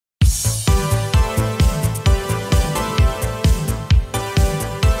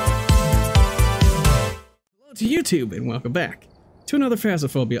YouTube, and welcome back to another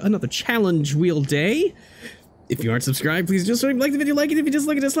Phasmophobia, another challenge wheel day. If you aren't subscribed, please just like the video, like it. If you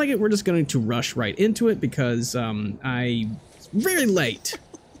dislike it, dislike it. We're just going to rush right into it because very late.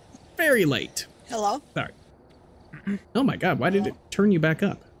 Very late. Hello? Sorry. Oh my god, why did it turn you back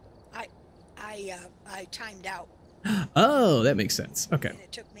up? I timed out. Oh, that makes sense. Okay. And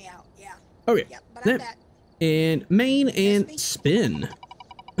it took me out, yeah. Okay. Yep, but I'm back. And main and spin.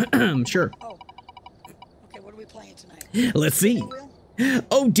 Sure. Oh. Okay, what are we playing tonight? Let's see.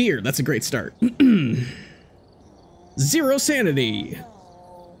 Oh dear, that's a great start. Zero sanity.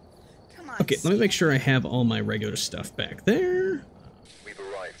 Oh, come on, Okay, let me make sure I have all my regular stuff back there. We've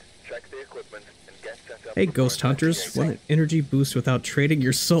arrived. Check the equipment and get set up. Hey Ghost Hunters, want an energy boost without trading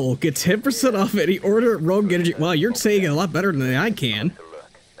your soul? Get 10% off any order at Rogue Energy. Wow, you're saying it a lot better than I can.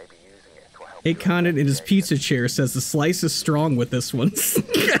 Hey Condon in his pizza chair says the slice is strong with this one.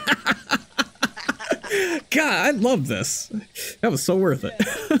 God, I love this. That was so worth it.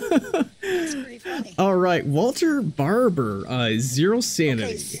 That's pretty funny. All right, Walter Barber, zero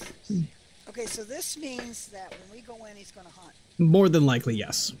sanity. Okay, so this means that when we go in, he's going to hunt. More than likely,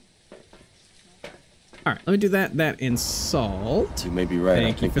 yes. All right, let me do that. That and salt. You may be right. Thank I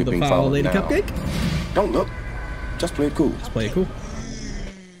you think for you're the being follow, followed Lady now. Cupcake. Don't look. Just play it cool. Let's play it cool.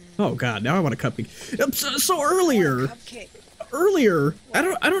 Oh God, now I want a cupcake. So earlier,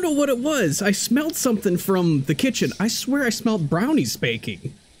 I don't know what it was. I smelled something from the kitchen. I swear I smelled brownies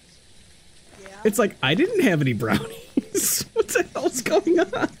baking. Yeah? It's like I didn't have any brownies. What the hell's going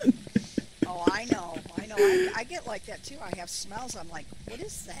on? Oh, I know. I get like that too. I have smells. I'm like, what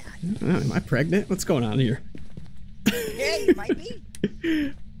is that? Am I pregnant? What's going on here? Yeah, you might be.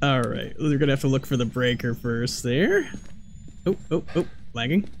 All right, we're gonna have to look for the breaker first there. Oh,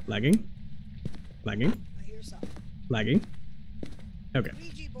 lagging. I hear something. Lagging. Okay.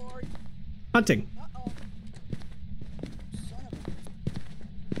 Ouija board. Hunting. Uh-oh. Son of a...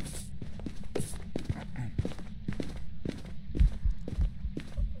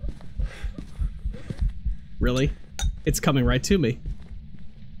 Really? It's coming right to me.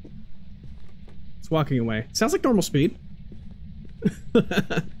 It's walking away. Sounds like normal speed.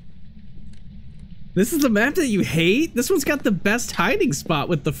 This is the map that you hate? This one's got the best hiding spot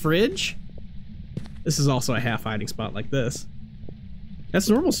with the fridge. This is also a half hiding spot like this. That's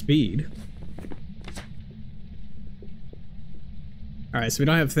normal speed. Alright, so we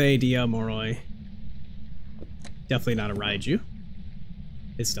don't have Thay, Dia, Moroi. Definitely not a Raiju.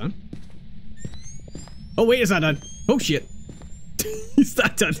 It's done. Oh wait, it's not done. Oh shit. It's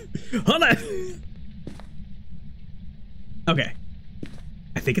not done. Hold on. Okay.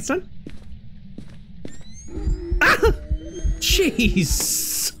 I think it's done. Ah!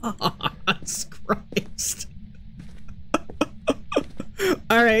 Jesus Christ.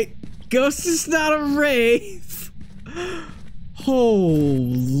 Alright. Ghost is not a wraith.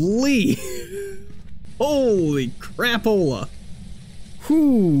 Holy. Holy crapola.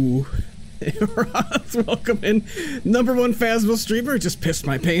 Whew. Welcome in. #1 Phasmo streamer. Just pissed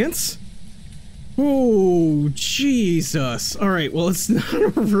my pants. Oh, Jesus. Alright, well, it's not a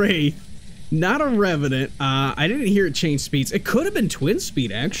wraith. Not a revenant. I didn't hear it change speeds. It could have been twin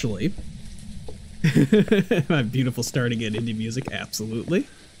speed, actually. My beautiful starting at indie music, absolutely.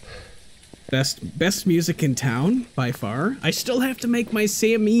 Best music in town, by far. I still have to make my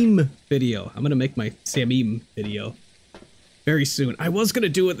Samim video. I'm gonna make my Samim video very soon. I was gonna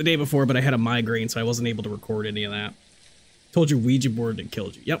do it the day before, but I had a migraine, so I wasn't able to record any of that. Told you Ouija board and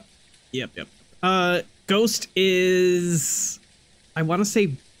killed you. Yep. Ghost is... I want to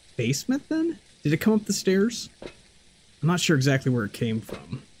say basement then? Did it come up the stairs? I'm not sure exactly where it came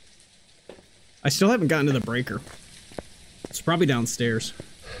from. I still haven't gotten to the breaker. It's probably downstairs.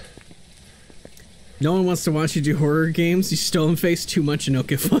 No one wants to watch you do horror games. You still face too much and don't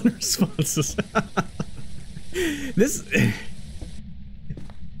get fun responses. This...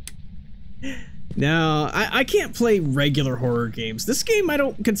 No, I can't play regular horror games. This game I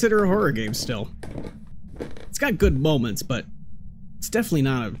don't consider a horror game still. It's got good moments, but it's definitely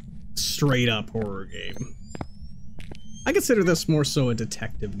not a straight up horror game. I consider this more so a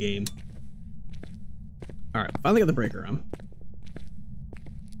detective game. Alright, finally got the breaker on.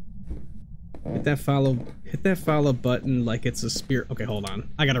 Hit that follow button like it's a spear. Okay, hold on.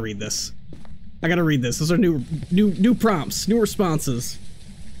 I gotta read this. Those are new prompts, new responses.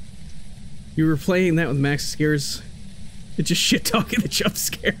 You were playing that with Max Scares. It's just shit talking the jump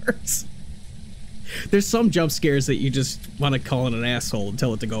scares. There's some jump scares that you just want to call it an asshole and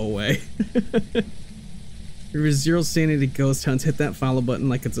tell it to go away. There is zero sanity ghost hunts. Hit that follow button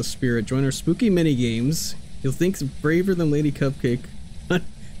like it's a spirit. Join our spooky mini games. You'll think braver than Lady Cupcake.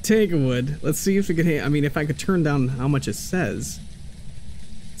 Tanglewood. Let's see if we could. I mean, if I could turn down how much it says.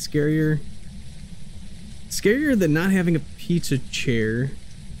 Scarier. Scarier than not having a pizza chair.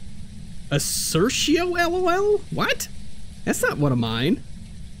 Assertio LOL? What? That's not one of mine.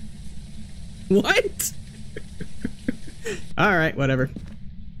 What? Alright, whatever.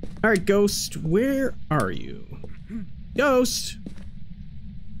 Alright, Ghost, where are you? Ghost!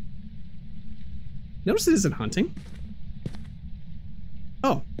 Notice it isn't hunting.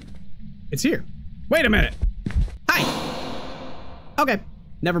 Oh. It's here. Wait a minute! Hi! Okay,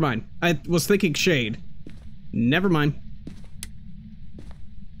 never mind. I was thinking shade. Never mind.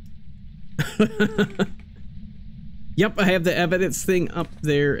 Yep, I have the evidence thing up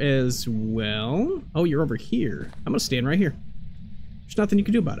there as well. Oh, you're over here. I'm gonna stand right here. There's nothing you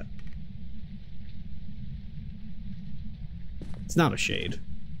can do about it. It's not a shade.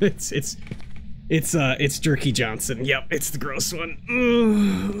 It's Jerky Johnson. Yep, it's the gross one.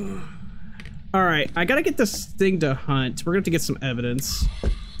 All right, I gotta get this thing to hunt. We're gonna have to get some evidence.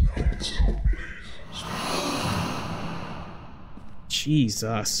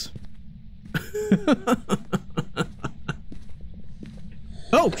 Jesus.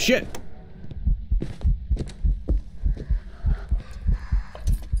 Oh, shit.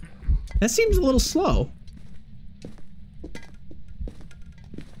 That seems a little slow.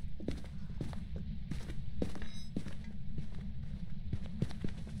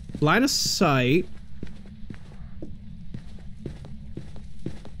 Line of sight.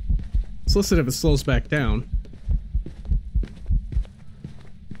 It's listed if it slows back down.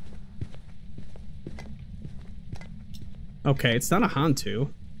 Okay, it's not a Hantu.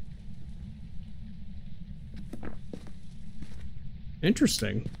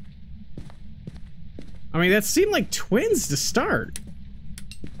 Interesting. I mean, that seemed like twins to start.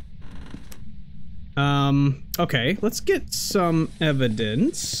 Okay, let's get some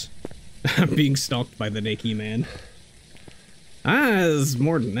evidence. I'm being stalked by the Nakey Man. It's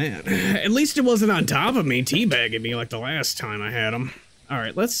more than that. At least it wasn't on top of me, teabagging me like the last time I had him.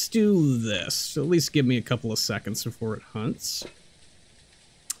 Alright, let's do this. At least give me a couple of seconds before it hunts.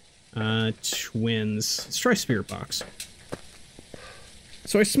 Twins. Let's try Spirit Box.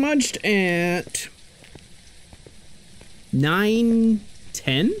 So I smudged at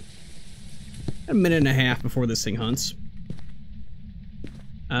 9:10? A minute and a half before this thing hunts.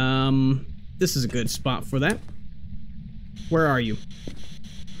 This is a good spot for that. Where are you?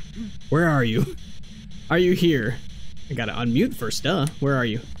 Where are you? Are you here? I gotta unmute first, duh. Where are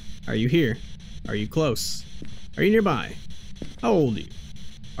you? Are you here? Are you close? Are you nearby? How old are you?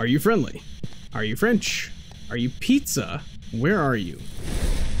 Are you friendly? Are you French? Are you pizza? Where are you?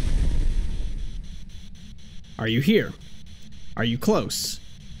 Are you here? Are you close?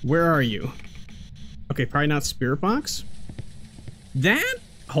 Where are you? Okay, probably not Spirit Box. That?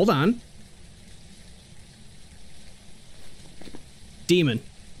 Hold on. Demon.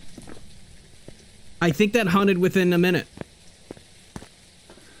 I think that hunted within a minute.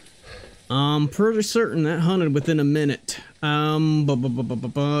 I'm pretty certain that hunted within a minute. You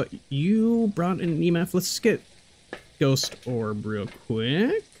brought an EMF. Let's get Ghost Orb real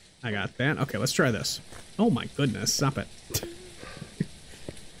quick. I got that. Okay, let's try this. Oh my goodness, stop it.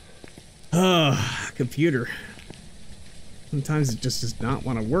 Computer. Sometimes it just does not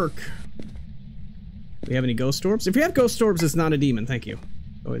want to work. Do we have any Ghost Orbs? If you have Ghost Orbs, it's not a demon. Thank you.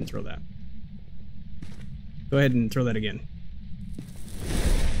 Go ahead and throw that. Go ahead and throw that again.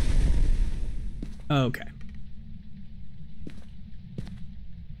 Okay.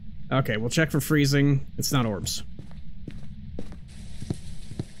 Okay, we'll check for freezing. It's not orbs.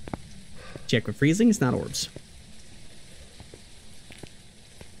 Check for freezing. It's not orbs.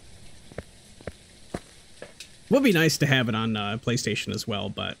 Would be nice to have it on PlayStation as well,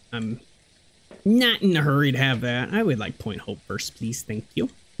 but I'm not in a hurry to have that. I would like Point Hope first, please. Thank you.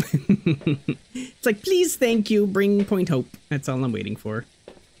 It's like, please, thank you. Bring Point Hope. That's all I'm waiting for.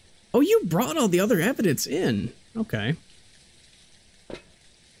 Oh, you brought all the other evidence in. Okay.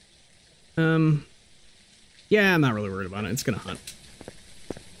 Yeah, I'm not really worried about it. It's gonna hunt.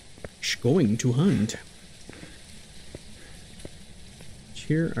 It's going to hunt.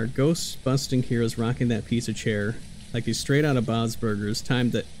 Here are ghost busting heroes rocking that piece of chair like he's straight out of Bob's Burgers.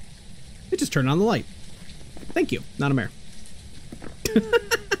 Time that it just turned on the light. Thank you. Not a mare.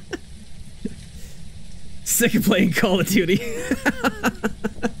 Sick of playing Call of Duty.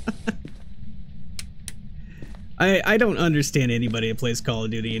 I don't understand anybody that plays Call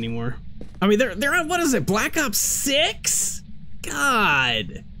of Duty anymore. I mean, they're on, what is it, Black Ops 6?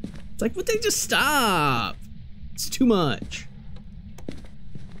 God. It's like, would they just stop? It's too much.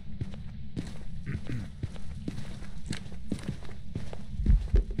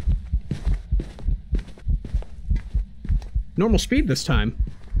 normal speed this time.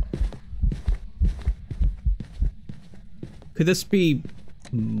 Could this be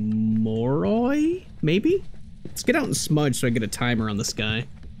Moroi? Maybe? Let's get out and smudge so I get a timer on this guy.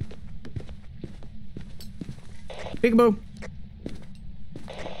 Peekaboo.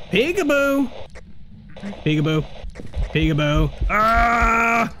 Peekaboo. Peekaboo. Peekaboo.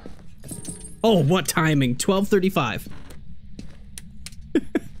 Ah! Oh, what timing? 12:35.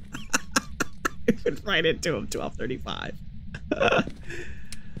 It went right into him, 12:35.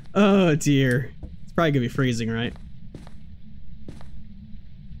 Oh dear. It's probably gonna be freezing, right?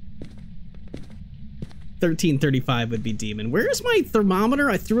 13:35 would be demon. Where's my thermometer?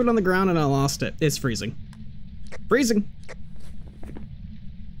 I threw it on the ground and I lost it. It's freezing. Freezing.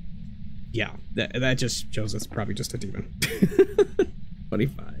 Yeah, that just shows it's probably just a demon.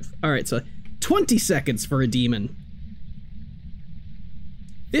 25. All right, so 20 seconds for a demon.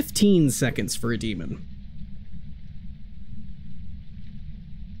 15 seconds for a demon.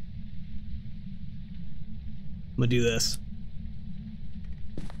 I'm gonna do this.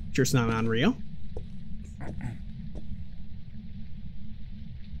 Sure it's not unreal.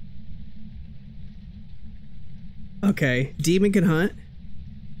 Okay, demon can hunt.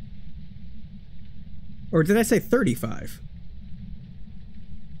 Or did I say 35?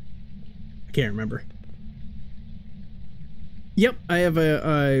 I can't remember. Yep, I have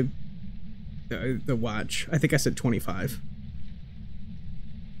the watch. I think I said 25.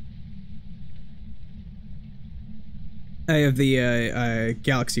 I have the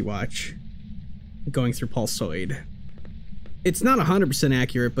Galaxy Watch going through Pulsoid. It's not 100%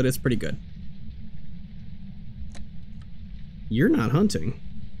 accurate, but it's pretty good. You're not hunting.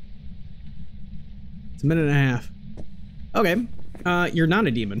 It's a minute and a half. Okay, you're not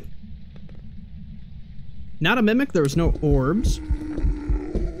a demon. Not a mimic, there was no orbs.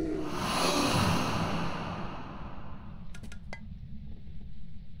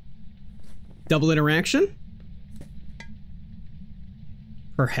 Double interaction?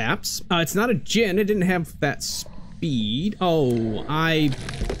 Perhaps. It's not a djinn, it didn't have that speed. Oh, I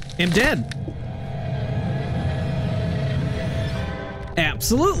am dead.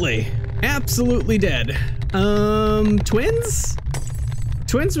 Absolutely. Absolutely dead. Twins?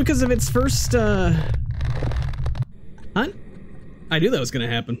 Twins because of its first, hunt? I knew that was gonna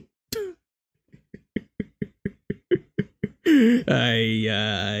happen.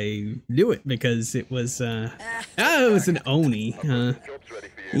 I knew it because it was, it was an Oni.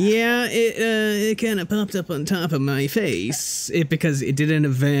 Yeah, it kind of popped up on top of my face because it did an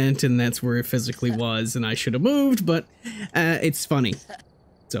event and that's where it physically was and I should have moved, but it's funny.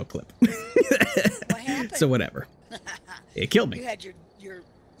 So clip. What happened? So whatever. It killed me. You had you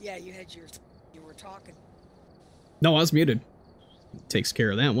were talking. No, I was muted. Takes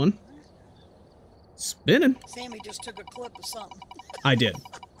care of that one. Spinning. Sammy just took a clip of something. I did.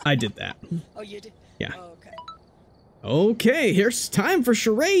 I did that. Oh, you did? Yeah. Oh, okay. Okay, here's time for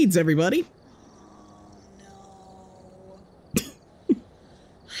charades, everybody.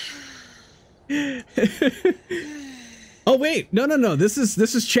 No. Oh wait, no. This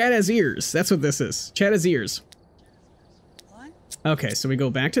is Chat has ears. That's what this is. Chat has ears. What? Okay, so we go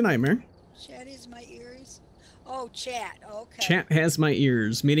back to Nightmare. Chat is my ears. Oh, chat. Okay. Chat has my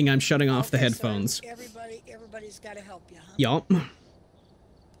ears, meaning I'm shutting off the Okay, headphones. So everybody's got to help you, huh? Yup.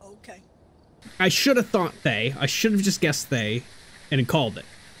 Okay. I should have thought they. I should have just guessed they and called it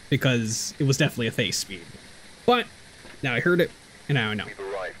because it was definitely a face speed. But now I heard it and now I know.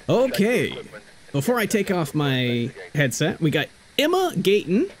 Okay. Before I take off my headset, we got Emma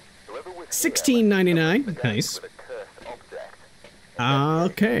Gayton, $16.99. Nice.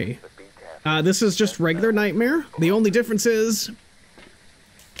 Okay. This is just regular Nightmare. The only difference is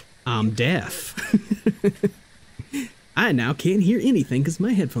I'm deaf. I now can't hear anything because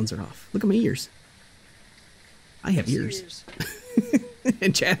my headphones are off. Look at my ears. I have ears.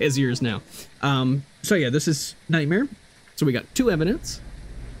 And Chat has ears now. So yeah, this is Nightmare. So we got 2 evidence.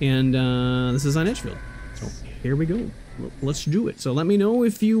 And this is on Edgefield. So here we go. Let's do it. So let me know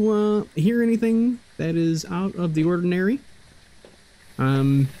if you hear anything that is out of the ordinary.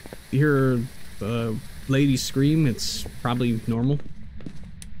 You hear a lady scream, it's probably normal.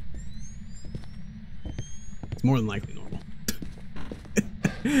 It's more than likely normal.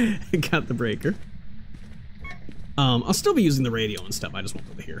 Got the breaker. I'll still be using the radio and stuff. I just won't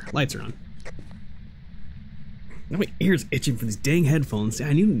be able to hear. Lights are on. Now my ears itching for these dang headphones.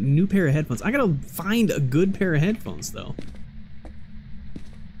 I need a new pair of headphones. I gotta find a good pair of headphones though.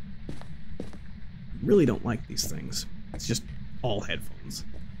 Really don't like these things. It's just all headphones.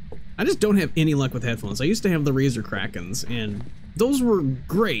 I just don't have any luck with headphones. I used to have the Razer Krakens and those were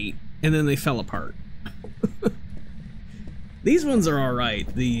great and then they fell apart. These ones are alright.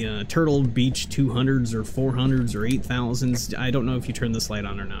 The Turtle Beach 200s or 400s or 8000s. I don't know if you turn this light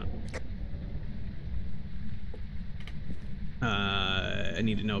on or not. I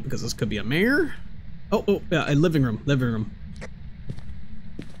need to know because this could be a mirror. Oh, yeah, a living room.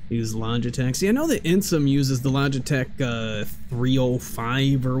 Use Logitech. See, I know that Insum uses the Logitech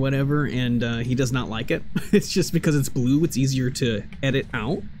 305 or whatever, and he does not like it. It's just because it's blue, it's easier to edit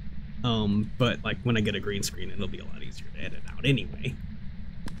out. But like when I get a green screen, it'll be a lot easier to edit out anyway.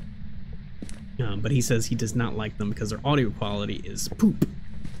 But he says he does not like them because their audio quality is poop.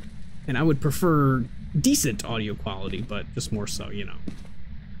 And I would prefer decent audio quality, but just more so, you know,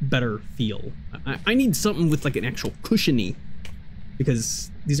 better feel. I need something with like an actual cushiony,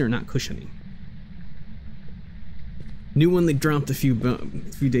 because these are not cushiony. New one they dropped a few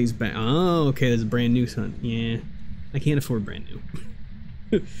days back. Oh, okay, there's a brand new son. Yeah, I can't afford brand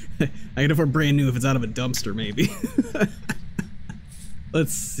new. I can afford brand new if it's out of a dumpster, maybe.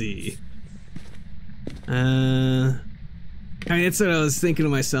 Let's see. I mean, that's what I was thinking to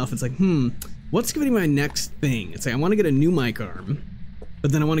myself. It's like, what's gonna be my next thing? It's like, I want to get a new mic arm,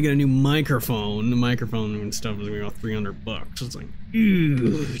 but then I want to get a new microphone. The microphone and stuff is about $300. It's like,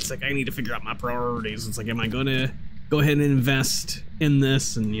 ew. It's like, I need to figure out my priorities. It's like, am I gonna go ahead and invest in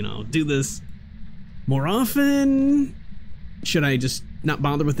this and, you know, do this more often? Should I just not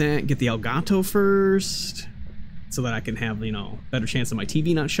bother with that? Get the Elgato first, so that I can have, you know, better chance of my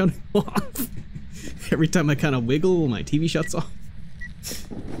TV not shutting off. Every time I kind of wiggle, my TV shuts off.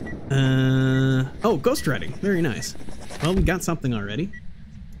 Oh, ghost writing. Very nice. Well, we got something already.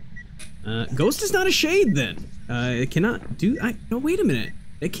 Ghost is not a shade, then. It cannot do... No, wait a minute.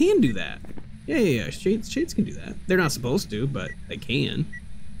 It can do that. Yeah. Shades can do that. They're not supposed to, but they can.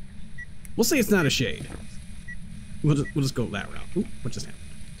 We'll say it's not a shade. We'll just go that route. Ooh, what just happened?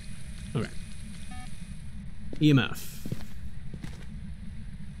 Okay. EMF.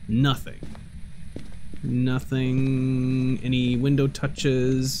 Nothing. Nothing. Any window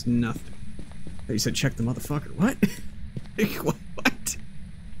touches? Nothing. You said check the motherfucker. What? What?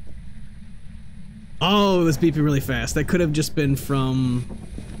 Oh, this beeping really fast. That could have just been from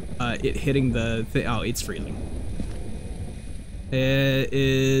it hitting the thing. Oh, it's freezing. It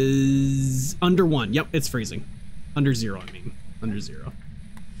is under 1. Yep, it's freezing. Under 0, I mean. Under 0.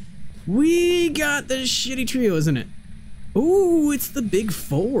 We got the shitty trio, isn't it? Ooh, it's the big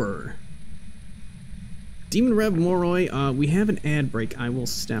 4. Demon Rev Moroi, we have an ad break. I will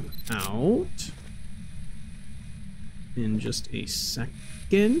step out in just a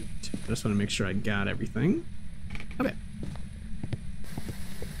second. I just want to make sure I got everything. Okay.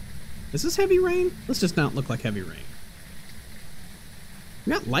 Is this heavy rain? Let's just not look like heavy rain.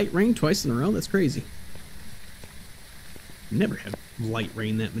 We got light rain twice in a row? That's crazy. Never have light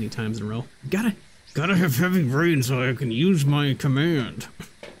rain that many times in a row. Gotta have heavy rain so I can use my command.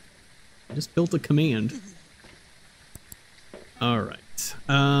 I just built a command. Alright.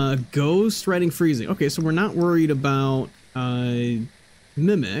 Ghost writing freezing. Okay, so we're not worried about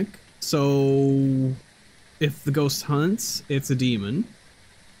mimic. So if the ghost hunts, it's a demon.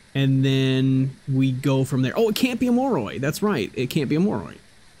 And then we go from there. Oh, it can't be a Moroi. That's right. It can't be a Moroi.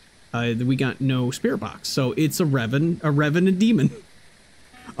 We got no spirit box. So it's a revenant demon.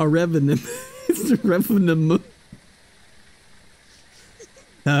 A revenant. It's a revenant.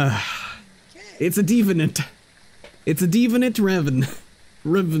 It's a deviant. It's a deviant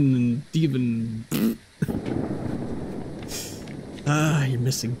revenant demon. You're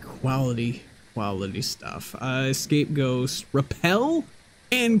missing quality stuff. Escape ghost, repel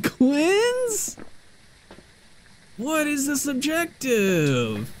and cleanse? What is this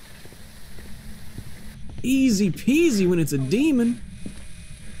objective? Easy peasy when it's a demon.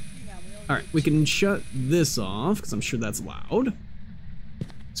 Alright, we can shut this off, because I'm sure that's loud.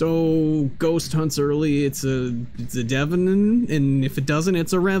 So, ghost hunts early, it's a Devonin, and if it doesn't,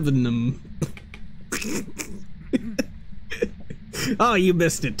 it's a Revenum. Oh, you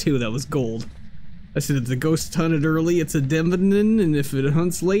missed it too, that was gold. I said if the ghost hunted early, it's a Devonin, and if it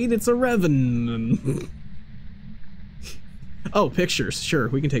hunts late, it's a Revenum. Oh, pictures, sure,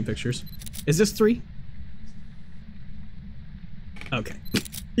 we can take pictures. Is this 3? Okay.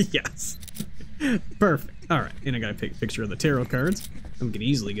 Yes. Perfect. Alright, and I got a picture of the tarot cards. We can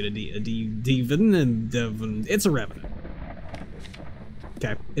easily get a Devon and Devon. It's a Revenant.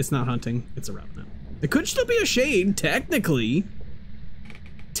 Okay, it's not hunting, it's a Revenant. It could still be a shade, technically.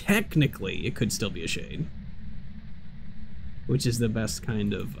 Technically, it could still be a shade. Which is the best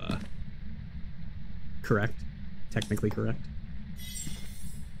kind of, correct. Technically correct.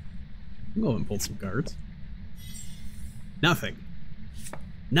 I'll go and pull some cards. Nothing.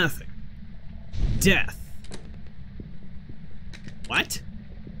 Nothing. Death. What?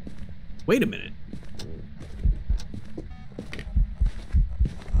 Wait a minute.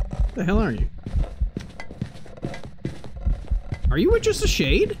 What the hell are you? Are you just a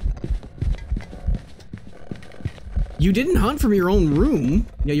shade? You didn't hunt from your own room.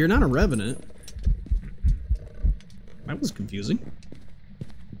 Yeah, you're not a revenant. That was confusing.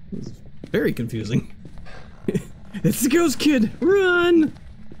 It was very confusing. It's the ghost kid! Run!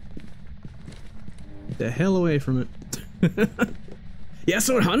 Get the hell away from it. Yeah,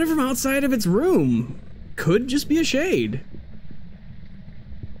 so it hunted from outside of its room. Could just be a shade.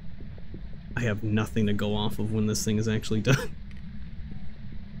 I have nothing to go off of when this thing is actually done.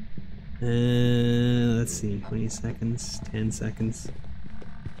 Let's see, 20 seconds, 10 seconds,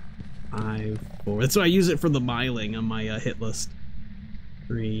 5, 4. That's why I use it for the miling on my hit list.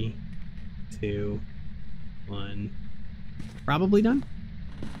 3, 2, 1. Probably done?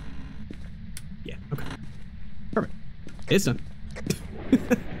 Yeah, okay. Perfect. It's done.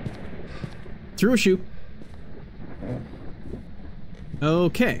 Threw a shoe.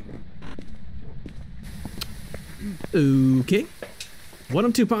 Okay. Okay. One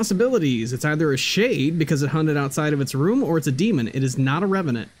of two possibilities. It's either a shade because it hunted outside of its room, or it's a demon. It is not a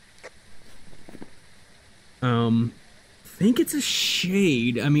revenant. I think it's a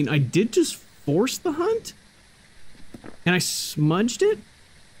shade. I mean, I did just force the hunt, and I smudged it.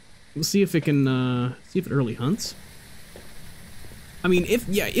 We'll see if it can, see if it early hunts. I mean, if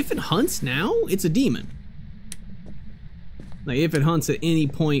it hunts now, it's a demon. Like, if it hunts at any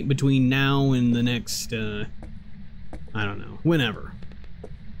point between now and the next, I don't know, whenever.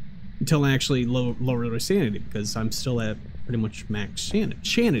 Until I actually lower their sanity, because I'm still at pretty much max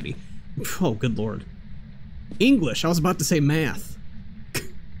sanity. Oh, good lord. English, I was about to say math.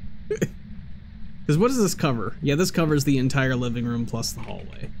 Because what does this cover? Yeah, this covers the entire living room plus the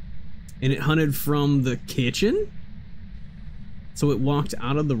hallway. And it hunted from the kitchen? So it walked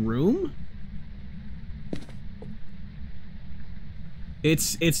out of the room?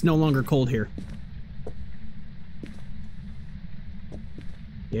 It's no longer cold here.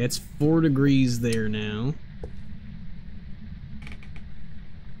 Yeah, it's 4 degrees there now.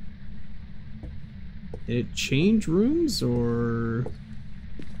 Did it change rooms, or...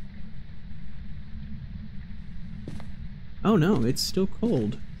 Oh no, it's still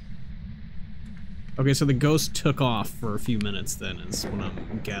cold. Okay, so the ghost took off for a few minutes then, is what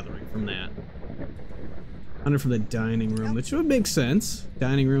I'm gathering from that. Under from the dining room, which would make sense.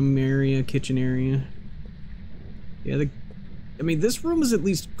 Dining room area, kitchen area. Yeah, I mean, this room is at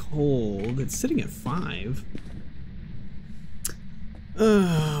least cold. It's sitting at 5.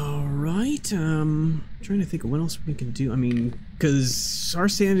 Alright, trying to think of what else we can do. I mean, because our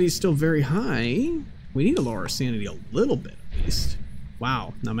sanity is still very high, we need to lower our sanity a little bit at least.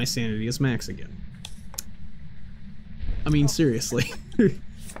 Wow, now my sanity is max again. I mean, seriously.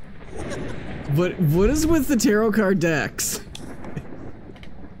 What is with the tarot card decks?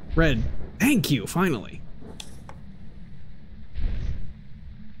 Red, thank you, finally.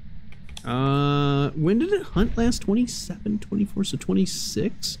 When did it hunt last? 27, 24, so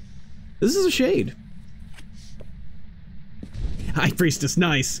 26? This is a shade. High Priestess,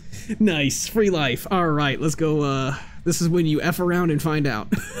 nice. Nice, free life. Alright, let's go, this is when you F around and find out.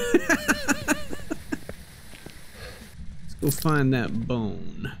 Let's go find that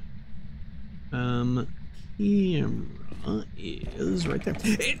bone. Camera is right there.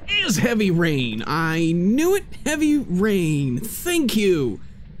 It is heavy rain. I knew it. Heavy rain. Thank you.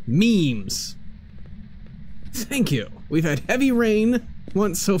 Memes. Thank you. We've had heavy rain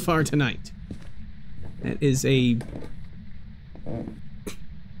once so far tonight. That is a...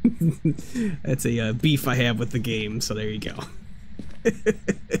 That's a beef I have with the game, so there you go.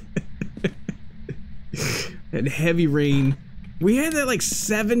 And heavy rain. We had that like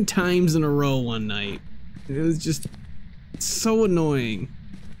 7 times in a row one night. It was just so annoying.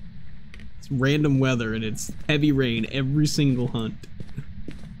 It's random weather and it's heavy rain every single hunt.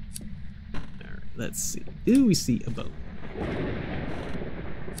 Alright, let's see. Do we see a bone?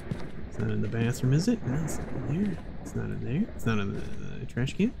 It's not in the bathroom, is it? No, it's not in there. It's not in there. It's not in the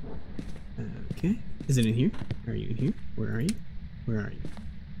trash can. Okay. Is it in here? Are you in here? Where are you? Where are you?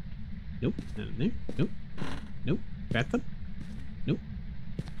 Nope. Not in there. Nope. Nope. Bathtub? Nope.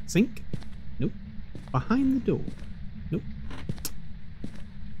 Sink? Nope. Behind the door? Nope.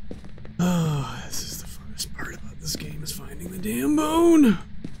 Oh, this is the funnest part about this game, is finding the damn bone.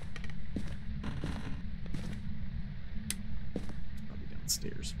 Probably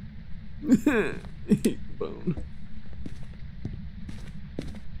downstairs. Bone.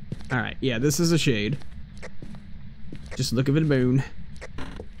 Alright, yeah, this is a shade. Just look at a bone.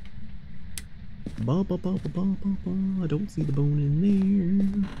 Ba, ba, ba, ba, ba, ba, ba. I don't see the bone in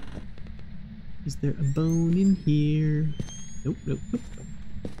there. Is there a bone in here? Nope, nope, nope.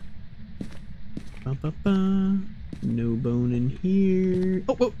 Ba, ba, ba. No bone in here.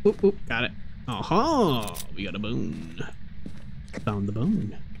 Oh, oh, oh, oh, got it. Aha! We got a bone. Found the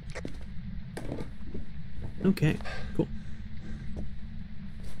bone. Okay, cool.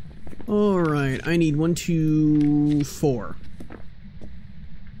 Alright, I need 1, 2, 4.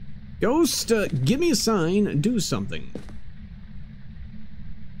 Ghost, give me a sign, do something.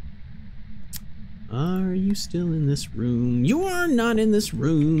 Are you still in this room? You are not in this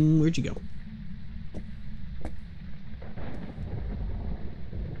room. Where'd you go?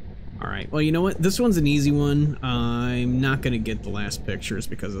 Alright, well, you know what? This one's an easy one. I'm not gonna get the last pictures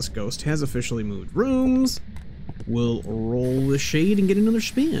because this ghost has officially moved rooms. We'll roll the shade and get another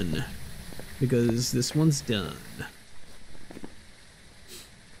spin because this one's done.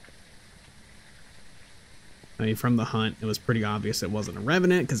 I mean, from the hunt, it was pretty obvious it wasn't a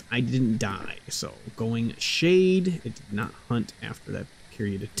revenant because I didn't die. So going shade, it did not hunt after that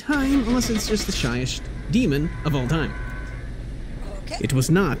period of time unless it's just the shyest demon of all time. Okay. It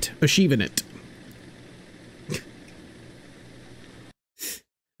was not a Shivanit.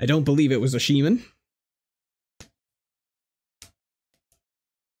 I don't believe it was a Shaman.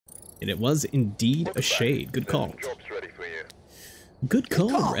 And it was indeed a shade. Good call. Job's ready for you. Good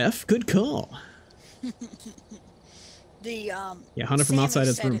call, ref. Good call. The Yeah, hunted from outside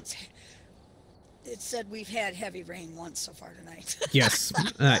his room. It said we've had heavy rain once so far tonight. Yes,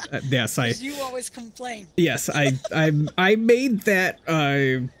 yes, You always complain. Yes, I made that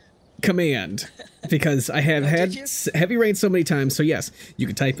command because I have had heavy rain so many times. So yes, you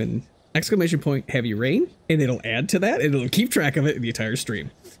can type in exclamation point heavy rain, and it'll add to that, and it'll keep track of it in the entire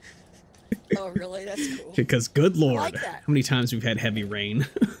stream. Oh, really? That's cool. Because good lord, I like that. how many times we've had heavy rain.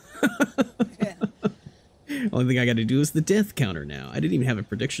 Yeah. Only thing I got to do is the death counter now. I didn't even have a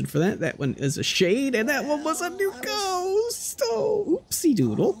prediction for that. That one is a shade, and that one was a new ghost. Oh, oopsie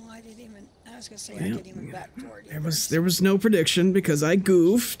doodle. Oh, I was gonna say I didn't even back forward. There was no prediction because I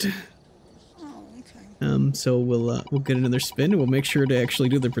goofed. Oh, okay. So we'll get another spin, and we'll make sure to actually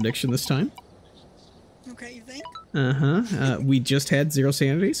do the prediction this time. Okay, you think? We just had 0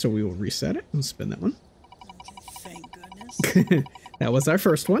 sanity, so we will reset it and spin that one. Okay, thank goodness. That was our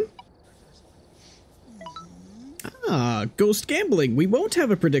first one. Ghost gambling. We won't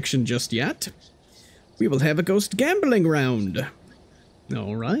have a prediction just yet. We will have a ghost gambling round.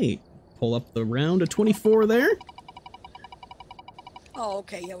 All right. Pull up the round of 24 there. Oh,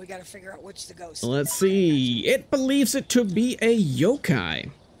 okay. Yeah, we got to figure out which the ghost. Let's see. It believes it to be a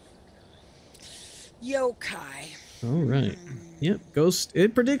yokai. Yokai. All right. Yep. Ghost.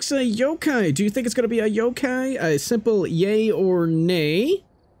 It predicts a yokai. Do you think it's going to be a yokai? A simple yay or nay?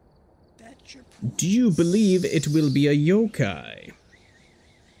 Bet your Do you believe it will be a yokai?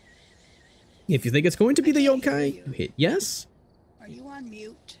 If you think it's going to be the yokai, you hit yes. Are you on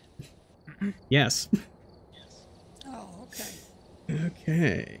mute? Yes. Oh, okay.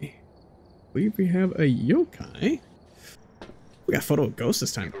 Okay. I believe we have a yokai. We got a photo of ghost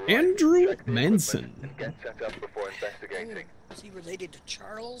this time. Andrew Check the Manson. equipment and get set up before investigating. Is he related to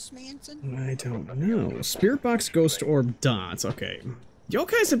Charles Manson? I don't know. Spirit box, ghost orb, dots. Okay.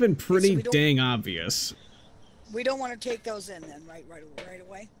 Yokais have been pretty we don't- dang obvious. We don't want to take those in then, right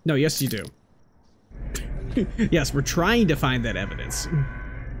away? No, yes you do. Yes, we're trying to find that evidence.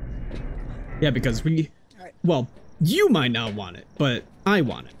 Yeah, because we... All right. Well, you might not want it, but I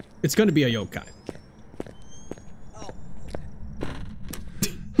want it. It's going to be a yokai. Oh,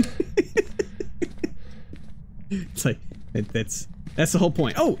 It's like, that's the whole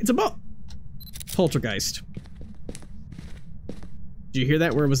point. Oh, it's a boat! Poltergeist. Did you hear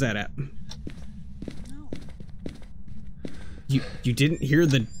that? Where was that at? no. You didn't hear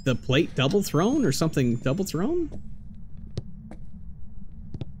the plate double thrown or something double thrown?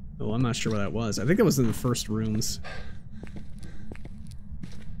 Oh, I'm not sure where that was. I think it was in the first rooms.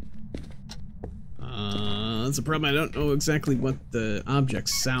 That's a problem. I don't know exactly what the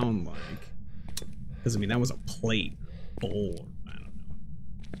objects sound like. Because, I mean, that was a plate. Bowl. I don't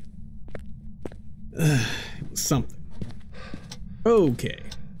know. It was something. Okay.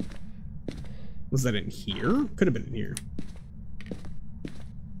 Was that in here? Could have been in here.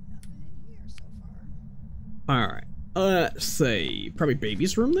 Nothing in here so far. Alright. Let's say probably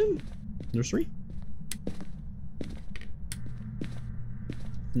baby's room then? Nursery?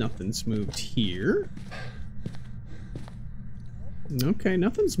 Nothing's moved here. Okay,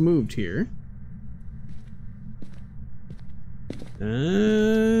 nothing's moved here.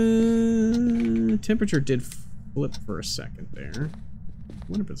 Temperature did flip for a second there. I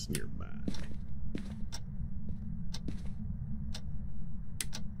wonder if it's nearby.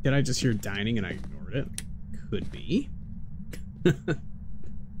 Did I just hear dining and I ignored it? Could be.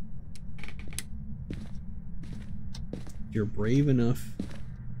 You're brave enough.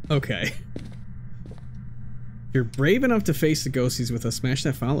 Okay. You're brave enough to face the ghosties with us. Smash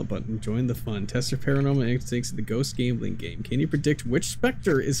that follow button. Join the fun. Test your paranormal instincts in the ghost gambling game. Can you predict which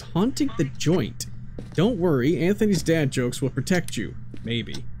specter is haunting the joint? Don't worry, Anthony's dad jokes will protect you.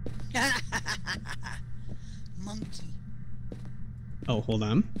 Maybe. Monkey. Oh, hold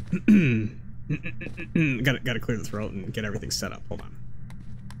on. Gotta clear the throat and get everything set up. Hold on.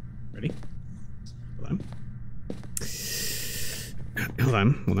 Ready? Hold on.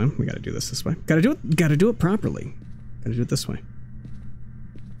 Hold on. We gotta do this way. Gotta do it properly. Gotta do it this way.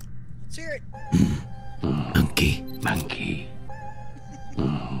 Let's hear it. Monkey.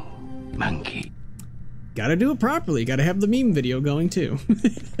 Monkey. Gotta do it properly. Gotta have the meme video going too.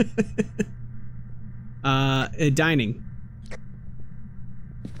 Dining.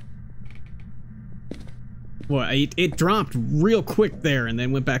 Well, it dropped real quick there and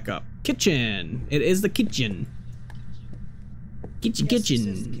then went back up. Kitchen. It is the kitchen.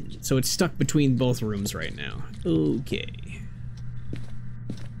 Kitchen. So it's stuck between both rooms right now. Okay.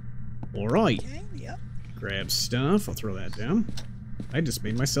 All right. Okay, yep. Grab stuff. I'll throw that down. I just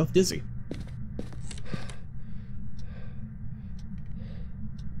made myself dizzy.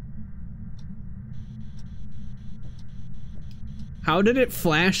 How did it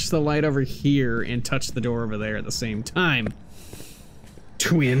flash the light over here and touch the door over there at the same time?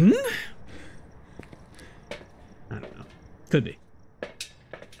 Twin? I don't know. Could be.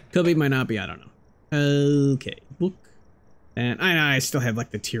 Could be, might not be, I don't know. Okay, book. And I still have like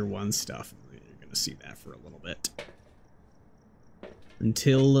the tier 1 stuff. You're gonna see that for a little bit.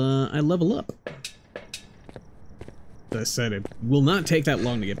 Until I level up. As I said, it will not take that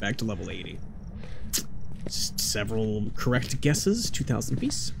long to get back to level 80. Several correct guesses, 2,000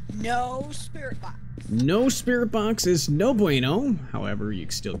 apiece. No spirit box. No spirit box is no bueno. However, you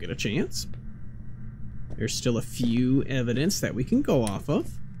can still get a chance. There's still a few evidence that we can go off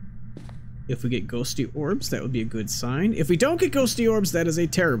of. If we get ghosty orbs, that would be a good sign. If we don't get ghosty orbs, that is a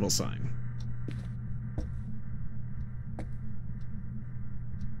terrible sign.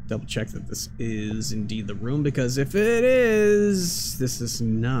 Double check that this is indeed the room, because if it is, this is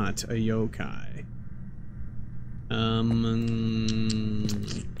not a yokai.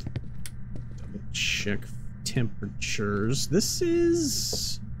 Double check temperatures. This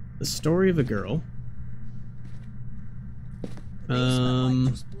is the story of a girl. Basement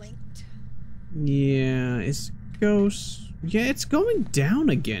light just blinked. Yeah, it's ghost. Yeah, it's going down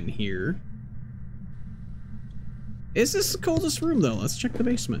again here. Is this the coldest room though? Let's check the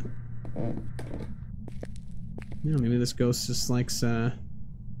basement. Yeah, maybe this ghost just likes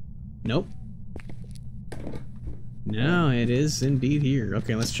nope. No, it is indeed here.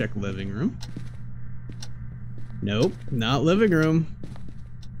 Okay, let's check living room. Nope, not living room.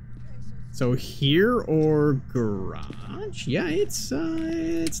 So here or garage? Yeah, it's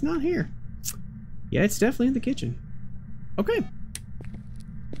not here. Yeah, it's definitely in the kitchen. Okay.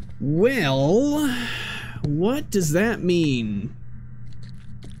 Well, what does that mean?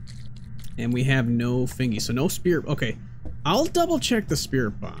 And we have no thingy, so no spirit. Okay, I'll double check the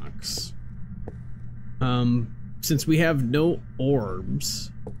spirit box. Since we have no orbs,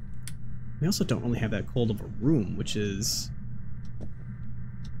 we also don't really have that cold of a room, which is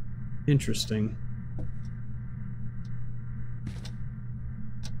interesting.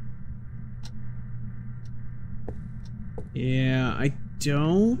 Yeah, I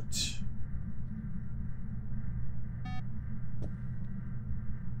don't.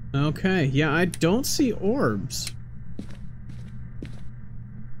 Okay, yeah, I don't see orbs.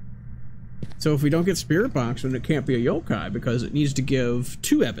 So if we don't get spirit box, then it can't be a yokai because it needs to give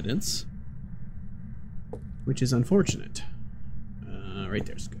 2 evidence, which is unfortunate. Right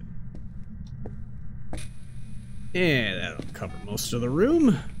there's good. Yeah, that'll cover most of the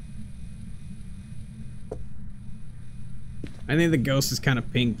room. I think the ghost is kind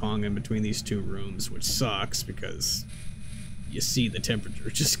of ping-ponging between these 2 rooms, which sucks because you see the temperature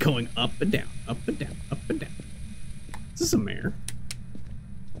just going up and down, up and down, up and down. Is this a mare?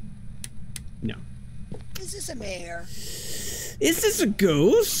 No. Is this a mare? Is this a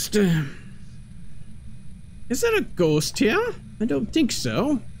ghost? Is that a ghost here? I don't think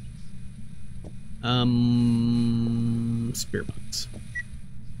so. Spirit box.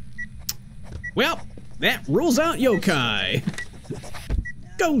 Well, that rules out yokai.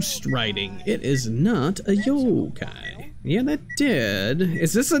 Ghost writing. It is not a yokai. Yeah, that did.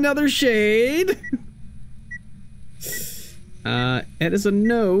 Is this another shade? It is a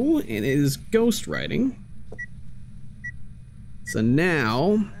no, and it is ghost writing. So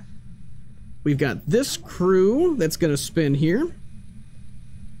now we've got this crew that's gonna spin here.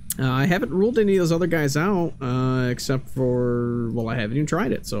 I haven't ruled any of those other guys out, except for, well, I haven't even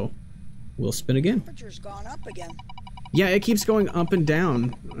tried it, so we'll spin again. Temperature's gone up again. Yeah, it keeps going up and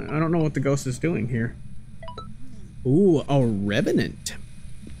down. I don't know what the ghost is doing here. Ooh, a revenant.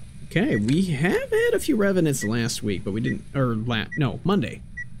 Okay, we have had a few revenants last week, but we didn't, or no, Monday.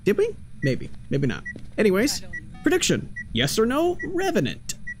 Did we? Maybe not. Anyways, prediction. Yes or no,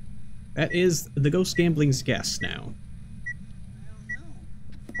 revenant. That is the Ghost Gambling's guess now.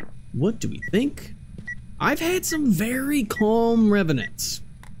 What do we think? I've had some very calm revenants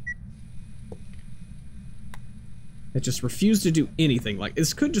that just refuse to do anything. Like,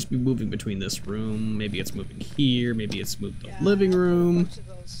 this could just be moving between this room. Maybe it's moving here. Maybe it's moved to the living room. Of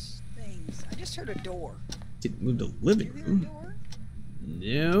those things. I just heard a door. Didn't move to the living Did you room. hear a door?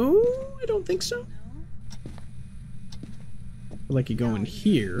 No, I don't think so. No. Feel like you go in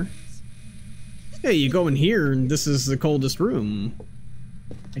here. Hey, you go in here, and this is the coldest room.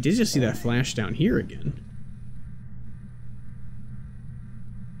 I did just see that flash down here again.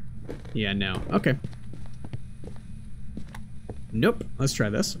 Yeah, no. Okay. Nope. Let's try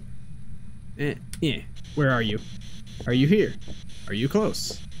this. Where are you? Are you here? Are you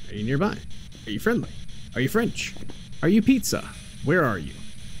close? Are you nearby? Are you friendly? Are you French? Are you pizza? Where are you?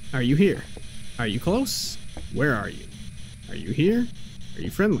 Are you here? Are you close? Where are you? Are you here? Are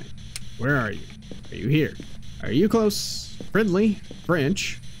you friendly? Where are you? Are you here? Are you close? Friendly?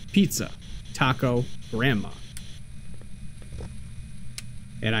 French? Pizza? Taco? Grandma?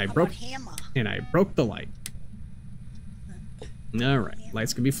 And I broke the light. All right,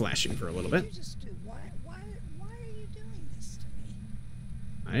 lights could be flashing for a little bit. Why are you doing this to me?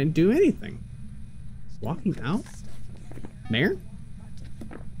 I didn't do anything. Walking out? Mayor?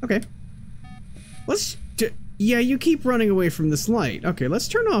 Okay. Yeah, you keep running away from this light. Okay, let's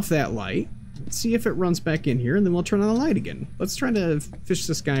turn off that light. Let's see if it runs back in here, and then we'll turn on the light again. Let's try to fish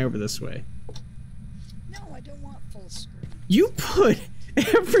this guy over this way. No, I don't want full screen. You put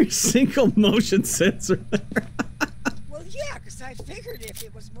every single motion sensor there. Well, yeah, because I figured if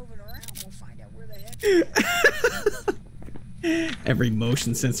it was moving around, we'll find out where the heck. Every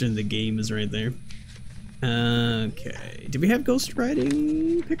motion sensor in the game is right there. Okay. Do we have ghost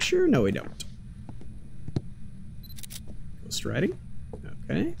riding picture? No, we don't. Ghost riding?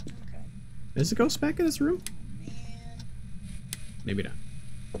 Okay. Is the ghost back in his room? Man. Maybe not.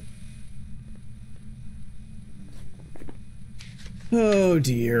 Oh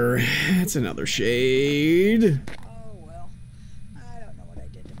dear. It's another shade. Oh, well. I don't know what I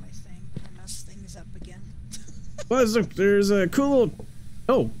did to my thing. I messed things up again. Well, there's a cool little...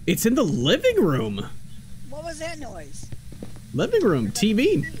 Oh, it's in the living room. What was that noise? Living room,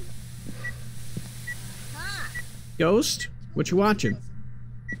 TV. Ah! Ghost, what you watching?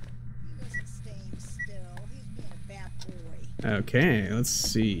 He wasn't staying still. He's being a bad boy. Okay, let's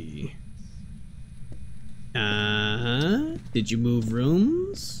see. Did you move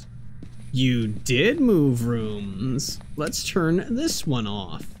rooms? You did move rooms. Let's turn this one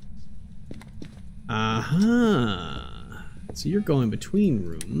off. So you're going between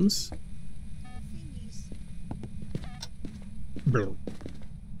rooms.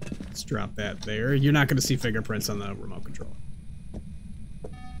 Let's drop that there. You're not going to see fingerprints on the remote control.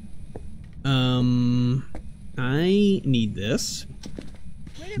 I need this.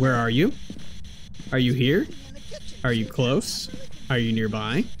 Where are you? Are you here? Are you close? Are you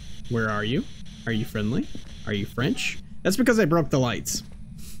nearby? Where are you? Are you friendly? Are you French? That's because I broke the lights.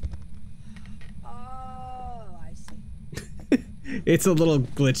 Oh, I see. It's a little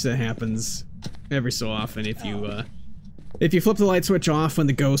glitch that happens every so often if you flip the light switch off when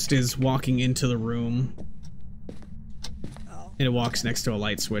the ghost is walking into the room and it walks next to a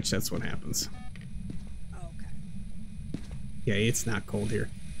light switch, that's what happens. Okay. Yeah, it's not cold here.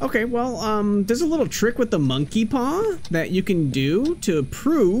 Okay, well, there's a little trick with the monkey paw that you can do to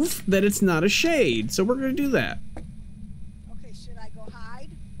prove that it's not a shade, so we're gonna do that. Okay, should I go hide?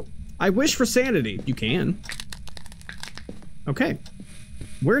 I wish for sanity. You can. Okay.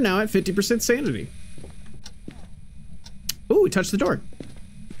 We're now at 50% sanity. Ooh, we touched the door.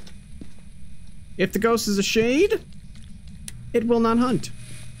 If the ghost is a shade, it will not hunt.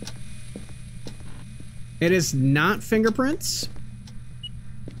 It is not fingerprints.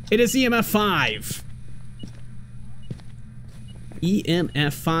 It is EMF 5.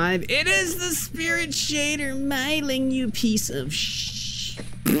 EMF 5. It is the spirit shader miling, you piece of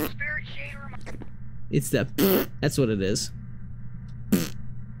Spirit shader. It's the that's what it is.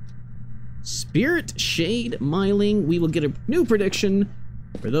 Spirit shade miling. We will get a new prediction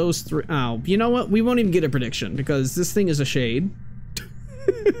For those three, oh, you know what? We won't even get a prediction because this thing is a shade.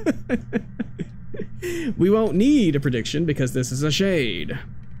 We won't need a prediction because this is a shade.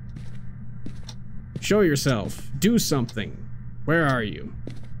 Show yourself. Do something. Where are you?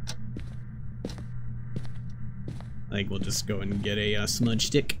 I think we'll just go and get a smudge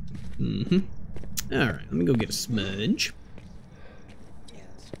stick. Alright, let me go get a smudge.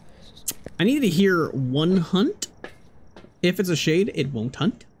 I need to hear one hunt. If it's a shade, it won't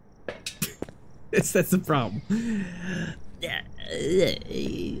hunt. That's the problem. Yeah,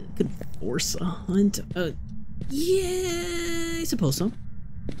 could force a hunt. Yeah, I suppose so.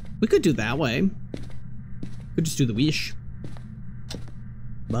 We could do that way. Could just do the wish.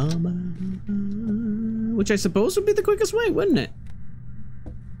 Which I suppose would be the quickest way, wouldn't it?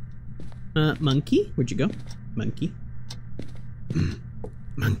 Monkey? Where'd you go? Monkey.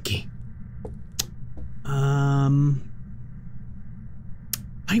 Monkey.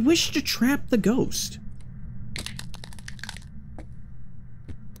 I wish to trap the ghost.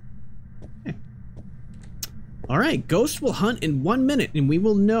 Okay. Alright, ghost will hunt in 1 minute, and we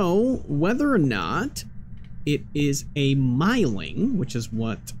will know whether or not it is a myling, which is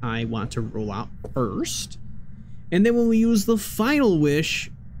what I want to rule out first. And then we'll use the final wish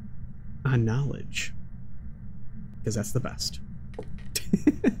on knowledge. Because that's the best.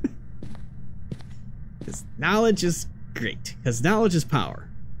 Because knowledge is great. Because knowledge is power,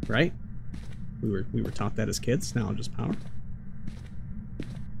 right? We were taught that as kids. Knowledge is power.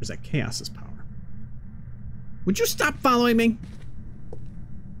 Or is that chaos is power? Would you stop following me?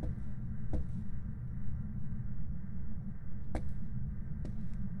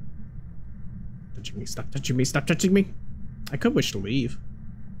 Touching me, stop touching me, stop touching me. I could wish to leave.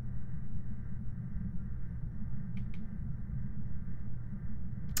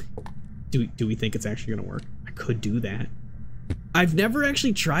 Do we think it's actually gonna work? I could do that. I've never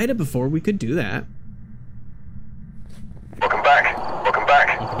actually tried it before. We could do that. Welcome back. Welcome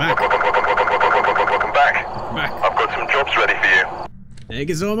back. Welcome back. Welcome back. Welcome back. I've got some jobs ready for you. Thank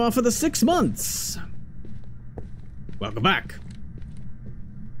you, Zorma, for the 6 months. Welcome back.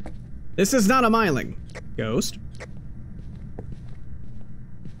 This is not a myling, ghost.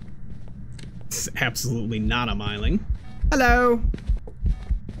 It's absolutely not a myling. Hello.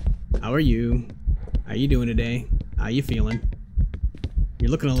 How are you? How you doing today? How you feeling?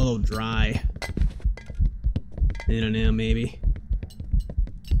 You're looking a little dry. I don't know, maybe.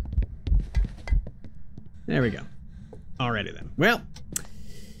 There we go. Alrighty then. Well,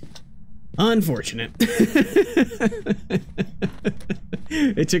 unfortunate.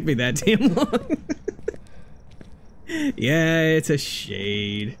 It took me that damn long. Yeah, it's a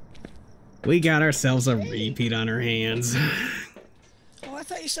shade. We got ourselves a repeat on our hands. Oh, I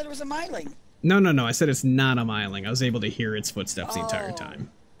thought you said it was a myling. No, I said it's not a myling. I was able to hear its footsteps the entire time.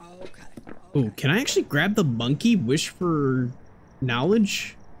 Okay. Ooh, can I actually grab the monkey, wish for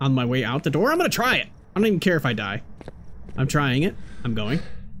knowledge on my way out the door? I'm gonna try it. I don't even care if I die. I'm trying it. I'm going.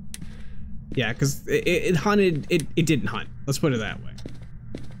 Yeah, because it hunted. It didn't hunt. Let's put it that way.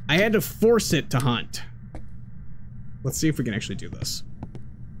 I had to force it to hunt. Let's see if we can actually do this.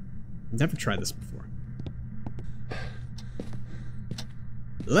 I've never tried this before.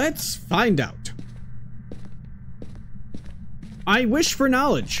 Let's find out. I wish for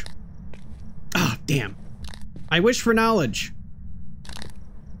knowledge. Ah, damn. I wish for knowledge.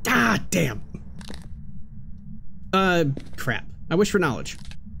 Ah, damn. Crap. I wish for knowledge.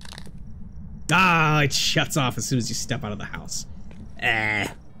 Ah, it shuts off as soon as you step out of the house.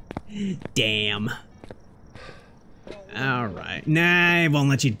 Ah, damn. All right. Nah, it won't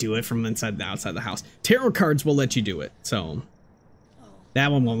let you do it from inside the outside the house. Tarot cards will let you do it, so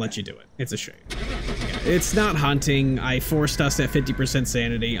that one won't let you do it. It's a shame. Yeah, it's not hunting. I forced us at 50%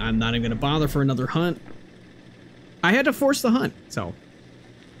 sanity. I'm not even gonna bother for another hunt. I had to force the hunt, so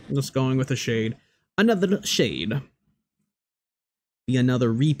I'm just going with a shade. Another shade. Be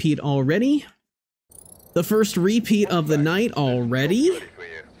another repeat already. The first repeat of the night already.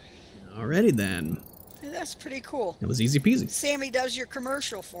 Alrighty then. That's pretty cool. It was easy peasy. Sammy does your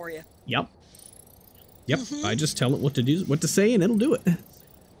commercial for you. Yep. Yep. I just tell it what to do, what to say, and it'll do it. That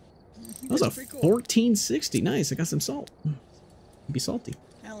was a cool. 1460. Nice. I got some salt. Be salty.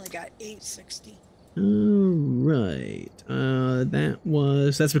 I only got 860. Alright.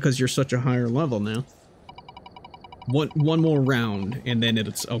 That's because you're such a higher level now. One more round, and then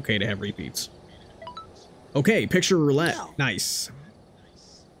it's okay to have repeats. Okay, picture roulette. No. Nice.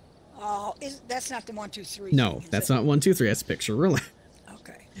 Oh, that's not the 1, 2, 3. No, that's not 1, 2, 3. That's picture roulette.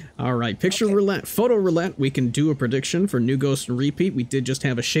 Okay. All right, picture roulette, photo roulette. We can do a prediction for new ghost and repeat. We did just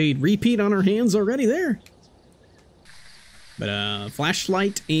have a shade repeat on our hands already there. But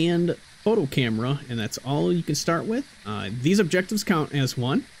flashlight and photo camera, and that's all you can start with. These objectives count as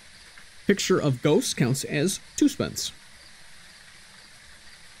 1. Picture of ghost counts as 2 spins.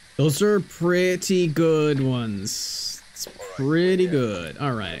 Those are pretty good ones. It's pretty good.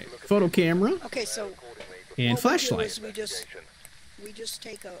 All right, photo camera. Okay, so and what we do flashlight. is we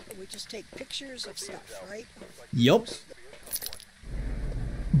just take pictures of stuff, right? Yup.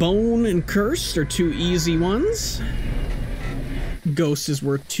 Bone and Cursed are 2 easy ones. Ghost is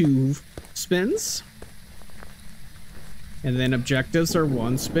worth 2 spins. And then objectives are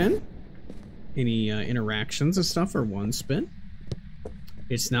 1 spin. Any interactions and stuff are 1 spin.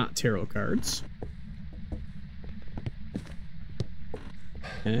 It's not tarot cards.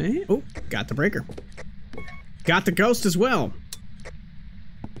 Okay. Oh, got the breaker. Got the ghost as well.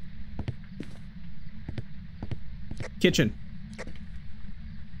 Kitchen.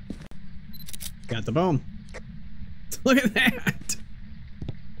 Got the bone. Look at that.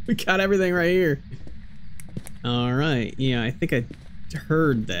 We got everything right here. All right. Yeah, I think I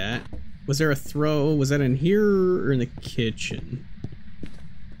heard that. Was there a throw? Was that in here or in the kitchen?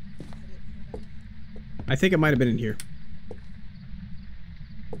 I think it might have been in here.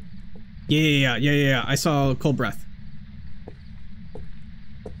 Yeah. I saw cold breath.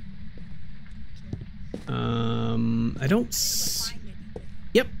 I don't.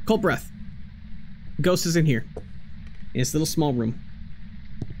 Yep, cold breath. Ghost is in here. In this little small room.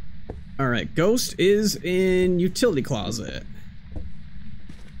 All right, ghost is in utility closet.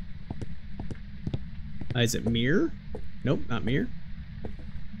 Is it mirror? Nope, not mirror.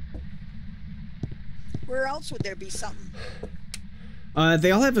 Where else would there be something? They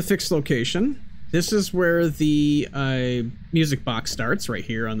all have a fixed location. This is where the music box starts, right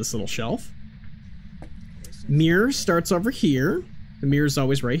here on this little shelf. Mirror starts over here. The mirror's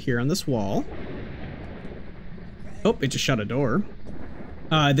always right here on this wall. Oh, it just shut a door.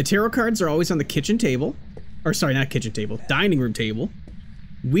 The tarot cards are always on the kitchen table. Or sorry, not kitchen table, dining room table.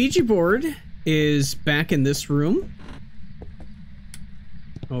 Ouija board is back in this room.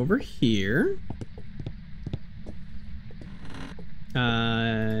 Over here.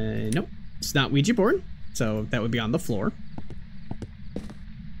 Nope, it's not Ouija board, so that would be on the floor.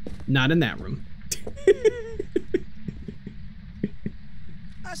 Not in that room.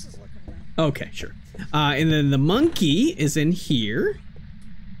 Us is looking around. Okay, sure. And then the monkey is in here.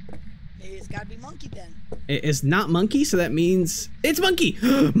 Maybe it's gotta be monkey then. It is not monkey, so that means it's monkey.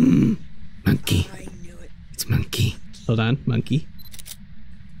 Monkey. I knew it. It's monkey. Hold on, monkey.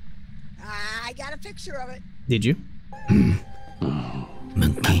 I got a picture of it. Did you?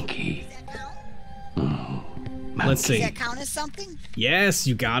 Monkey. Does that count? Let's Does see. that count as something? Yes,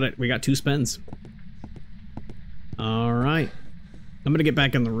 you got it. We got 2 spins. All right. I'm gonna get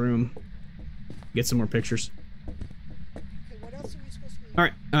back in the room. Get some more pictures. Okay, what else are we supposed to be? All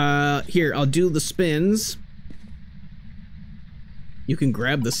right. Here, I'll do the spins. You can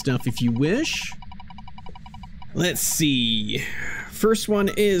grab the stuff if you wish. Let's see. First one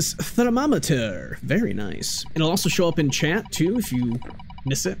is thermometer. Very nice. It'll also show up in chat too if you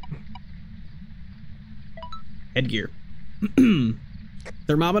miss it. Headgear.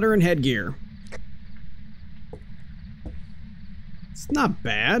 Thermometer and headgear. It's not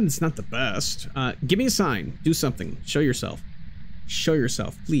bad. It's not the best. Give me a sign. Do something. Show yourself. Show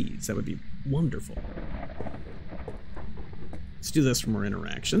yourself, please. That would be wonderful. Let's do this for more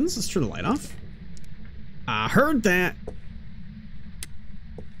interactions. Let's turn the light off. I heard that.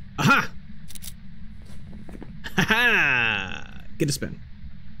 Aha! Ha-ha! Get a spin.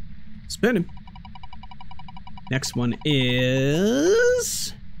 Spin him. Next one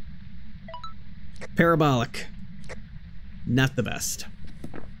is parabolic. Not the best.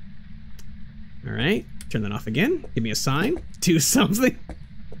 All right, turn that off again. Give me a sign. Do something.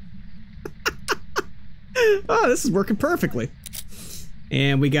 Oh, this is working perfectly.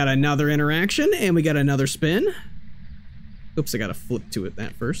 And we got another interaction, and we got another spin. Oops, I gotta flip to it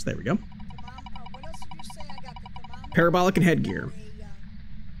that first. There we go. What else did you say? I got the thermometer. Parabolic and headgear.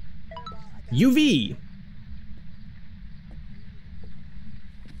 UV.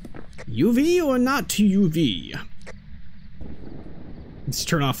 UV or not UV? Let's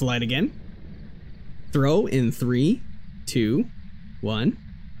turn off the light again. Throw in 3, 2, 1.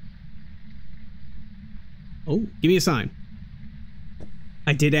 Oh, give me a sign.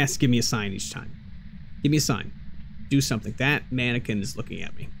 I did ask give me a sign each time. Give me a sign. Do something. That mannequin is looking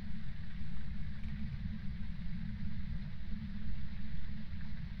at me.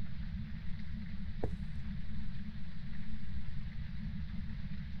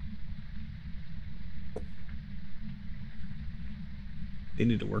 They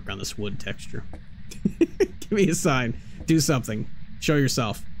need to work on this wood texture. Give me a sign. Do something. Show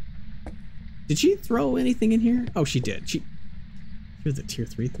yourself. Did she throw anything in here? Oh, she did. Here's the tier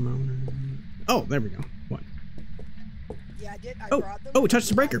 3 thermometer. Oh, there we go. What? Yeah, I did. I Oh, brought them. oh, touch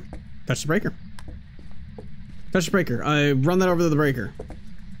the breaker. Touch the breaker. Touch the breaker. Run that over to the breaker.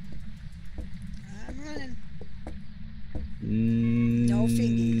 I'm running. No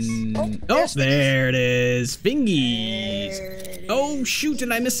fingies. Oh, there's there it is. fingies. Fingies. There it Oh, is. shoot,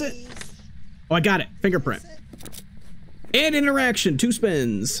 did I miss it? Fingies. Oh, I got it. Fingerprint. And interaction. 2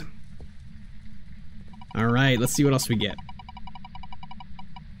 spins. All right, let's see what else we get.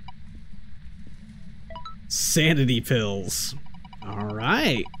 Sanity pills. All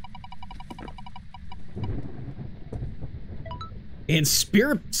right. And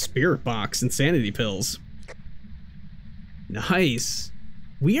spirit box insanity pills. Nice.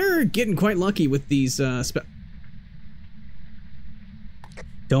 We are getting quite lucky with these Don't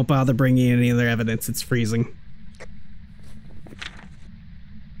bother bringing in any other evidence. It's freezing.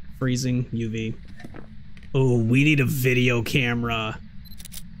 Freezing UV. Oh, we need a video camera.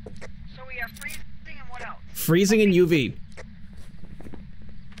 So we have freezing and what else? Freezing and UV.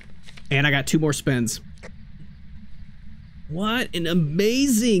 And I got 2 more spins. What an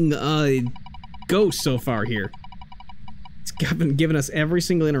amazing ghost so far here. It's been giving us every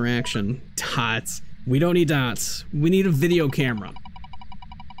single interaction. Dots. We don't need dots. We need a video camera.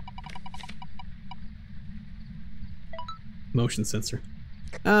 Motion sensor.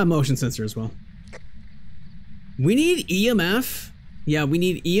 Motion sensor as well. We need EMF. Yeah, we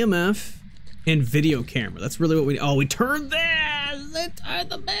need EMF and video camera. That's really what we need. Oh, we turned that. Let's turn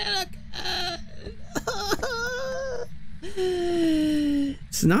the back.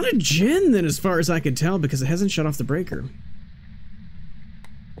 It's not a gen then, as far as I can tell, because it hasn't shut off the breaker.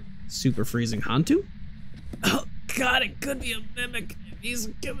 Super freezing Hantu? Oh god, it could be a mimic. He's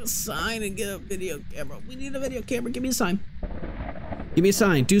give a sign and get a video camera. We need a video camera. Give me a sign. Give me a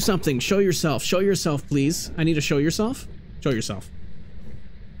sign. Do something. Show yourself. Show yourself, please. I need to show yourself. Show yourself.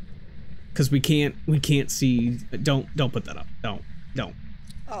 Because we can't see. Don't put that up. Don't.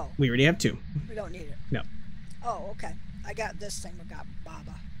 Oh, We already have 2. we don't need it. No. Oh, okay. I got this thing. We got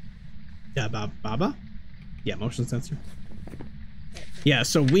Baba. Yeah, Baba? Yeah, motion sensor. Yeah,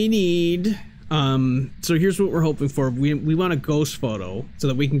 so we need, so here's what we're hoping for. We want a ghost photo so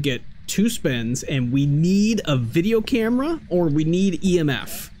that we can get 2 spins, and we need a video camera or we need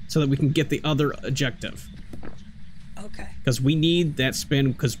EMF so that we can get the other objective. Okay. Because we need that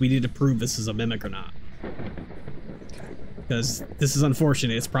spin because we need to prove this is a mimic or not. Because this is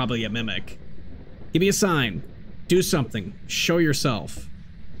unfortunate. It's probably a mimic. Give me a sign. Do something. Show yourself.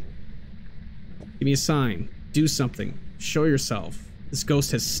 Give me a sign. Do something. Show yourself. This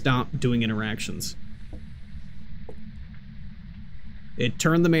ghost has stopped doing interactions. It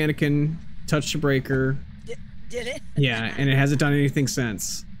turned the mannequin, touched the breaker. Did it? Yeah, and it hasn't done anything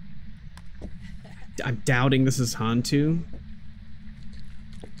since. I'm doubting this is Hantu.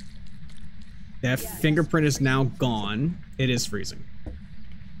 That fingerprint is now gone. It is freezing.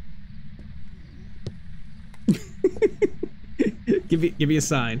 Give me a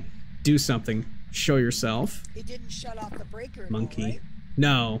sign. Do something. Show yourself. It didn't shut off the breaker. at all, Monkey. right?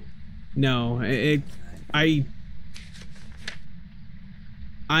 No. I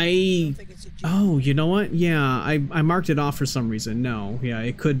don't think it's a gen. oh, you know what? Yeah, I marked it off for some reason. No, yeah,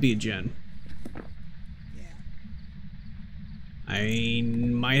 it could be a gen. Yeah. I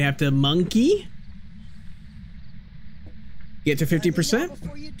might have to monkey. Get to Let me know 50%.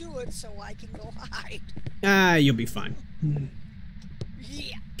 before you do it, so I can go hide. Ah, you'll be fine.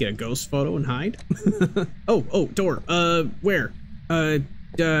 Yeah. Get a ghost photo and hide. oh, door. Where? The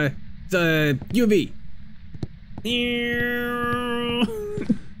UV.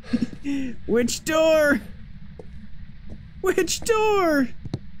 Which door? Which door?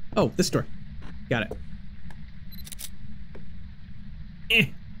 Oh, this door. Got it.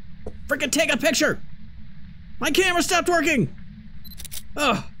 Frickin' take a picture! My camera stopped working!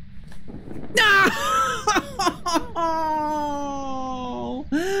 Oh. No!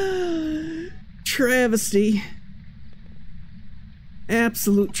 Travesty.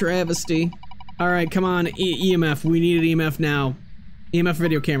 Absolute travesty. Alright, come on, EMF. We need an EMF now. EMF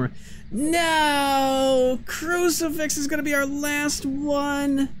video camera. No! Crucifix is gonna be our last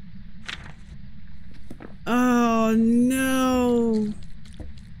one. Oh no.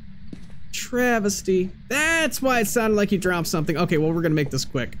 Travesty. That's why it sounded like you dropped something. Okay, well, we're gonna make this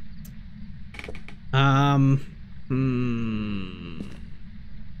quick.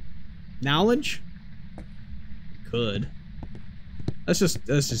 Knowledge? Could. Let's just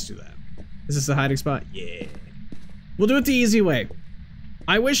do that. Is this a hiding spot? Yeah. We'll do it the easy way.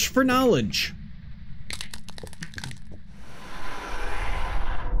 I wish for knowledge.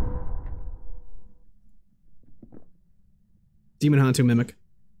 Demon Hantu Mimic.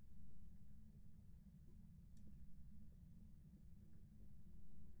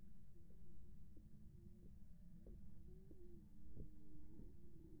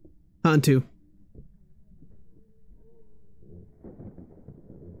 Hantu.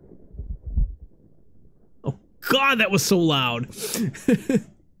 Oh God, that was so loud.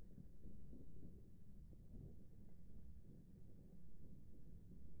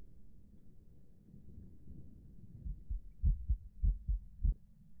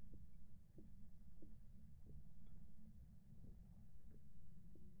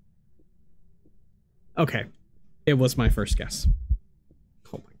 Okay, it was my first guess.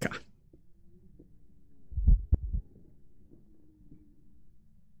 Oh my God.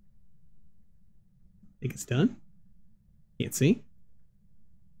 Think it's done? Can't see.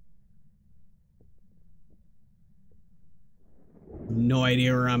 No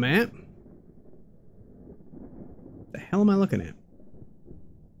idea where I'm at. The hell am I looking at?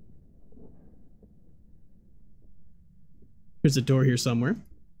 There's a door here somewhere.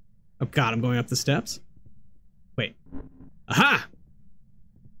 Oh God, I'm going up the steps. Wait. Aha!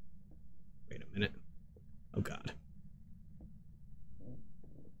 Wait a minute. Oh God.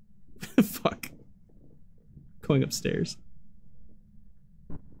 Fuck. Going upstairs.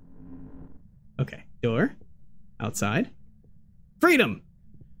 Okay, door. Outside. Freedom!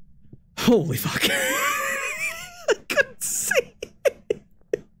 Holy fuck. I couldn't see.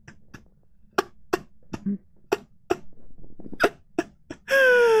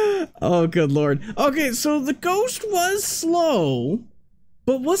 Oh, good Lord. Okay, so the ghost was slow,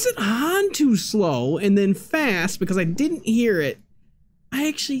 but wasn't Hantu slow and then fast because I didn't hear it.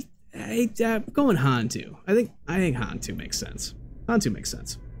 I'm going Hantu. I think Hantu makes sense. Hantu makes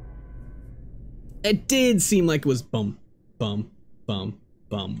sense. It did seem like it was bum, bum, bum,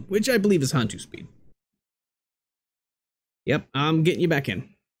 bum, which I believe is Hantu speed. Yep, I'm getting you back in.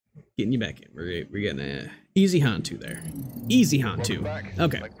 Getting you back in. We're getting a easy Hantu there. Easy Hantu.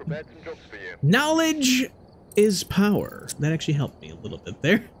 Okay. Knowledge is power. That actually helped me a little bit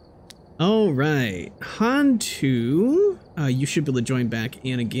there. All right, Hantu. You should be able to join back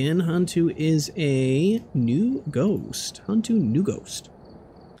in again. Hantu is a new ghost. Hantu, new ghost.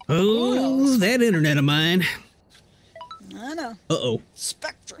 Oh, that internet of mine. I know. Uh-oh.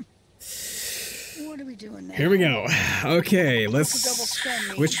 Spectrum. What are we doing now? Here we go. Okay, let's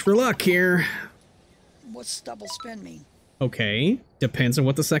switch for luck here. What's double spin mean? Okay, depends on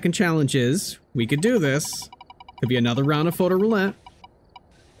what the second challenge is. We could do this. Could be another round of photo roulette.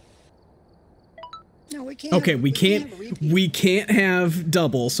 No, we can't. Okay, we can't have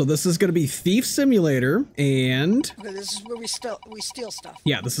double. So this is going to be Thief Simulator and Okay, this is where we steal stuff.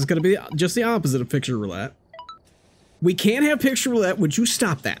 yeah, this is going to be just the opposite of picture roulette. We can't have picture roulette. Would you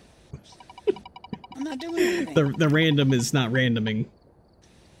stop that? I'm not doing anything. The random is not randoming.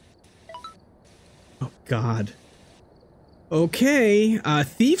 Oh God. Okay,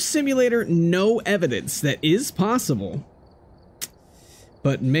 Thief Simulator, no evidence. That is possible.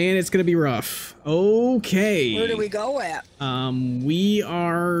 But man, it's gonna be rough. Okay. Where do we go at? We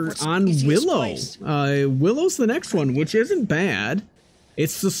are What's on the easiest Willow. place? Willow's the next one, which isn't bad.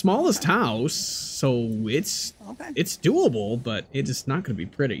 It's the smallest house, so it's doable, but it is not gonna be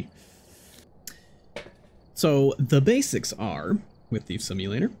pretty. So the basics are, with Thief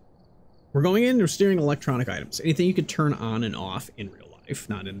Simulator, we're going in, we're steering electronic items. Anything you could turn on and off in real life,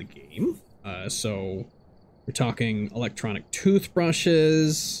 not in the game. So we're talking electronic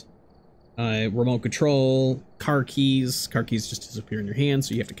toothbrushes, remote control, car keys. Car keys just disappear in your hand,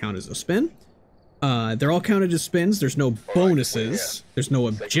 so you have to count as a spin. They're all counted as spins. There's no bonuses. There's no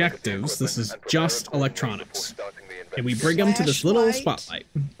objectives. This is just electronics. And we bring them to this little spotlight.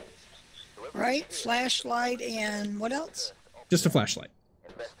 Right? Flashlight and what else? Just a flashlight.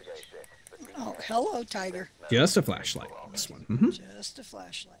 Oh, hello, Tiger. Just a flashlight. This one. Just a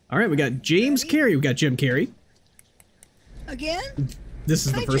flashlight. All right, we got James Carey. We got Jim Carey. Again? This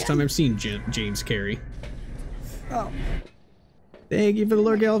is the first Jim. time I've seen James Carey. Oh. Thank you for the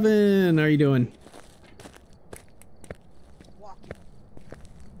Lord Galvin. How are you doing? Walking.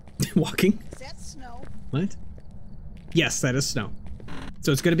 Walking? Is that snow? What? Yes, that is snow.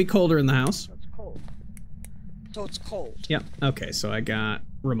 So it's going to be colder in the house. So it's cold. So it's cold. Yep. Okay, so I got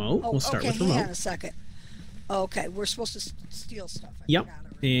remote. We'll start with remote. Hang on a second. Okay, we're supposed to steal stuff. I Yep. forgot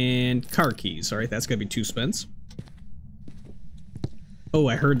already. And car keys. All right, that's going to be 2 spins. Oh,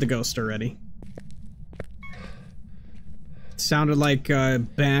 I heard the ghost already. Sounded like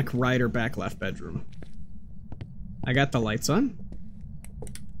back right or back left bedroom. I got the lights on.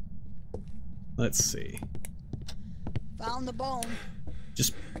 Let's see. Found the bone.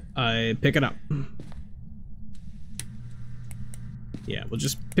 Just pick it up. Yeah, we'll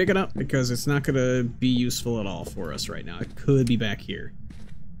just pick it up because it's not gonna be useful at all for us right now. It could be back here.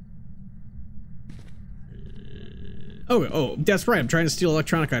 Oh, that's right. I'm trying to steal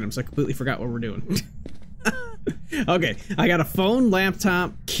electronic items. I completely forgot what we're doing. Okay, I got a phone,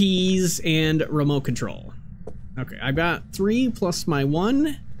 laptop, keys, and remote control. Okay, I've got 3 plus my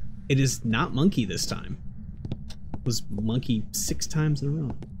 1. It is not monkey this time. It was monkey 6 times in a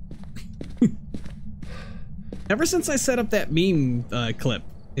row. Ever since I set up that meme clip,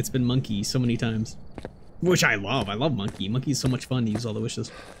 it's been monkey so many times. Which I love. I love monkey. Monkey's so much fun to use all the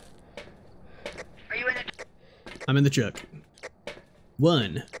wishes. Are you in it? I'm in the truck.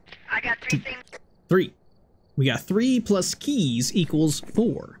 1. I got 3 things. 3. We got 3 plus keys equals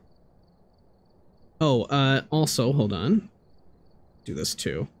 4. Oh, also, hold on. Do this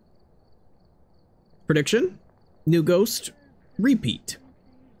too. Prediction. New ghost. Repeat.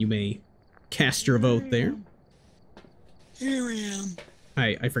 You may cast your vote there. Here I am.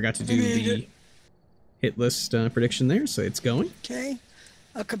 I forgot to do the hit list prediction there, so it's going. Okay.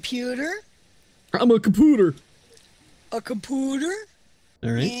 A computer. I'm a computer. A computer.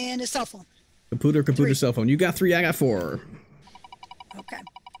 All right. And a cell phone. Computer, 3. cell phone. You got 3, I got 4. Okay.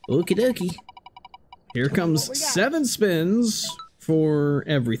 Okie dokie. Here comes 7 spins for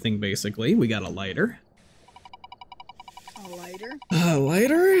everything, basically. We got a lighter. A lighter. A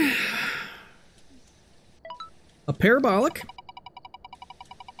lighter. A parabolic.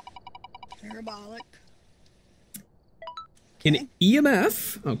 Parabolic. An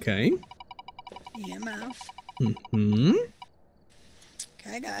EMF. Okay. EMF. Mm-hmm.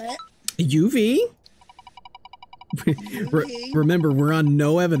 Okay, I got it. UV. UV. Remember, we're on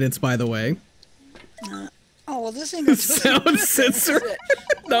no evidence, by the way. Oh, well, this ain't gonna do Sound sensor.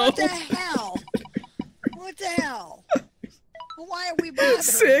 No. What the hell? What the hell? Well, why are we bothering?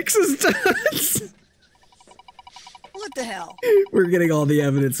 6 is done. What the hell? We're getting all the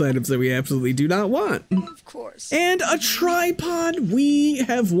evidence items that we absolutely do not want. Of course. And a tripod. We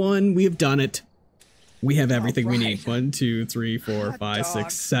have won. We have done it. We have everything we need. 1, 2, 3, 4, 5,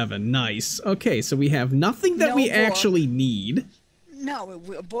 6, 7. Nice. Okay, so we have nothing that we actually need. No,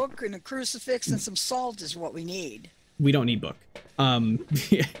 a book and a crucifix and some salt is what we need. We don't need book.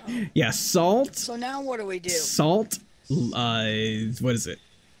 Yeah, salt. So now what do we do? Salt. What is it?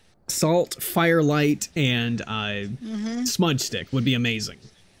 Salt, firelight, and smudge stick would be amazing.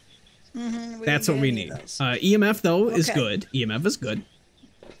 That's what we need. EMF though is good. EMF is good.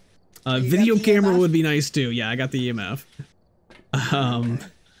 Video camera would be nice too. Yeah, I got the EMF.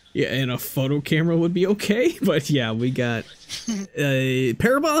 Yeah, and a photo camera would be okay. But yeah, we got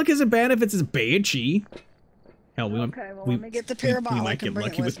parabolic isn't bad if it's a banshee. Hell, Let me get the parabolic. We might get and bring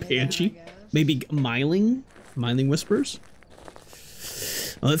lucky it with me then, banshee. I guess. Maybe miling whispers.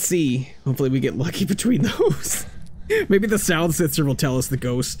 Let's see. Hopefully we get lucky between those. Maybe the sound sensor will tell us the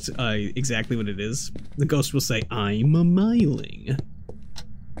ghost exactly what it is. The ghost will say, "I'm a miling."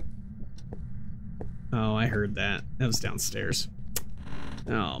 Oh, I heard that. That was downstairs.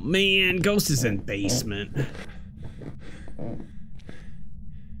 Oh man, ghost is in basement.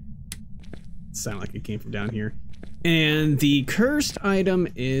 Sound like it came from down here. And the cursed item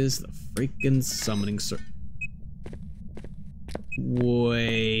is the freaking summoning circle.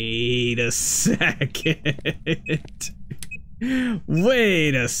 Wait a second.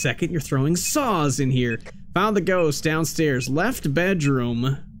 Wait a second. You're throwing saws in here. Found the ghost downstairs. Left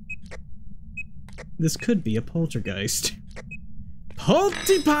bedroom. This could be a poltergeist.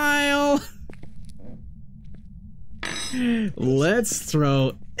 Polty-pile! Let's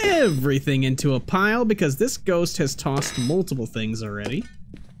throw everything into a pile because this ghost has tossed multiple things already.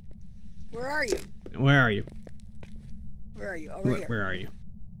 Where are you? Where are you? Where are you? Over here. Where are you?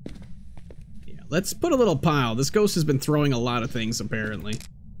 Yeah, let's put a little pile. This ghost has been throwing a lot of things, apparently.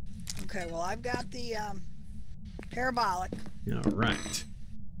 Okay, well, I've got the parabolic. All right.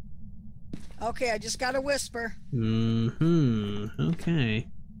 Okay, I just got a whisper. Okay.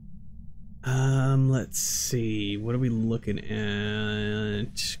 Let's see. What are we looking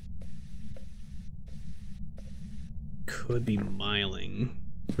at? Could be miling.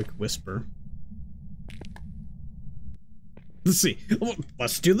 Quick whisper. Let's see.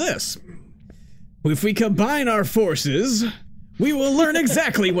 Let's do this. If we combine our forces, we will learn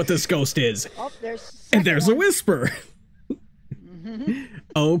exactly what this ghost is. Oh, there's And there's a whisper.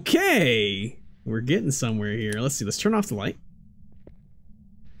 Okay. We're getting somewhere here. Let's see. Let's turn off the light.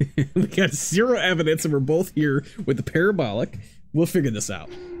 We got 0 evidence and we're both here with the parabolic. We'll figure this out.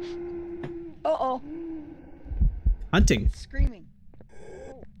 Uh-oh. Hunting. Screaming.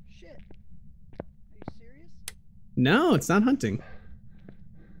 Oh, shit. Are you serious? No, it's not hunting.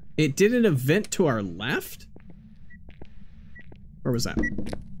 It did an event to our left? Or Where was that?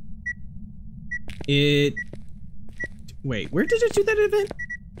 Wait, where did it do that event?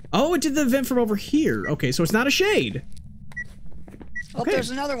 Oh, it did the event from over here. Okay, so it's not a shade. Oh, Okay. there's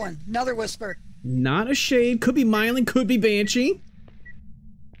another one. Another whisper. Not a shade. Could be Myling, could be Banshee.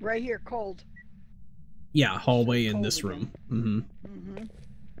 Right here, cold. Yeah, hallway in Cold this again. room. Mm-hmm. Mm-hmm.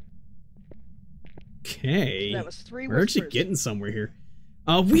 Okay. That was 3 We're actually whispers. getting somewhere here.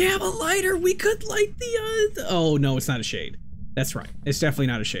 We have a lighter. We could light the, oh, no, it's not a shade. That's right. It's definitely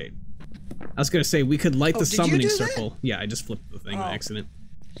not a shade. I was going to say, we could light the did you summoning do that? circle. Yeah, I just flipped the thing by Oh. accident.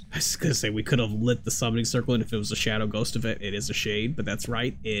 I was going to say, we could have lit the summoning circle, and if it was a shadow ghost of it, it is a shade, but that's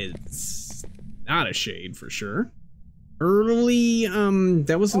right. It's not a shade for sure. Early,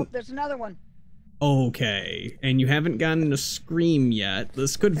 that Oh, wasn't... there's another one. Okay, and you haven't gotten a scream yet.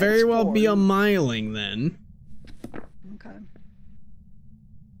 This could very That's well be a 4. Myling then. Okay.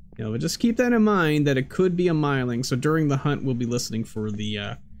 You know, but just keep that in mind that it could be a Myling. So during the hunt, we'll be listening for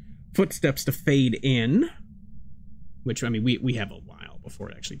the footsteps to fade in. Which, I mean, we have a while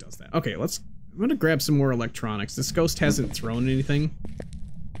before it actually does that. Okay, I'm gonna grab some more electronics. This ghost hasn't thrown anything.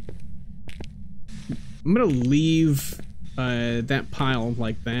 I'm gonna leave that pile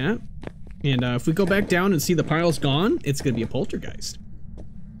like that. And if we go back down and see the pile's gone, it's gonna be a poltergeist.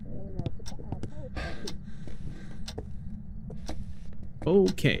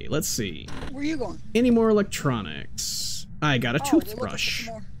 Okay, let's see. Where are you going? Any more electronics? I got a Oh, we're looking for toothbrush.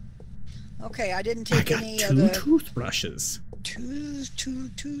 some more. Okay, I didn't I take got any of 2 the toothbrushes. two.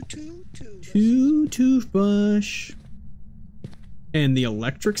 2 toothbrush. And the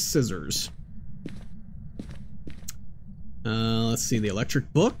electric scissors. Let's see, the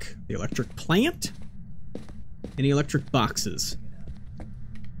electric book, the electric plant, and the electric boxes.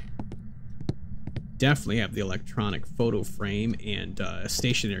 Definitely have the electronic photo frame and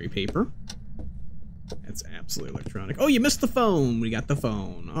stationery paper. That's absolutely electronic. Oh, you missed the phone. We got the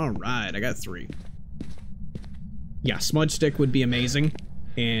phone. All right, I got 3. Yeah, smudge stick would be amazing,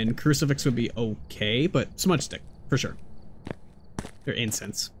 and crucifix would be okay, but smudge stick for sure. Or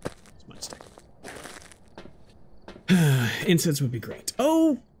incense. Smudge stick. Incense would be great.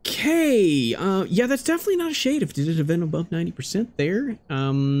 Okay. Yeah, that's definitely not a shade. If it did an event above 90% there.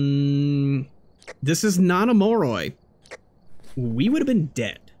 This is not a Moroi. We would have been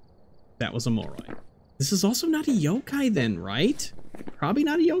dead. That was a Moroi. This is also not a yokai then, right? Probably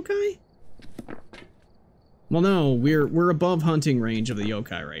not a yokai? Well, no, we're above hunting range of the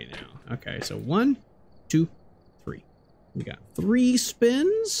yokai right now. Okay, so 1, 2, 3. We got 3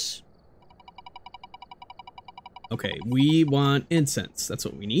 spins. Okay, we want incense. That's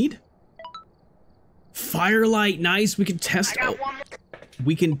what we need. Firelight, nice. We can test.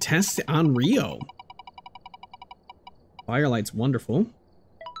 We can test it on Rio. Firelight's wonderful.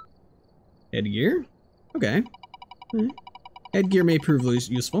 Headgear. Okay. Headgear may prove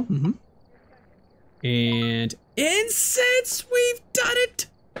useful. And incense. We've done it.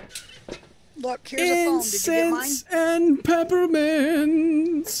 Look, here's a phone. Did you get mine? Incense and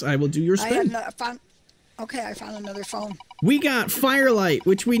peppermints. I will do your spin. I found another phone. We got firelight,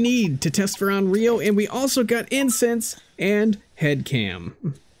 which we need to test for on Rio, and we also got incense and head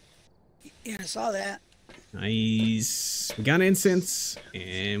cam. Yeah, I saw that. Nice. We got incense,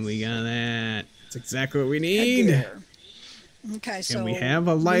 and we got that. That's exactly what we need. Headgear. Okay, so And we have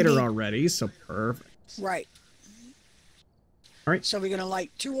a lighter already, so perfect. Right. All right. So we're gonna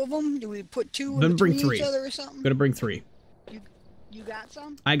light 2 of them. Do we put 2 Then in bring between 3. each other or something? Gonna bring 3. You got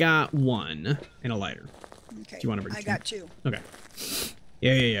some? I got 1 and a lighter. Okay. Do you want to bring 2? I got 2. Okay.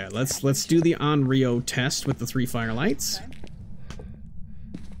 Yeah. Let's do the on Rio test with the 3 firelights. Okay.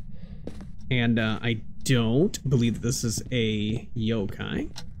 And I don't believe that this is a yokai.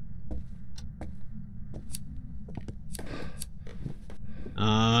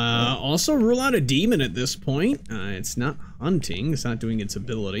 Also rule out a demon at this point. It's not hunting. It's not doing its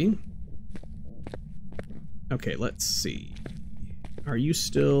ability. Okay, let's see. Are you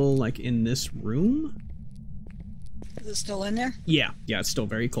still, like, in this room? Is it still in there? Yeah, it's still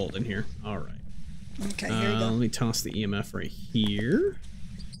very cold in here. All right. Okay, here you go. Let me toss the EMF right here.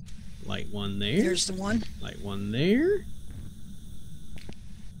 Light 1 there. Here's the one. Light 1 there.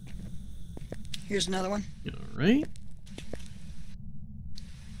 Here's another one. All right.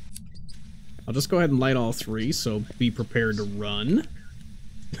 I'll just go ahead and light all 3, so be prepared to run.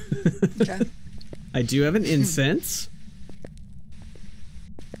 Okay. I do have an incense.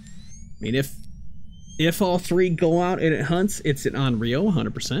 I mean, if all 3 go out and it hunts, it's an on Rio,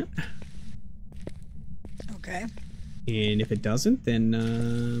 100%. Okay. And if it doesn't, then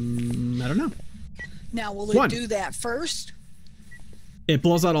I don't know. Now, will it 1. do that first? It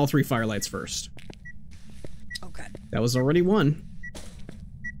blows out all 3 firelights first. Okay. That was already 1.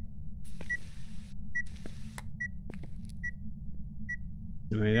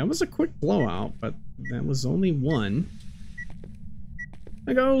 I mean, that was a quick blowout, but that was only one.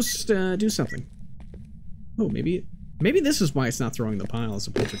 A ghost, do something. Oh, maybe this is why it's not throwing the pile as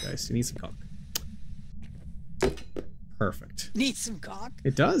a poltergeist. It needs some cock. Perfect. Needs some cock.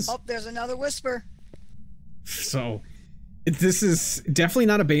 It does. Oh, there's another whisper. So, this is definitely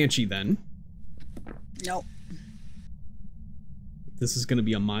not a banshee then. Nope. This is going to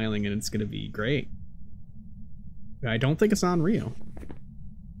be a miling and it's going to be great. I don't think it's unreal.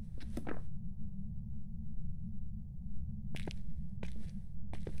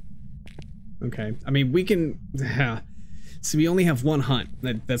 Okay, I mean, we can... so we only have one hunt.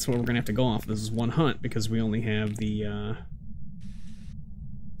 That's what we're going to have to go off. This is one hunt because we only have the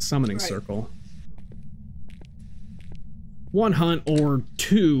summoning circle. One hunt or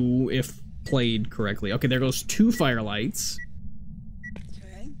two if played correctly. Okay, there goes 2 firelights.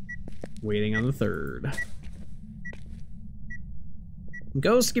 Okay. Waiting on the 3rd.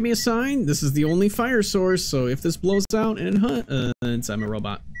 Ghost, give me a sign. This is the only fire source, so if this blows out and hunts, I'm a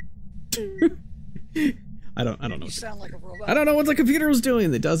robot. I don't know. You sound like a robot. I don't know what the computer was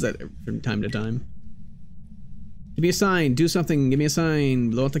doing that does that from time to time. Give me a sign. Do something. Give me a sign.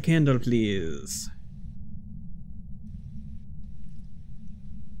 Blow out the candle, please.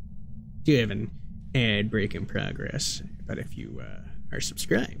 Do you have an ad break in progress? But if you are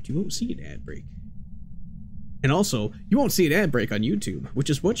subscribed, you won't see an ad break. And also, you won't see an ad break on YouTube, which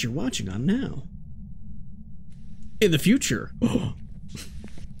is what you're watching on now. In the future.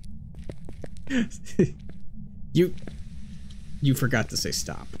 You forgot to say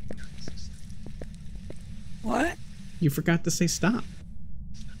stop. What? You forgot to say stop.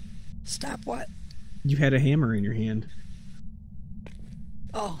 Stop what? You had a hammer in your hand.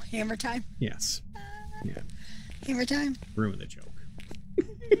 Oh, hammer time? Yes. Yeah. Hammer time? Ruin the joke.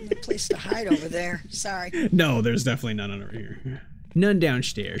 No place to hide over there. Sorry. No, there's definitely none over here. None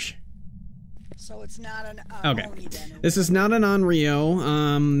downstairs. So it's not an okay. Oni then. This is not an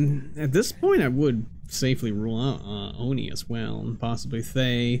Onryo. At this point, I would safely rule out Oni as well, and possibly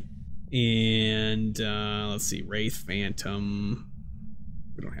Thay. And let's see, Wraith, Phantom.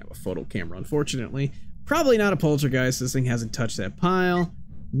 We don't have a photo camera, unfortunately. Probably not a poltergeist. This thing hasn't touched that pile.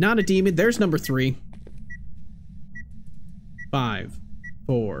 Not a demon. There's number 3. 5,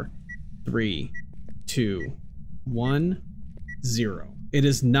 4, 3, 2, 1, 0. It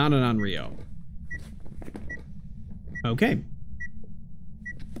is not an Onryo. Okay.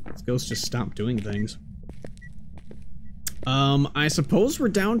 This ghost just stopped doing things. I suppose we're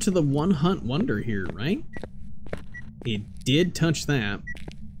down to the one hunt wonder here, right? It did touch that.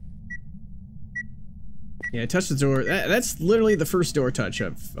 Yeah, it touched the door. That's literally the first door touch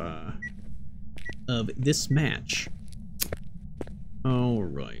of this match. All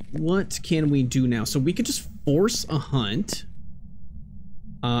right, what can we do now? So we could just force a hunt.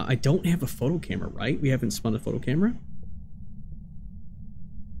 I don't have a photo camera, right? We haven't spun a photo camera.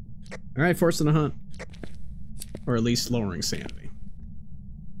 All right, forcing a hunt. Or at least lowering sanity.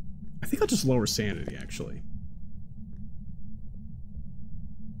 I think I'll just lower sanity, actually.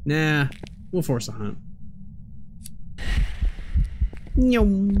 Nah, we'll force a hunt.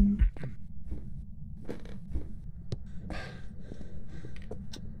 No.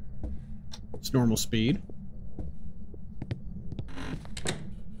 It's normal speed.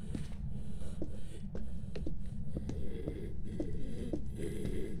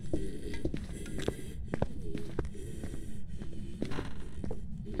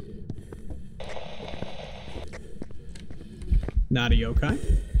 Not a yokai.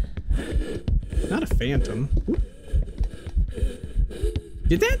 Not a phantom.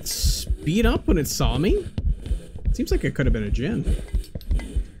 Did that speed up when it saw me? Seems like it could have been a djinn.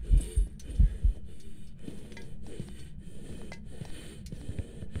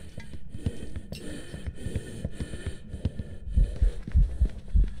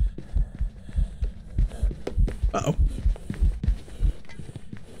 Uh-oh.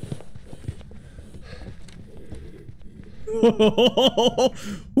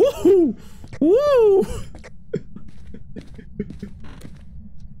 Woo! Woo!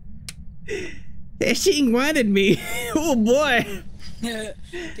 That thing wanted me. Oh boy.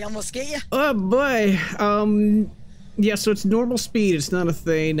 They almost get you? Oh boy. Yeah, so it's normal speed. It's not a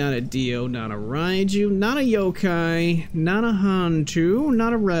Thay, not a Dio, not a Raiju, not a Yokai, not a Hantu,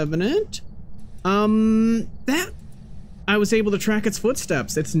 not a Revenant. That I was able to track its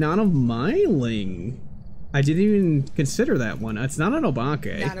footsteps. It's not a Myling. I didn't even consider that one. It's not an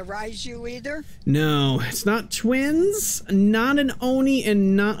Obake. Not a Raiju either? No, it's not twins, not an Oni,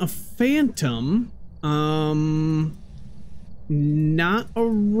 and not a Phantom. Not a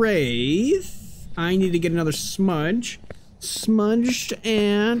Wraith. I need to get another smudge. Smudged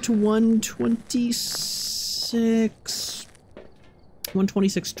at 126.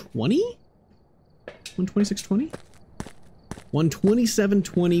 126.20? 126.20?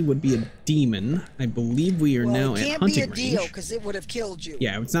 127.20 would be a demon. I believe we are now at hunting range. It can't be a Dio because it would have killed you.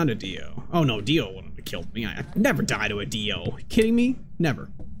 Yeah, it's not a Dio. Oh no, Dio wouldn't have killed me. I'd never die to a Dio. Kidding me? Never.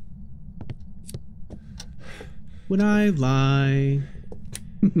 Would I lie?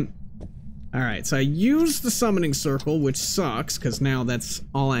 Alright, so I used the summoning circle, which sucks, because now that's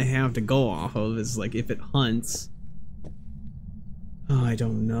all I have to go off of, is like if it hunts. Oh, I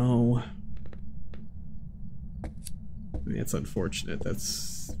don't know. I mean, it's unfortunate.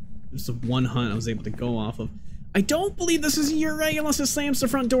 That's just one hunt I was able to go off of. I don't believe this is a Urei unless it slams the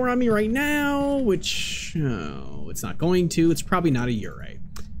front door on me right now, which, oh, it's not going to. It's probably not a Urei.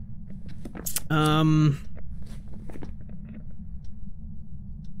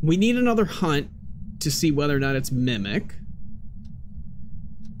 We need another hunt to see whether or not it's Mimic.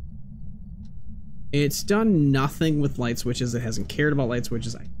 It's done nothing with light switches. It hasn't cared about light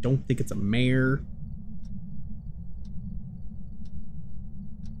switches. I don't think it's a mare.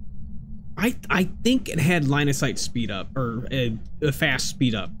 I think it had line of sight speed up, or a fast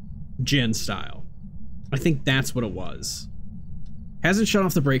speed up, Jin style. I think that's what it was. Hasn't shut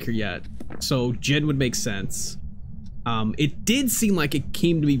off the breaker yet, so Jin would make sense. It did seem like it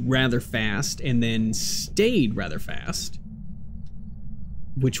came to be rather fast and then stayed rather fast,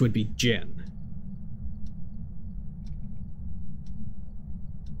 which would be Jin.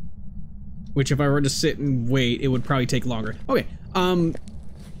 Which if I were to sit and wait, it would probably take longer. Okay,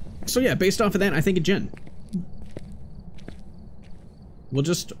 so yeah, based off of that, I think a Jin. We'll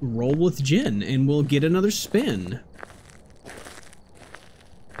just roll with Jin and we'll get another spin.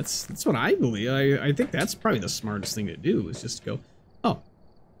 That's what I believe. I think that's probably the smartest thing to do, is just go, oh,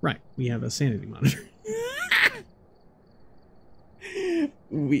 right, we have a sanity monitor.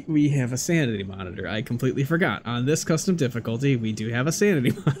 we have a sanity monitor. I completely forgot. On this custom difficulty, we do have a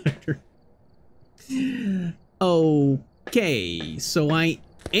sanity monitor. Okay, so I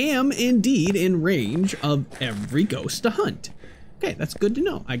am indeed in range of every ghost to hunt. Okay, that's good to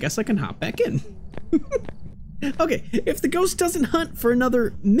know. I guess I can hop back in. Okay, if the ghost doesn't hunt for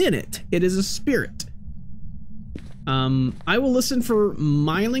another minute, it is a spirit. I will listen for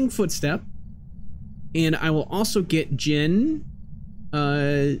miling footstep, and I will also get Jin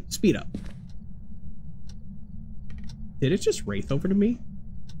speed up. Did it just wraith over to me?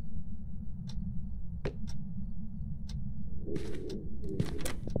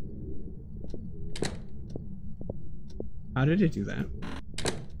 How did it do that?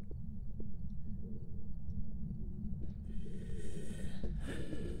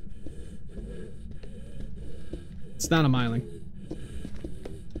 It's not a miling.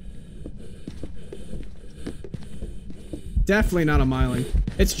 Definitely not a miling.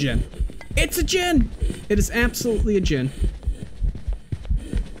 It's Jin. It's a Jin! It is absolutely a Jin.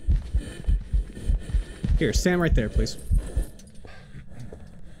 Here, stand right there, please.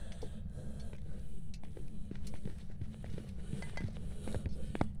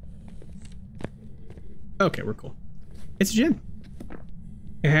 Okay, we're cool. It's Jin.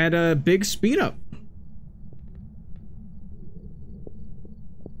 It had a big speed up.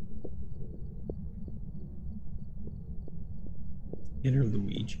 Inner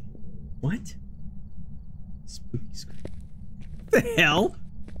Luigi. What? Spooky screen. What the hell?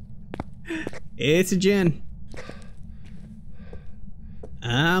 It's a Jin.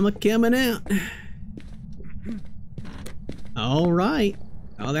 I'm a coming out. All right.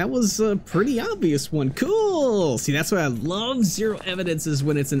 Oh, that was a pretty obvious one. Cool. See, that's why I love zero evidence, is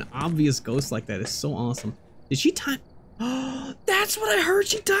when it's an obvious ghost like that. It's so awesome. Did she time? Oh, that's what I heard.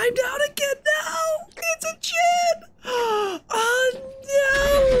 She timed out again. No, it's a Jin. Oh no.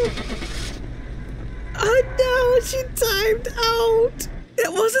 Oh no, she timed out.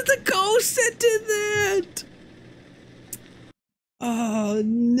 It wasn't the ghost that did that. Oh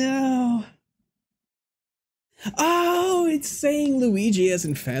no. Oh, it's saying Luigi as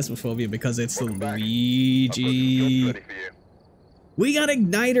in Phasmophobia because it's the Luigi. We got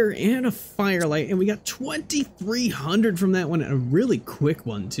Igniter and a Firelight, and we got 2,300 from that one, and a really quick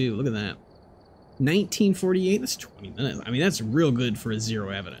one too. Look at that. 1948, that's 20 minutes. I mean, that's real good for a zero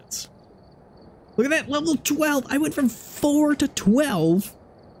evidence. Look at that, level 12. I went from 4 to 12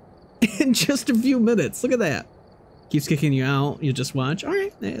 in just a few minutes. Look at that. Keeps kicking you out. You just watch. All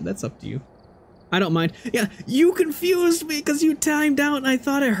right, yeah, that's up to you. I don't mind. Yeah, you confused me because you timed out and I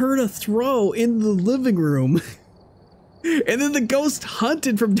thought I heard a throw in the living room. And then the ghost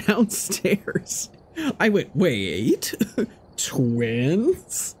hunted from downstairs. I went, wait,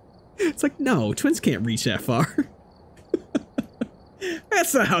 twins? It's like, no, twins can't reach that far.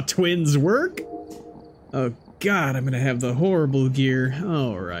 That's not how twins work. Oh God, I'm gonna have the horrible gear.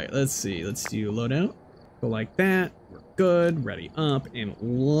 All right, let's see. Let's do loadout. Go like that. We're good. Ready up, and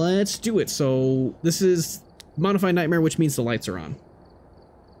let's do it. So this is modified nightmare, which means the lights are on.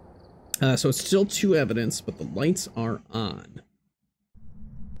 So it's still 2 evidence, but the lights are on.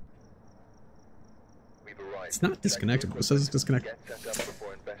 It's not disconnected. It says it's disconnected.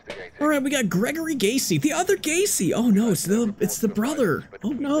 All right, we got Gregory Gacy, the other Gacy. Oh no, it's the brother. Oh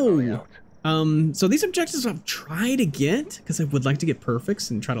no. So these objectives I've tried to get because I would like to get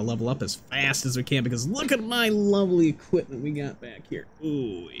perfects and try to level up as fast as we can because look at my lovely equipment we got back here.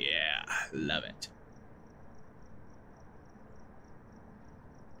 Ooh yeah, love it.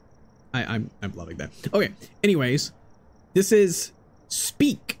 I'm loving that. Okay, anyways, this is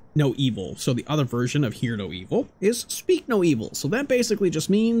Speak No Evil. So the other version of Hear No Evil is Speak No Evil. So that basically just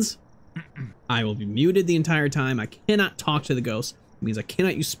means I will be muted the entire time. I cannot talk to the ghost. It means I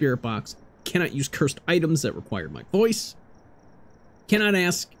cannot use Spirit Box, cannot use cursed items that require my voice, cannot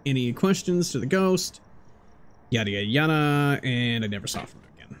ask any questions to the ghost, yada yada yada, and I never saw from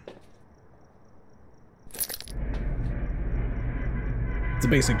it again. It's a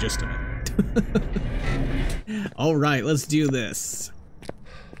basic gist of it. All right, let's do this.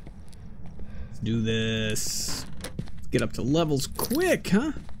 Let's do this. Let's get up to levels quick,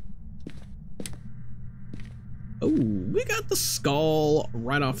 huh? Oh, we got the skull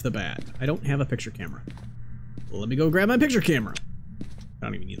right off the bat. I don't have a picture camera. Let me go grab my picture camera. I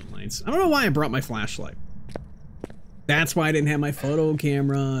don't even need the lights. I don't know why I brought my flashlight. That's why I didn't have my photo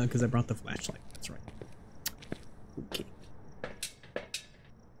camera, because I brought the flashlight. That's right. Okay.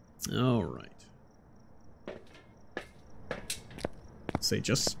 All right. Say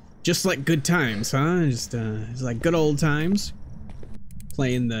just like good times, huh? Just like good old times.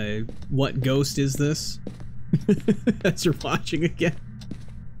 Playing the what ghost is this? As you're watching again.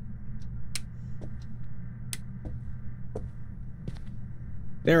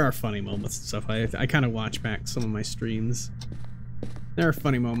 There are funny moments and stuff. I kind of watch back some of my streams. There are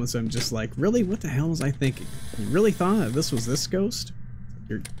funny moments I'm just like, really? What the hell was I thinking? You really thought this was this ghost?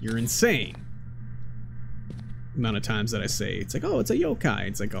 You're insane. The amount of times that I say, it's like, oh, it's a yokai.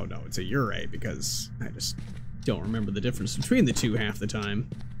 It's like, oh no, it's a yurei, because I just don't remember the difference between the two half the time.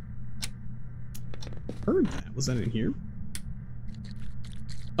 Heard that. Was that in here?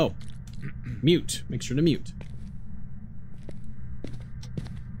 Oh, mute. Make sure to mute.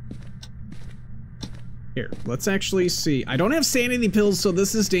 Here, let's actually see. I don't have sanity pills, so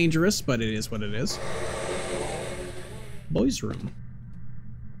this is dangerous, but it is what it is. Boys' room.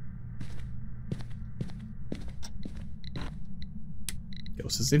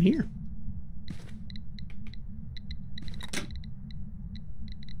 Ghost is in here.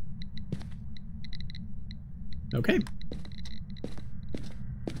 Okay.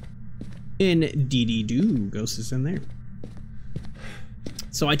 Indeedy-doo, Ghost is in there.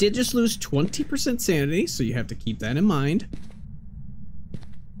 So I did just lose 20% sanity, so you have to keep that in mind.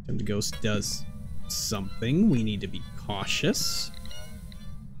 If the ghost does something, we need to be cautious.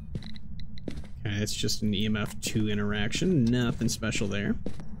 Okay, it's just an EMF2 interaction, nothing special there.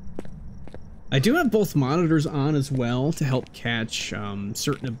 I do have both monitors on as well to help catch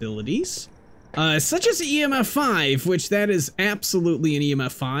certain abilities. Such as EMF5, which that is absolutely an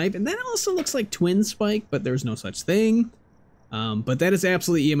EMF5, and that also looks like Twin Spike, but there's no such thing. But that is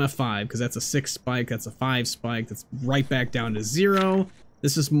absolutely EMF5, because that's a 6 spike, that's a 5 spike, that's right back down to 0.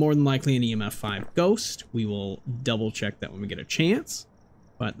 This is more than likely an EMF5 ghost. We will double check that when we get a chance,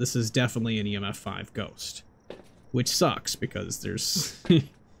 but this is definitely an EMF5 ghost, which sucks, because there's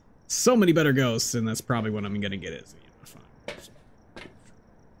so many better ghosts, and that's probably what I'm gonna get is an EMF5.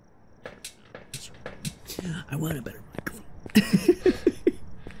 I want a better microphone.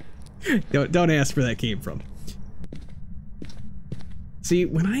 Don't ask where that came from. See,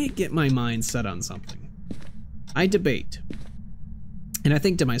 when I get my mind set on something, I debate. And I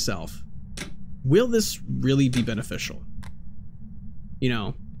think to myself, will this really be beneficial? You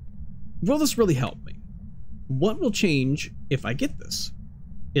know, will this really help me? What will change if I get this?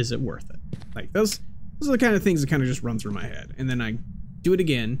 Is it worth it? Like, those are the kind of things that kind of just run through my head. And then I do it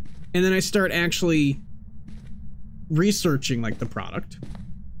again, and then I start actually researching, like, the product.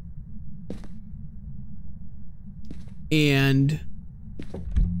 And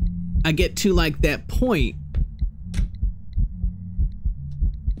I get to, like, that point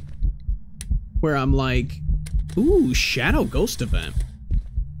where I'm like, ooh, Shadow Ghost event.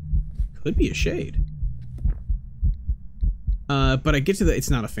 Could be a shade. But I get to the, it's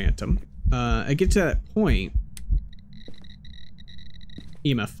not a phantom. I get to that point.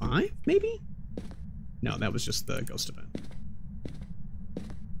 EMF 5, maybe? No, that was just the ghost event.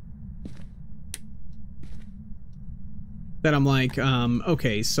 that I'm like,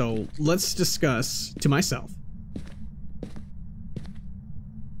 okay, so let's discuss to myself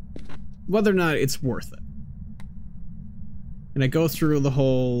whether or not it's worth it. And I go through the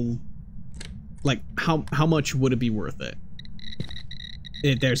whole, like, how much would it be worth it?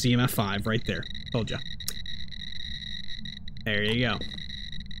 There's the EMF 5 right there. Told ya. There you go.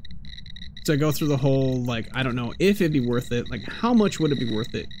 So I go through the whole, like, I don't know if it'd be worth it. Like, how much would it be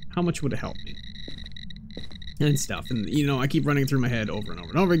worth it? How much would it help me? And stuff. And, you know, I keep running through my head over and over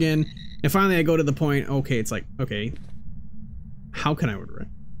and over again. And finally I go to the point, okay, it's like, okay, how can I order it?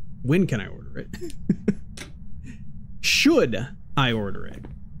 When can I order it? Should I order it?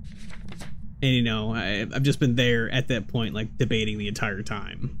 And, you know, I've just been there at that point, like, debating the entire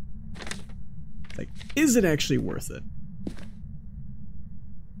time. It's like, is it actually worth it?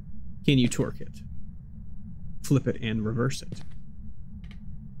 Can you torque it? Flip it and reverse it?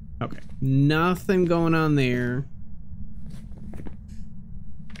 Okay, nothing going on there.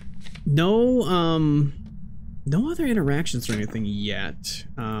 No, no other interactions or anything yet,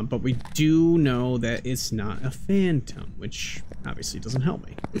 but we do know that it's not a phantom, which obviously doesn't help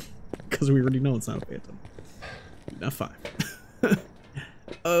me, because we already know it's not a phantom. Not 5.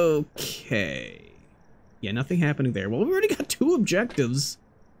 Okay. Yeah, nothing happening there. Well, we already got 2 objectives.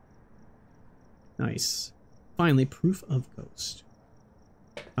 Nice. Finally, proof of ghost.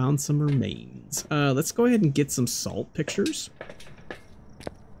 Found some remains. Let's go ahead and get some salt pictures.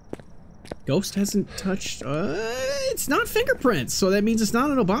 Ghost hasn't touched... it's not fingerprints, so that means it's not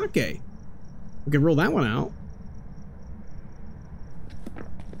an obake. We can rule that one out.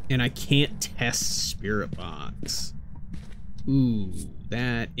 And I can't test spirit box. Ooh,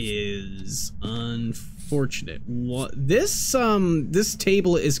 that is unfortunate. What this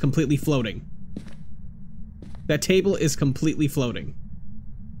table is completely floating. That table is completely floating.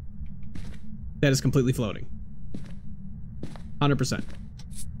 That is completely floating. 100%.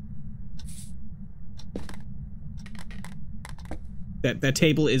 That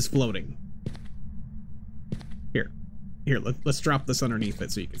table is floating. Here, let's drop this underneath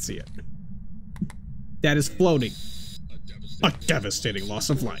it so you can see it. That is floating. A devastating loss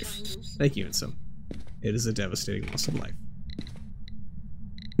of life. Thank you, Insum. It is a devastating loss of life.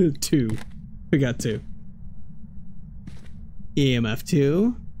 2. We got 2. EMF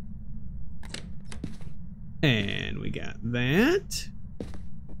 2. And we got that.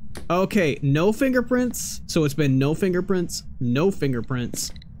 Okay, no fingerprints. So it's been no fingerprints, no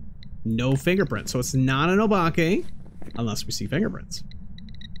fingerprints, no fingerprints. So it's not an obake unless we see fingerprints.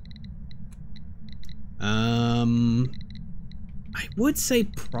 I would say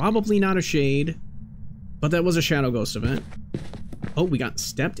probably not a shade, but that was a shadow ghost event. Oh, we got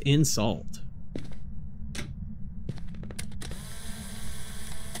stepped in salt.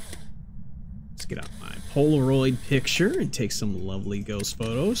 Let's get out my Polaroid picture and take some lovely ghost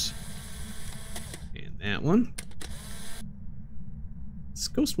photos. And that one. Is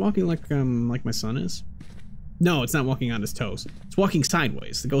ghost walking like my son is? No, it's not walking on his toes. It's walking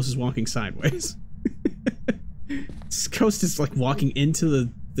sideways. The ghost is walking sideways. This ghost is like walking into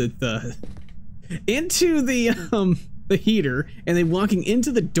the heater and then walking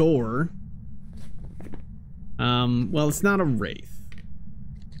into the door. Well, it's not a wraith.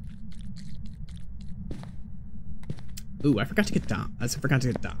 Ooh, I forgot to get dots. I forgot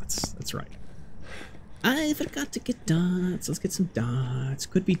to get dots. That's right. I forgot to get dots. Let's get some dots.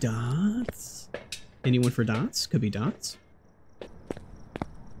 Could be dots. Anyone for dots? Could be dots.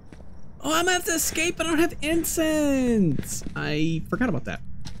 Oh, I'm gonna have to escape. I don't have incense. I forgot about that.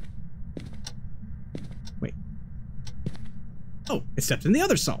 Wait. Oh, it stepped in the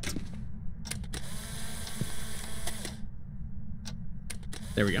other salt.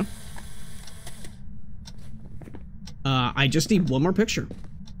 There we go. I just need one more picture.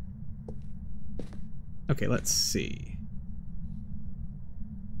 Okay, let's see.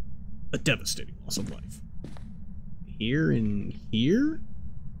 A devastating loss of life. Here and here?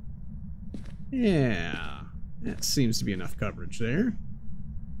 Yeah, that seems to be enough coverage there.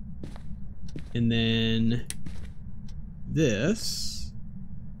 And then this.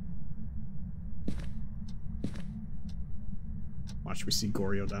 Watch me see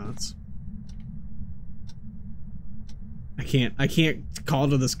Goryo dots. I can't call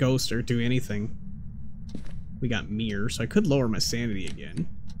to this ghost or do anything. We got mirror, so I could lower my sanity again.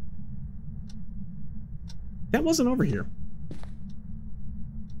 That wasn't over here.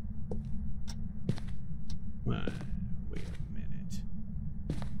 Wait a minute.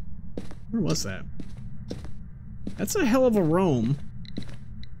 Where was that? That's a hell of a roam.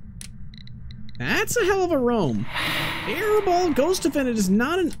 That's a hell of a roam. Airball Ghost Defendant is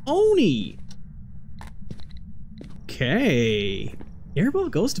not an Oni. Okay. Airball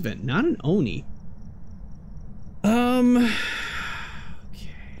ghost event, not an Oni. Okay.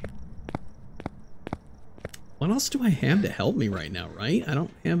 What else do I have to help me right now, right? I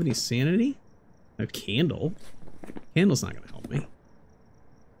don't have any sanity. A candle. Candle's not gonna help me.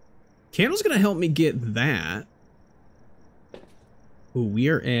 Candle's gonna help me get that. Ooh, we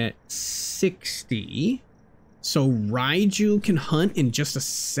are at 60. So Raiju can hunt in just a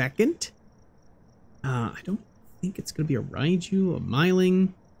second. I don't think it's gonna be a Raiju, a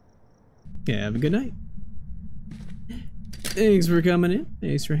Myling. Yeah, have a good night. Thanks for coming in.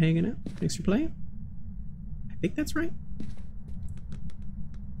 Thanks for hanging out. Thanks for playing. I think that's right.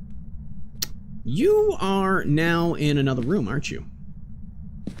 You are now in another room, aren't you?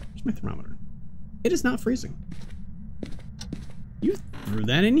 Where's my thermometer? It is not freezing. You threw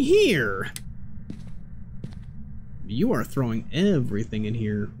that in here. You are throwing everything in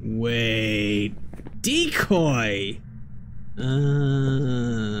here. Wait. Decoy.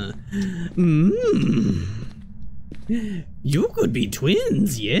 You could be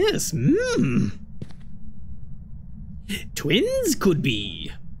twins, yes. Twins could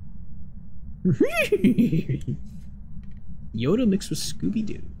be. Yoda mixed with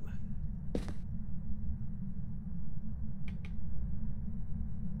Scooby-Doo.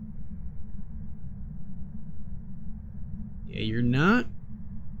 Yeah, you're not.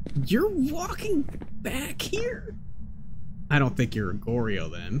 You're walking back here. I don't think you're a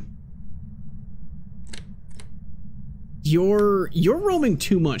Goryo then. You're roaming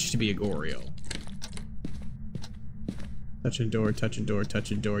too much to be a Goryo. Touching door, touching door,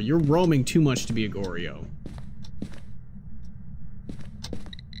 touching door. You're roaming too much to be a Goryo.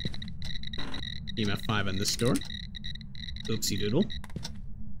 EMF 5 on this door. Oopsie doodle.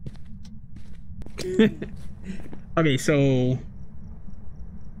 Okay, so...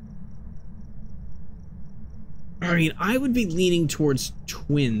 I mean, I would be leaning towards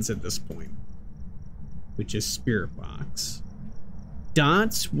twins at this point. Which is Spirit Box.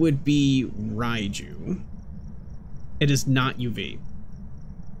 Dots would be Raiju. It is not UV.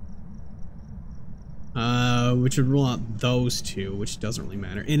 Which would rule out those two, which doesn't really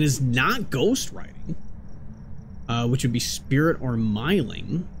matter. It is not Ghost Riding. Which would be Spirit or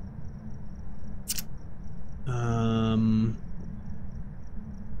Myling.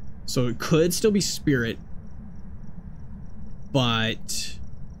 So it could still be Spirit. But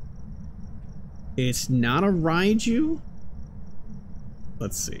it's not a Raiju.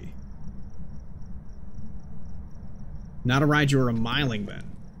 Let's see. Not a Raiju or a Myling then.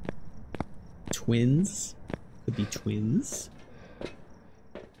 Twins. Could be twins.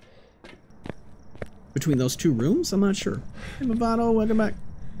 Between those two rooms? I'm not sure. Hey Movado, welcome back.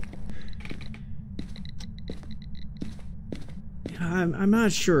 I'm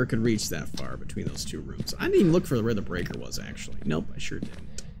not sure it could reach that far between those two rooms. I didn't even look for where the breaker was, actually. Nope, I sure didn't.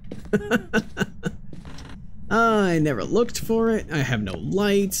 I never looked for it. I have no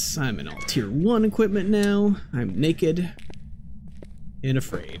lights. I'm in all tier 1 equipment now. I'm naked and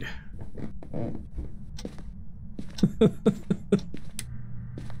afraid.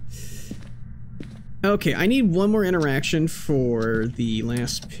 Okay, I need one more interaction for the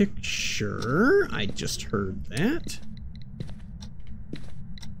last picture. I just heard that.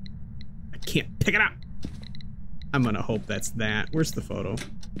 I can't pick it up. I'm gonna hope that's that. Where's the photo?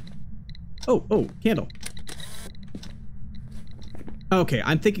 Oh, candle. Okay,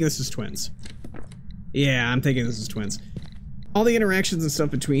 I'm thinking this is twins. Yeah, I'm thinking this is twins. All the interactions and stuff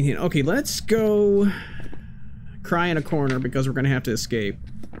between here. Okay, let's go cry in a corner because we're gonna have to escape.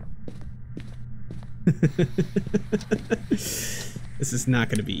 This is not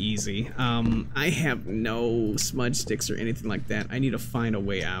gonna be easy. I have no smudge sticks or anything like that. I need to find a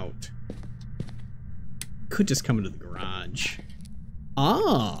way out. Could just come into the garage.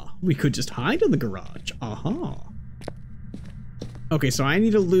 Ah, we could just hide in the garage. Aha. Okay, so I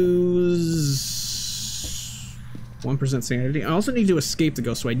need to lose 1% sanity. I also need to escape the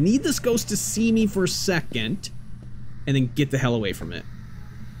ghost, so I need this ghost to see me for a second and then get the hell away from it.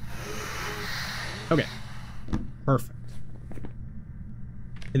 Okay, perfect.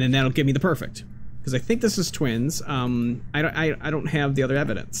 And then that'll give me the perfect, because I think this is twins. I don't have the other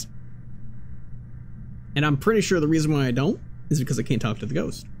evidence, and I'm pretty sure the reason why I don't is because I can't talk to the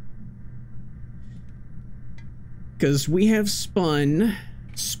ghost. Because we have spun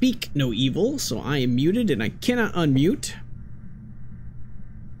Speak No Evil, so I am muted and I cannot unmute.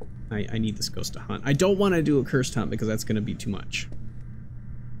 I need this ghost to hunt. I don't want to do a cursed hunt because that's going to be too much.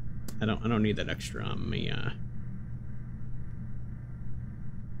 I don't need that extra on me.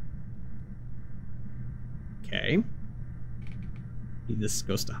 Okay. Need this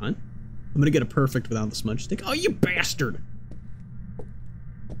ghost to hunt. I'm gonna get a perfect without the smudge stick. Oh, you bastard!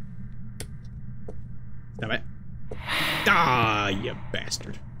 Stop it. Ah, you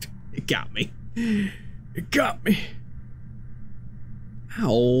bastard. It got me. It got me. Ow.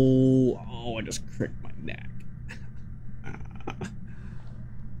 Oh, I just cricked my neck.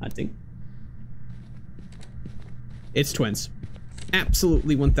 I think. It's twins.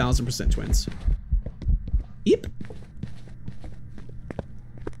 Absolutely 1000% twins. Yep.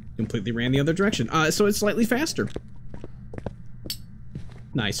 Completely ran the other direction. So it's slightly faster.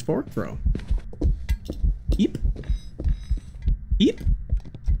 Nice fork throw. Yep. Yep.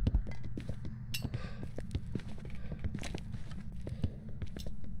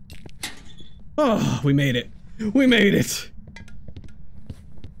 Oh, we made it. We made it.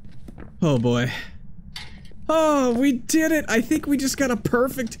 Oh boy. Oh, we did it. I think we just got a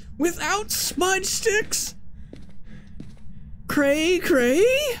perfect without smudge sticks. Cray, cray.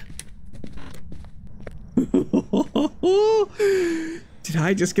 Did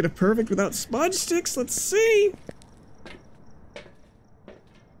I just get a perfect without smudge sticks? Let's see.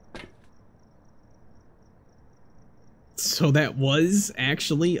 So that was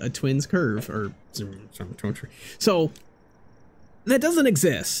actually a twins curve, or so that doesn't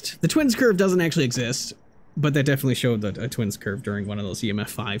exist. The twins curve doesn't actually exist, but that definitely showed a twins curve during one of those EMF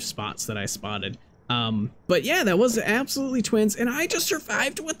 5 spots that I spotted. But yeah, that was absolutely twins, and I just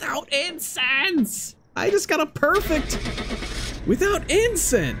survived without incense. I just got a perfect without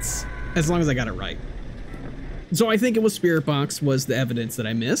incense, as long as I got it right. So I think it was Spirit Box was the evidence that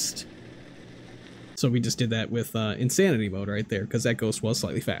I missed. So we just did that with insanity mode right there, because that ghost was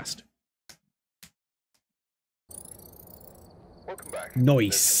slightly fast. Welcome back.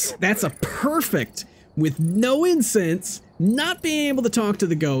 Nice. That's a perfect with no incense, not being able to talk to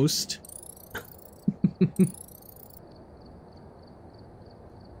the ghost.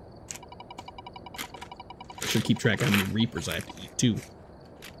 I should keep track of how many Reapers I have to eat too.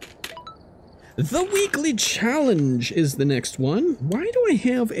 The weekly challenge is the next one. Why do I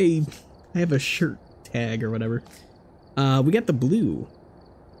have a shirt tag or whatever? We got the blue.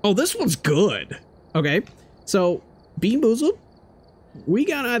 Oh, this one's good. Okay, so bamboozled. We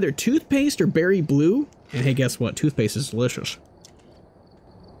got either toothpaste or berry blue. And hey, guess what? Toothpaste is delicious.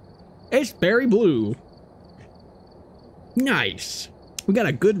 It's berry blue. Nice. We got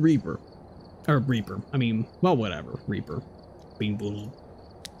a good Reaper. Or Reaper. I mean, well, whatever. Reaper. Bamboozled.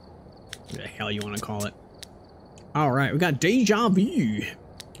 What the hell you want to call it? Alright, we got Deja Vu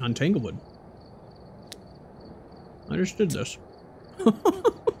on Tanglewood. I just did this. I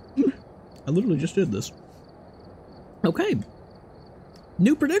literally just did this. Okay.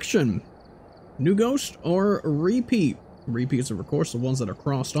 New prediction. New ghost or repeat? Repeats are, of course, the ones that are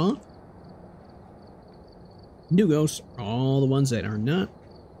crossed off. New ghosts are all the ones that are not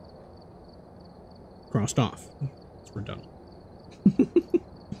crossed off. So we're done.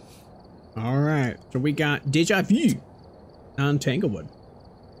 Alright, so we got Deja Vu on Tanglewood.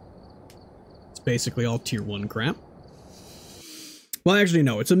 It's basically all tier 1 crap. Well, actually,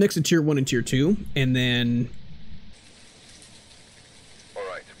 no, it's a mix of tier 1 and tier 2, and then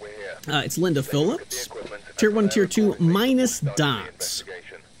Alright, we're here. it's Linda Phillips. Tier 1, tier 2, minus dots.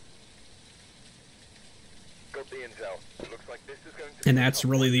 Got the intel. Looks like this is going to And that's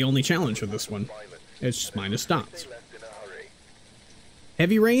really the only challenge for this one. It's just minus dots. stay left in a hurry.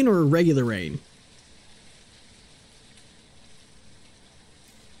 Heavy rain or regular rain?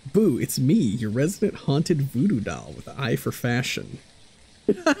 Boo, it's me, your resident haunted voodoo doll with an eye for fashion.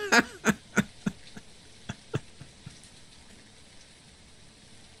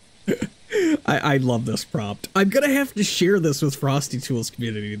 I love this prompt. I'm gonna have to share this with Frosty Tools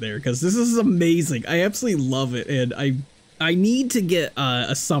community there, because this is amazing. I absolutely love it, and I need to get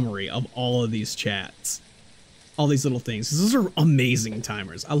a summary of all of these chats. All these little things. Those are amazing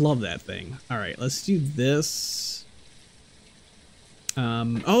timers. I love that thing. Alright, let's do this.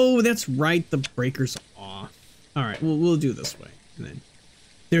 Oh, that's right, the breaker's off. Alright, we'll do this way. And then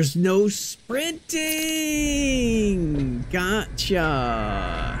there's no sprinting!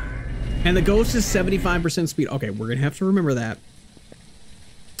 Gotcha! And the ghost is 75% speed. Okay, we're gonna have to remember that.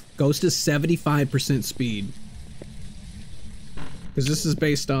 Ghost is 75% speed. Because this is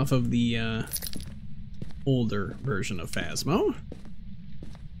based off of the older version of Phasmo.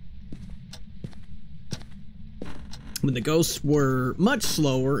 When the ghosts were much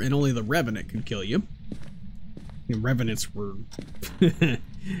slower and only the Revenant could kill you. And Revenants were...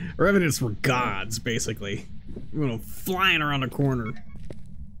 Revenants were gods, basically. You know, flying around a corner.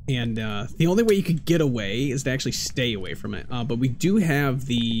 And the only way you could get away is to actually stay away from it. But we do have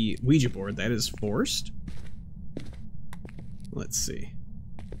the Ouija board that is forced. Let's see.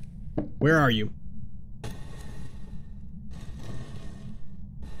 Where are you?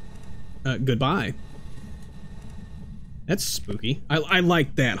 Goodbye. That's spooky. I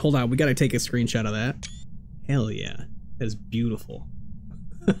like that. Hold on, we gotta take a screenshot of that. Hell yeah. That is beautiful.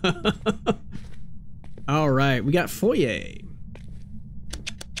 Alright, we got foyer.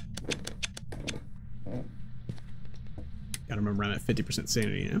 Gotta remember I'm at 50%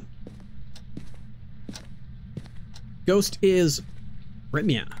 sanity now. Ghost is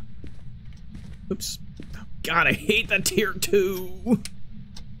Rhythmia. Oops. Oh, God, I hate that tier 2.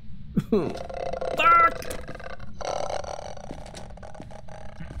 Fuck!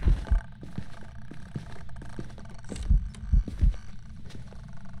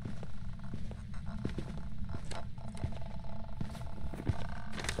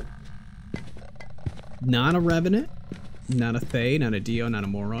 Not a Revenant, not a Thay, not a Dio, not a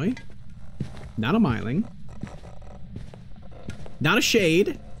Moroi, not a Myling, not a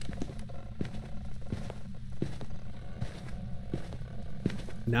Shade,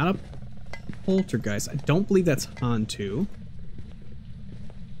 not a Poltergeist. I don't believe that's Hantu.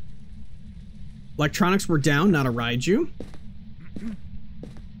 Electronics were down, not a Raiju.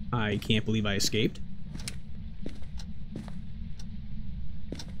 I can't believe I escaped.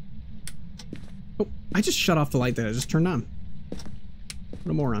 Oh, I just shut off the light that I just turned on.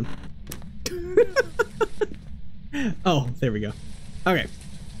 What a moron. Oh, there we go. Okay.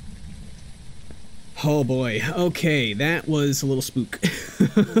 Oh boy. Okay, that was a little spook.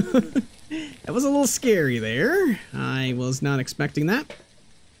 That was a little scary there. I was not expecting that.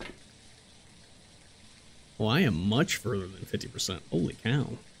 Well, I am much further than 50%. Holy cow.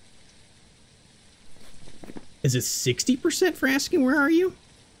 Is it 60% for asking where are you?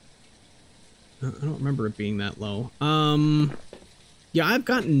 I don't remember it being that low. Yeah, I've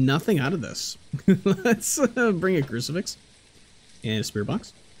gotten nothing out of this. Let's bring a crucifix. And a spirit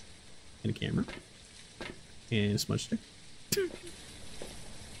box. And a camera. And a smudge stick.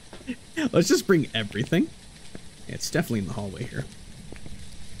 Let's just bring everything. It's definitely in the hallway here.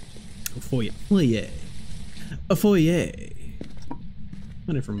 A foyer. Foyer. A foyer.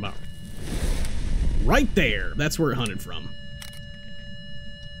 Hunted from about right there. That's where it hunted from.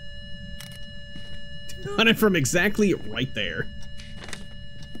 Hunted from exactly right there.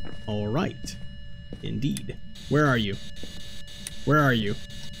 All right. Indeed. Where are you? Where are you?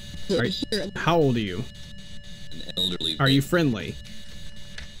 How old are you? An elderly. Are you friendly?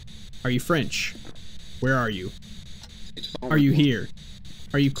 Are you French? Where are you? Are you here?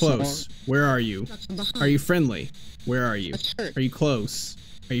 Are you close? Where are you? Are you friendly? Where are you? Are you close?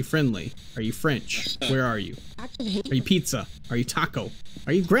 Are you friendly? Are you French? Where are you? Are you pizza? Are you taco?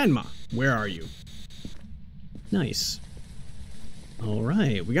 Are you grandma? Where are you? Nice. All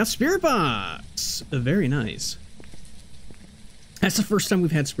right, we got Spirit Box. Very nice. That's the first time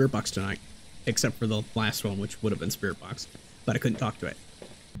we've had Spirit Box tonight, except for the last one, which would have been Spirit Box, but I couldn't talk to it.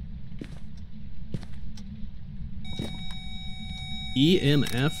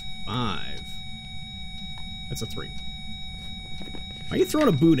 EMF 5. That's a 3. Why are you throwing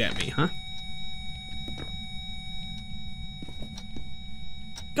a boot at me, huh?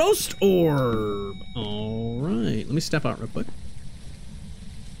 Ghost Orb! Alright, let me step out real quick.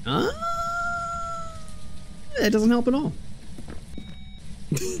 It doesn't help at all.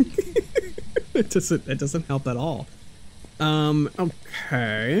 It doesn't help at all.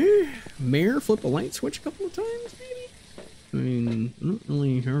 Okay. Mayor flip a light switch a couple of times, maybe? I mean, I don't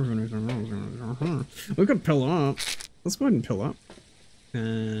really have anything else. We could pill up. Let's go ahead and pill up.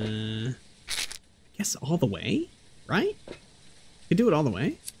 I guess all the way, right? Could do it all the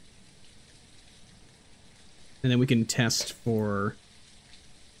way. And then we can test for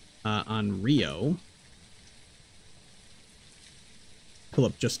on Rio. Pull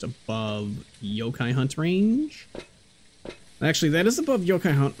up just above Yokai Hunt range. Actually, that is above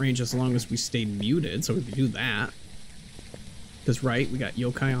Yokai Hunt range as long as we stay muted, so we can do that. Because, right, we got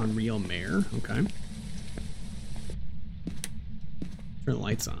Yokai on Rio Mare. Okay. Turn the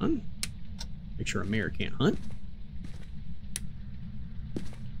lights on. Make sure a mare can't hunt.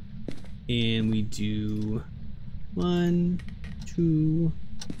 And we do 1, 2,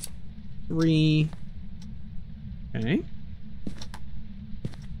 3. Okay.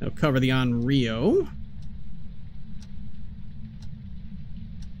 That'll cover the on Rio.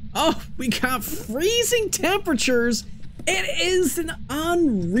 Oh, we got freezing temperatures. It is an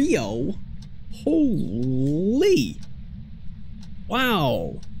on Rio. Holy.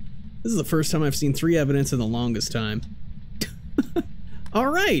 Wow. This is the first time I've seen 3 evidence in the longest time. All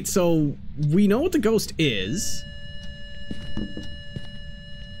right, so we know what the ghost is.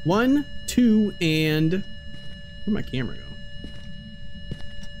 1, 2, and where'd my camera go?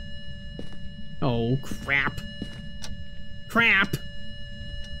 Oh, crap. Crap!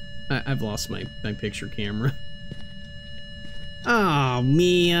 I've lost my picture camera. Oh,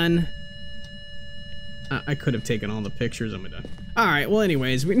 man. I could have taken all the pictures. I'm done. Alright, well,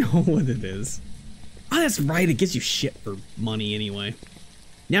 anyways, we know what it is. Oh, that's right. It gives you shit for money anyway.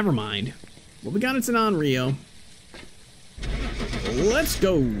 Never mind. Well, we got it to non-Rio. Let's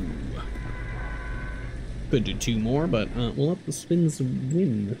go. Could do 2 more, but we'll up the spins to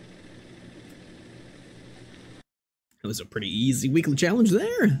win. That was a pretty easy weekly challenge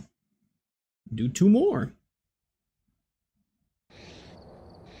there. Do 2 more.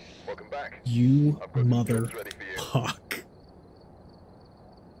 Welcome back. You I've got some jobs ready for you. motherfuck.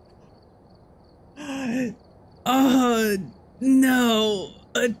 No.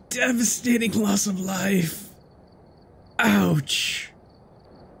 A devastating loss of life. Ouch.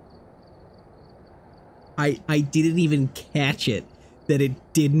 I didn't even catch it that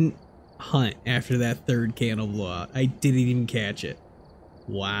it didn't hunt after that 3rd candle blowout. I didn't even catch it.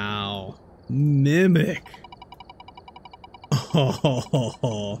 Wow. Mimic.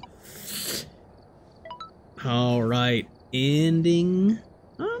 Oh. All right. Ending.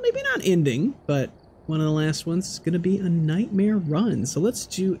 Maybe not ending, but one of the last ones is going to be a nightmare run. So let's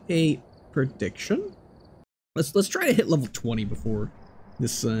do a prediction. Let's try to hit level 20 before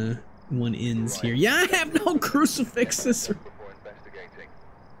this one ends here. Yeah, I have no crucifixes. Before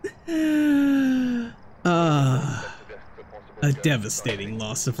investigating. A devastating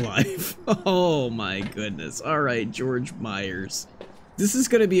loss of life. Oh my goodness. All right, George Myers. This is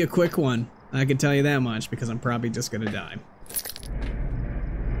going to be a quick one. I can tell you that much because I'm probably just going to die.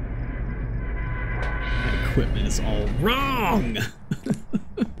 My equipment is all wrong.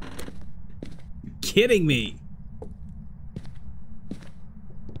 You're kidding me.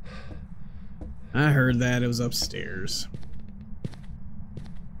 I heard that. It was upstairs.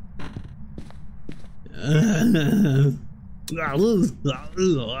 Son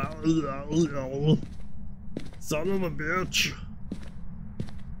of a bitch.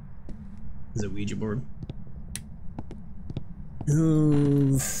 Is it Ouija board?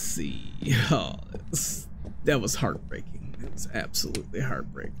 Let's see. Oh, that was heartbreaking. It was absolutely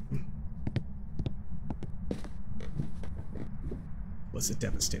heartbreaking. It was a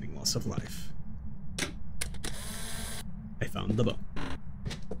devastating loss of life. I found the book.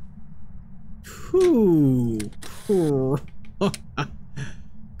 Whew.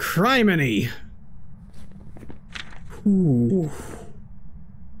 Criminy. Whew.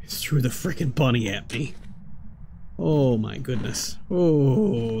 It threw the frickin' bunny at me. Oh my goodness.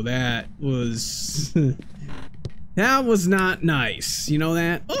 Oh, that was... that was not nice. You know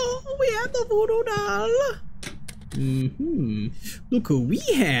that? Oh, we have the voodoo doll. Look who we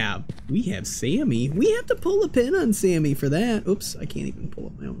have. We have Sammy. We have to pull a pin on Sammy for that. Oops, I can't even pull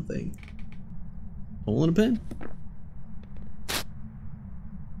up my own thing. Pulling a pin.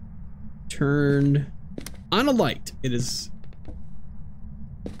 Turn on a light. It is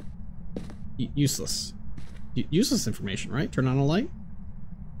useless. Useless information, right? Turn on a light.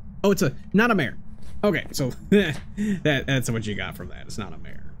 Oh, it's not a mare. Okay, so that's what you got from that. It's not a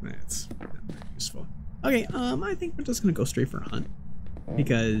mare. That's not very useful. Okay, I think we're just gonna go straight for a hunt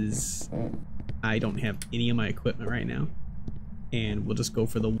because I don't have any of my equipment right now, and we'll just go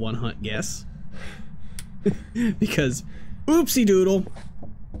for the 1 hunt guess because oopsie doodle.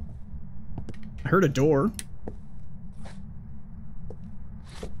 I heard a door.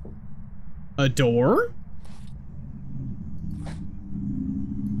 A door?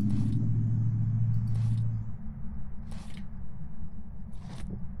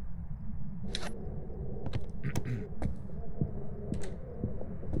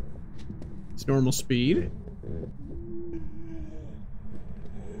 It's normal speed.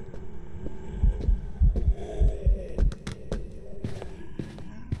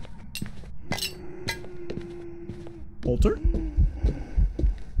 Bolter?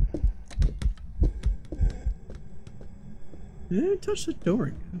 Yeah, touch the door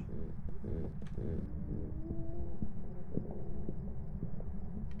again.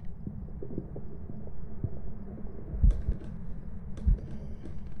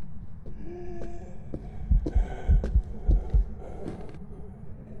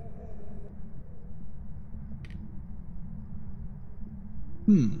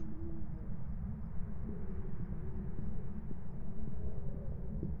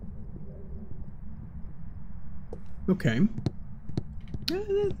 Okay.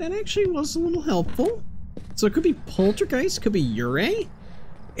 That actually was a little helpful. So it could be poltergeist, could be Ure.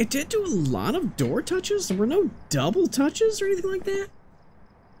 It did do a lot of door touches. There were no double touches or anything like that.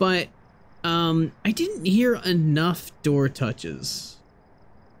 But I didn't hear enough door touches.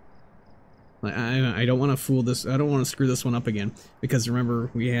 Like, I don't want to fool this. I don't want to screw this one up again. Because remember,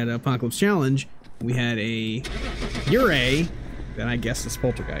 we had Apocalypse Challenge. We had a Ure. Then I guess it's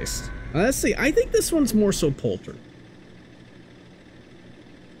Poltergeist. Let's see. I think this one's more so Polter.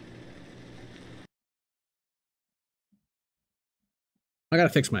 I gotta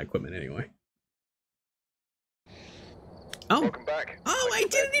fix my equipment anyway. Oh. Welcome back. Oh, I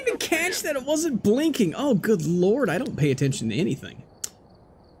didn't even catch that it wasn't blinking. Oh, good lord. I don't pay attention to anything.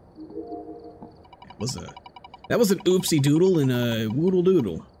 That was an oopsie doodle and a woodle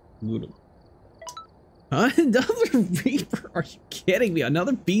doodle. Woodle. Another Reaper? Are you kidding me?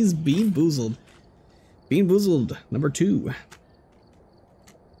 Another Bean Boozled. Bean Boozled, number 2.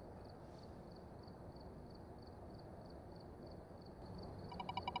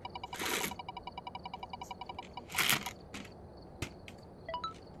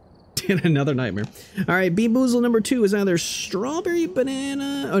 And another nightmare. All right, Bean Boozled number 2 is either strawberry,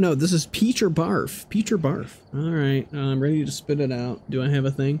 banana. Oh no, this is peach or barf. Peach or barf. All right, I'm ready to spit it out. Do I have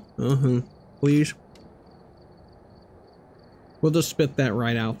a thing? Please. We'll just spit that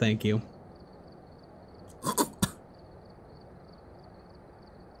right out. Thank you.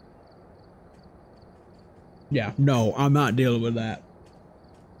 Yeah, no, I'm not dealing with that.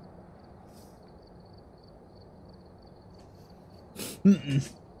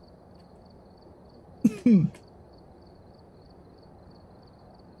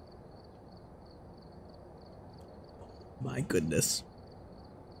 My goodness.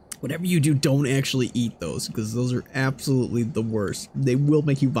 Whatever you do, don't actually eat those, because those are absolutely the worst. They will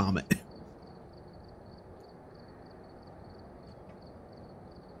make you vomit.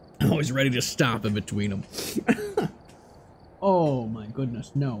 I'm always ready to stop in between them. Oh my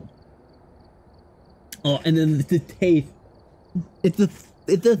goodness, no. Oh, and then the taste. It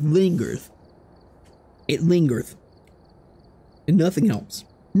just lingers. It lingers. And nothing helps.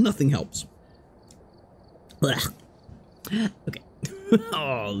 Nothing helps. Ugh. Okay.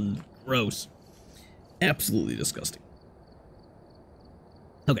 Oh, gross. Absolutely disgusting.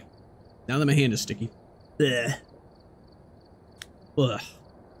 Okay. Now that my hand is sticky. Ugh. Ugh.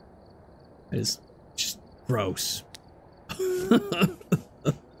 That is just gross.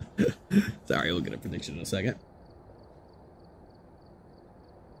 Sorry, we'll get a prediction in a second.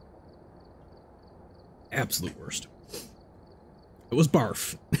 Absolute worst. It was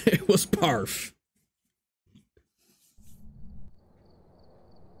barf. It was barf.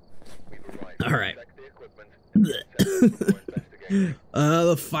 All right.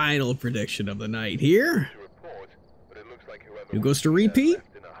 The final prediction of the night here. Who goes to repeat?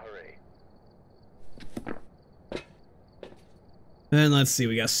 And let's see,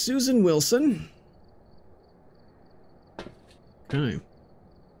 we got Susan Wilson. Okay.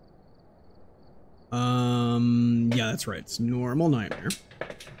 Yeah, that's right. It's normal nightmare.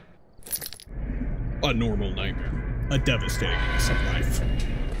 A normal nightmare. A devastating loss of life.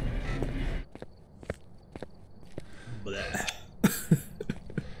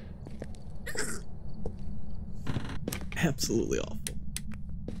 Absolutely awful.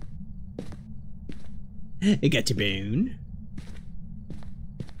 You got your bone.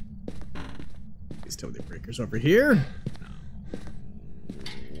 These totally breakers over here. No.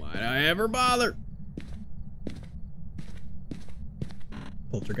 Why'd I ever bother?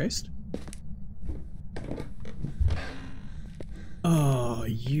 Poltergeist. Oh,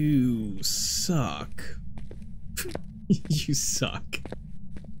 you suck. You suck.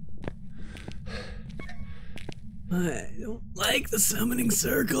 I don't like the summoning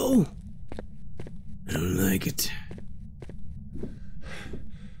circle. I don't like it.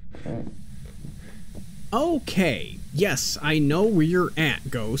 Okay. Yes, I know where you're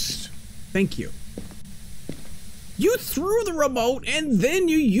at, Ghost. Thank you. You threw the remote and then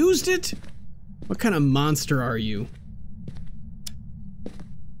you used it? What kind of monster are you?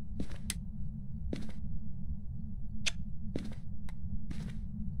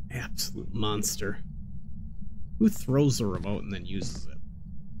 Absolute monster. Who throws the remote and then uses it?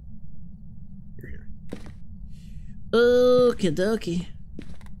 Here. Okie dokie.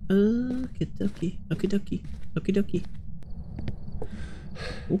 Okie dokie. Okie dokie. Okie dokie.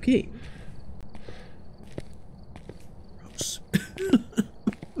 Okay. Gross.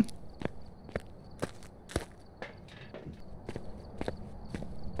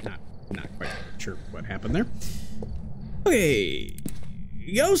 Not quite sure what happened there. Okay.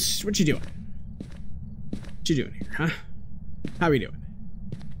 Ghost, what you doing? What you doing here, huh? How are you doing?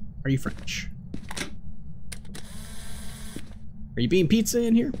 Are you French? Are you being pizza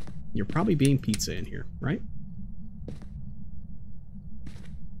in here? You're probably being pizza in here, right?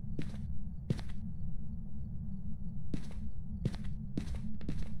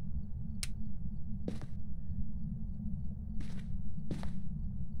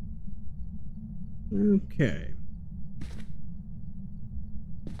 Okay.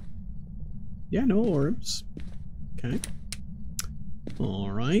 Yeah, no orbs. Okay.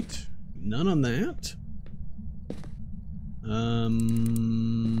 Alright. None on that.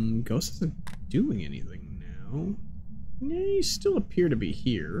 Ghost isn't doing anything now. Yeah, you still appear to be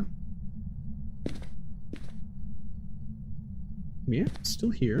here. Yeah,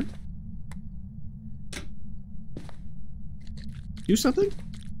 still here. Do something?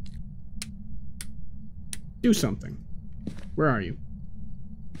 Do something. Where are you?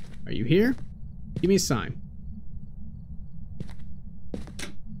 Are you here? Give me a sign.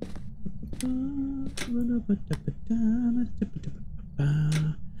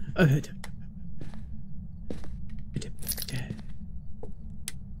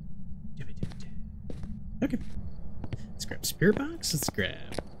 Okay. Let's grab spirit box. Let's grab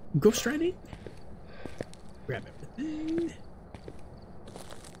ghost riding. Grab everything.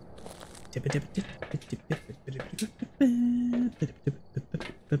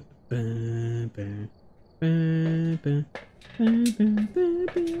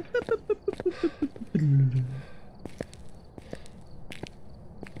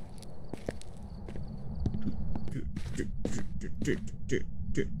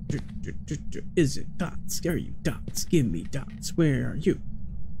 Is it dots? Are you dots? Give me dots. Where are you?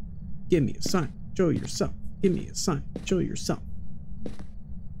 Give me a sign. Show yourself. Give me a sign. Show yourself.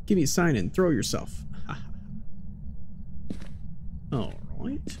 Give me a sign and throw yourself. All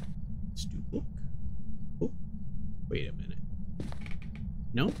right. Let's do book. Oh, wait a minute.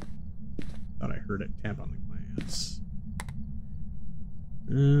 No? Thought I heard it tap on the glass.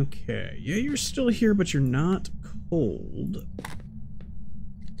 Okay. Yeah, you're still here, but you're not cold.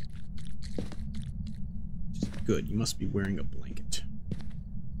 Which is good. You must be wearing a blanket.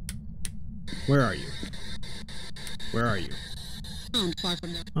 Where are you? Where are you?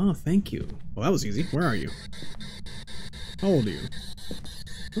 Oh, thank you. Well, that was easy. Where are you? How old are you?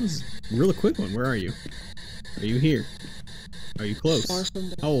 That was a really quick one. Where are you? Are you here? Are you close?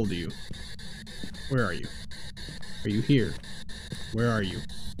 How old are you? Where are you? Are you here? Where are you?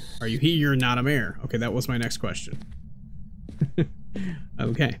 Are you here? You're not a mayor. Okay, that was my next question.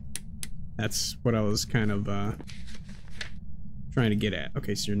 Okay. That's what I was kind of trying to get at.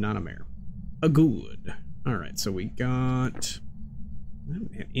 Okay, so you're not a mayor. A good. Alright, so we got... I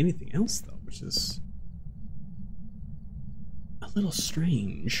haven't had anything else, though, which is a little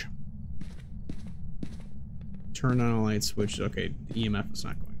strange. Turn on a light switch. Okay, the EMF is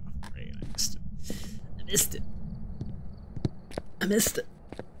not going off. Great, I missed it. I missed it. I missed it.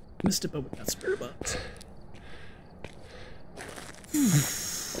 I missed it, but we got spirit box.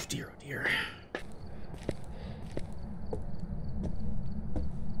 Dear, oh dear.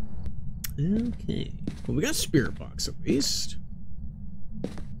 Okay. Well, we got spirit box at least. I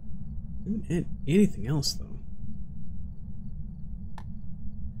haven't had anything else, though.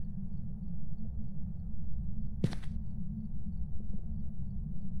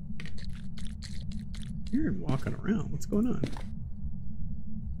 You're walking around. What's going on?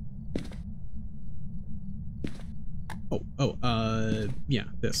 Yeah,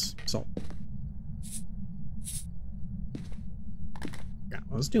 this. Salt. Got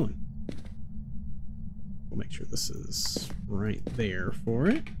what I was doing. We'll make sure this is right there for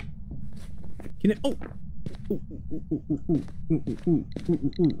it. Can it? Oh!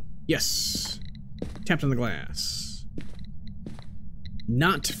 Ooh. Yes! Tapped on the glass.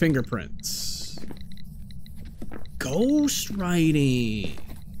 Not fingerprints. Ghost writing.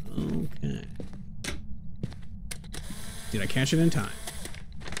 Okay. Did I catch it in time?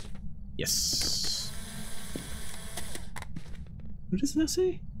 Yes. What does that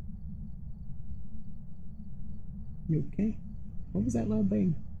say? You okay? What was that loud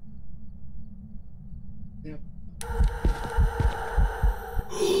bang? Yep.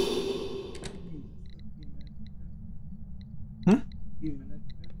 Huh? Few minutes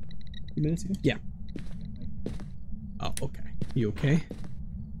ago. A few minutes ago? Yeah. Oh, okay. You okay?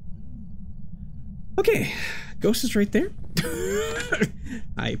 Okay. Ghost is right there.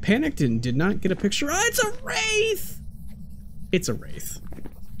 I panicked and did not get a picture. Oh, it's a wraith! It's a wraith.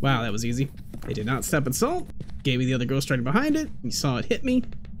 Wow, that was easy. It did not step in salt. Gave me the other ghost right behind it. We saw it hit me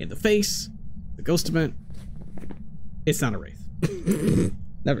in the face. The ghost event. It's not a wraith.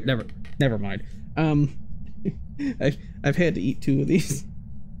 Never mind. I've had to eat 2 of these.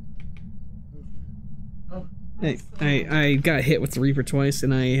 I got hit with the Reaper twice,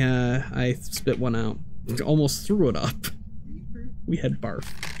 and I spit one out. Almost threw it up. We had barf.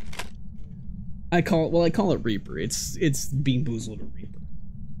 I call it Reaper. It's bamboozled or Reaper.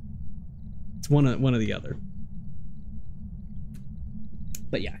 It's one or the other.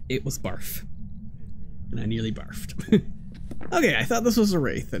 But yeah, it was barf. And I nearly barfed. Okay, I thought this was a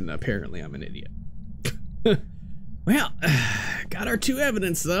wraith, and apparently I'm an idiot. Well, got our 2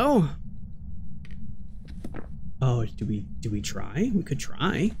 evidence though. Oh, do we try? We could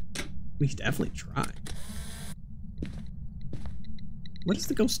try. We could definitely try. What is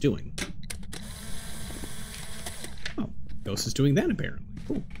the ghost doing? Oh, ghost is doing that apparently.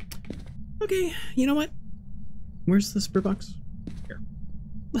 Cool. Okay, you know what? Where's the spirit box? Here.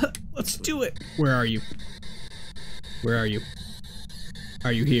 Let's do it. Where are you? Where are you?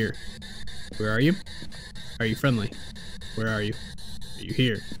 Are you here? Where are you? Are you friendly? Where are you? Are you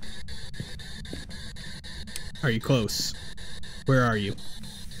here? Are you close? Where are you?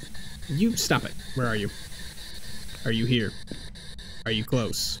 You stop it. Where are you? Are you here? Are you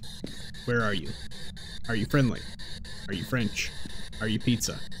close? Where are you? Are you friendly? Are you French? Are you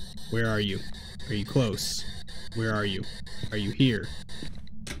pizza? Where are you? Are you close? Where are you? Are you here?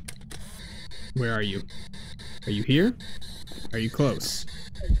 Where are you? Are you here? Are you close?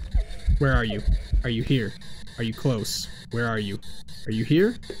 Where are you? Are you here? Are you close? Where are you? Are you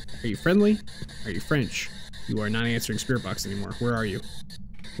here? Are you friendly? Are you French? You are not answering spirit box anymore. Where are you?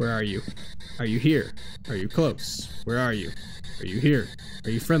 Where are you? Are you here? Are you close? Where are you? Are you here? Are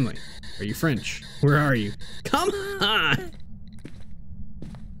you friendly? Are you French? Where are you? Come on!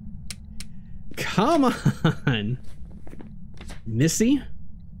 Come on! Missy?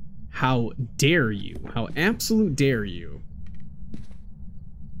 How dare you? How absolute dare you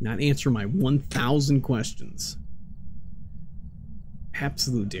not answer my 1,000 questions?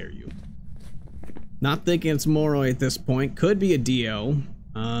 Absolute dare you. Not thinking it's Moroi at this point. Could be a Dio.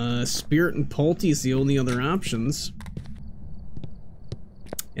 Spirit and Pulte is the only other options.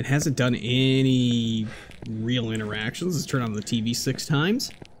 It hasn't done any real interactions. Let's turn on the TV 6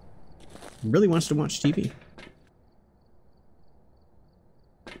 times. Really wants to watch TV.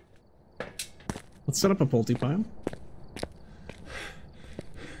 Let's set up a Pulte pile.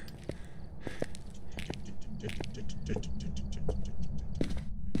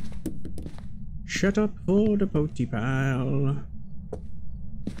 Shut up for the Pulte pile.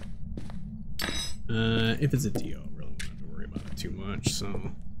 If it's a Dio, I really don't have to worry about it too much,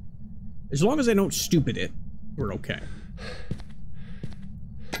 so... As long as I don't stupid it, we're okay.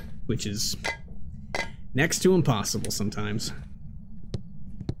 Which is next to impossible sometimes.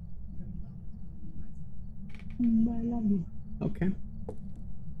 Okay.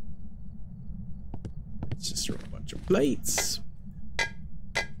 Let's just throw a bunch of plates.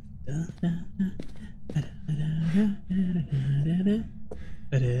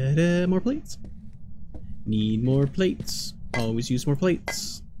 More plates. Need more plates. Always use more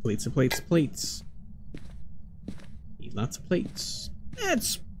plates. Plates and plates, plates. Need lots of plates.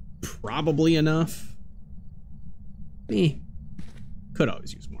 That's probably enough. Could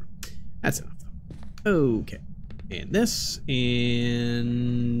always use more. That's enough though. Okay. And this,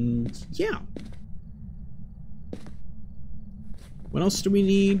 and yeah. What else do we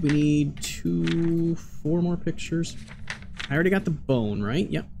need? We need 4 more pictures. I already got the bone, right?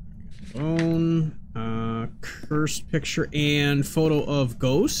 Yep. Bone, cursed picture, and photo of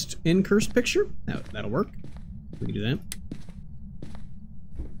ghost in cursed picture. That'll work. We can do that.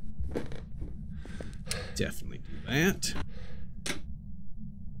 Definitely do that.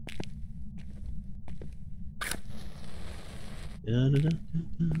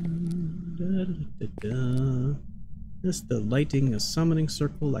 Just the lighting a summoning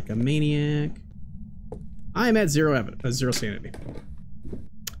circle like a maniac. I'm at 0 sanity.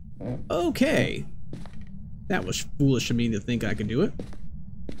 Okay. That was foolish of me to think I could do it.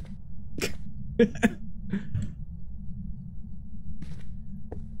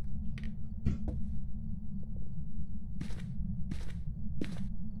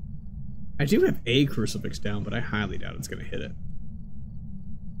 I do have a crucifix down, but I highly doubt it's gonna hit it.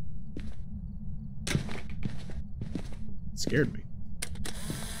 Scared me.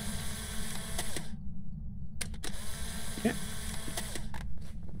 Yeah.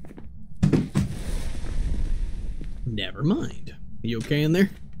 Never mind. Are you okay in there?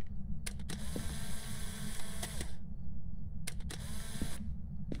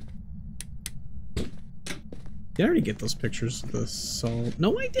 Did I already get those pictures of the salt?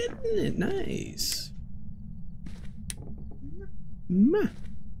 No, I didn't. Nice.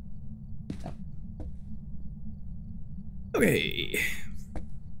 Okay.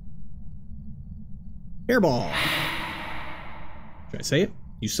 Hairball. Should I say it?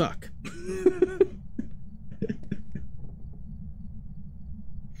 You suck.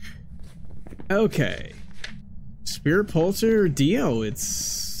 Okay. Spirit Pulsar or Dio.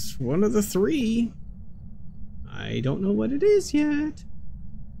 It's one of the 3. I don't know what it is yet.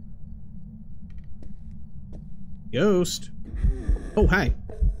 Ghost. Oh, hi.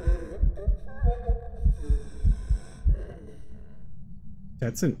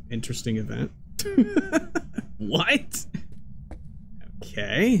 That's an interesting event. What?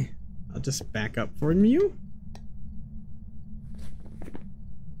 Okay. I'll just back up from you.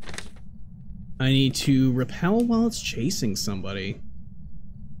 I need to repel while it's chasing somebody.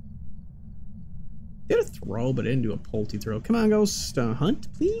 Did a throw, but I didn't do a pulty throw. Come on, Ghost.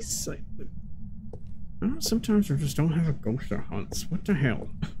 Hunt, please? I don't know, sometimes I just don't have a ghost that hunts. What the hell?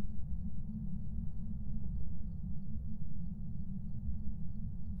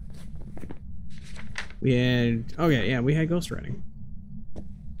 We had... Okay, yeah, we had ghost riding.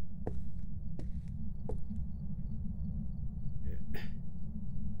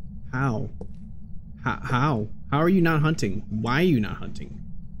 How? How? How are you not hunting? Why are you not hunting?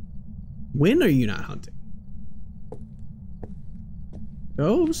 When are you not hunting?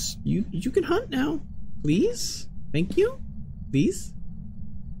 Ghost, you can hunt now. Please? Thank you? Please?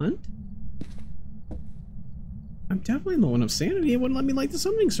 Hunt? I'm definitely low enough sanity. It wouldn't let me light the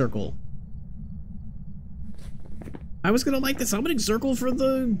summoning circle. I was gonna light the summoning circle for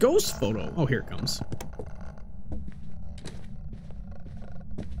the ghost photo. Oh, here it comes.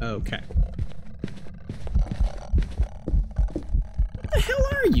 Okay. What the hell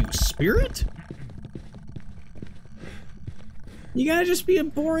are you, spirit? You gotta just be a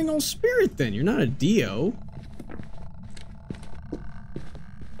boring old spirit then. You're not a Dio.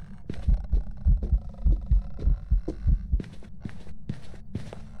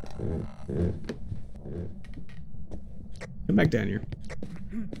 Come back down here.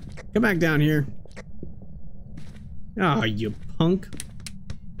 Come back down here. Ah, oh, you punk.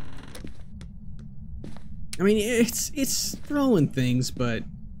 I mean, it's throwing things, but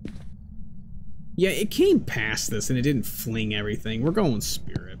yeah, it came past this and it didn't fling everything. We're going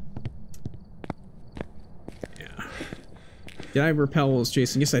spirit. Yeah. Did I repel while I was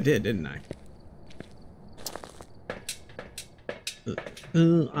chasing? Yes, I did, didn't I?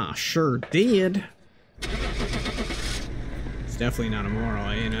 I sure did. It's definitely not a moral,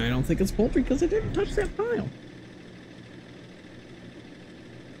 and I don't think it's poultry because it didn't touch that pile.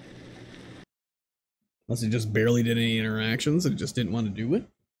 Unless it just barely did any interactions and it just didn't want to do it.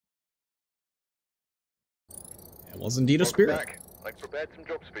 It was indeed a spirit. Back. I've prepared some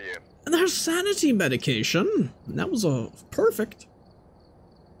jobs for you. And there's sanity medication. That was a perfect.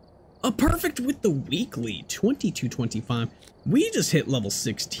 A perfect with the weekly 2225. We just hit level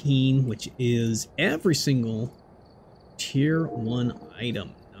 16, which is every single tier 1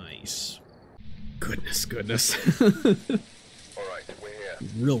 item. Nice. Goodness. All right, we're here.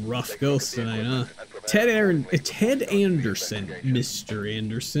 Real rough ghost tonight, huh? Ted Anderson, Mr.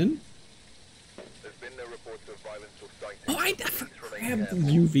 Anderson. There's been no reports of violence or sighting. Oh, I never grabbed the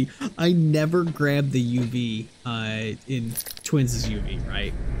UV. I never grabbed the UV in Twins' UV,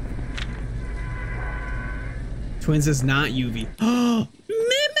 right? Twins is not UV. Oh,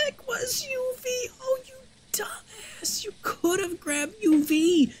 Mimic was UV. Oh, you dumbass. You could have grabbed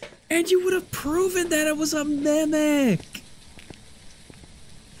UV and you would have proven that it was a Mimic.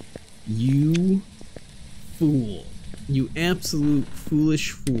 You fool. You absolute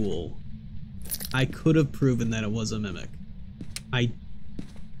foolish fool. I could have proven that it was a Mimic. I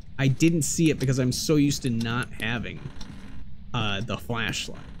didn't see it because I'm so used to not having the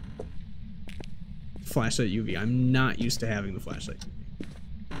flashlight. Flashlight UV. I'm not used to having the flashlight UV.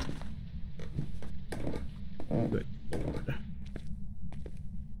 Good lord.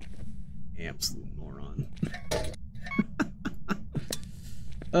 Absolute moron.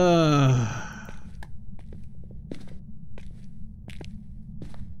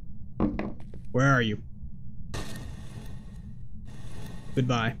 Where are you?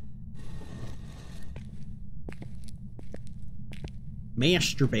 Goodbye.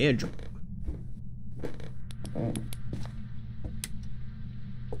 Master bedroom.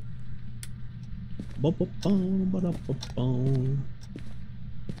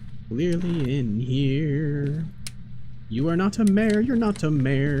 Clearly in here. You are not a mare, you're not a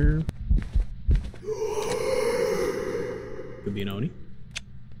mare. Could be an Oni.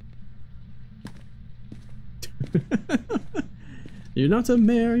 You're not a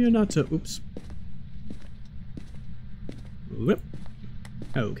mare, you're not a... Oops. Whoop.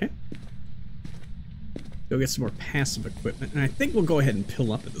 Okay. Go get some more passive equipment, and I think we'll go ahead and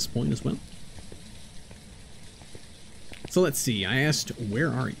pill up at this point as well. So let's see, I asked, where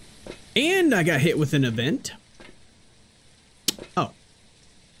are you? And I got hit with an event. Oh.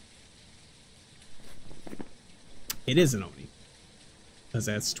 It is an Oni. Because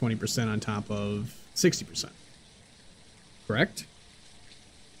that's 20% on top of 60%. Correct?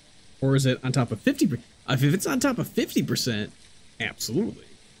 Or is it on top of 50%? If it's on top of 50%, absolutely.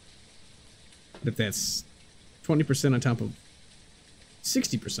 But if that's 20% on top of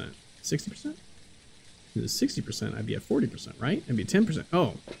 60%, 60%? If it was 60%, I'd be at 40%, right? I'd be at 10%.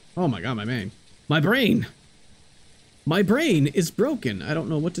 Oh my god, my brain. My brain! My brain is broken. I don't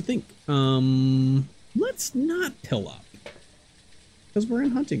know what to think. Let's not pill up. Because we're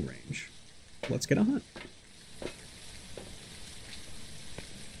in hunting range. Let's get a hunt.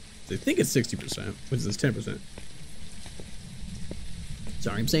 I think it's 60%, which is 10%.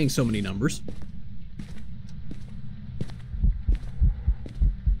 Sorry, I'm saying so many numbers.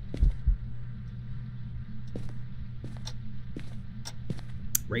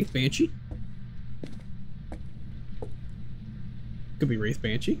 Wraith Banshee? Could be Wraith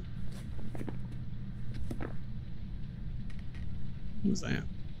Banshee. What was that?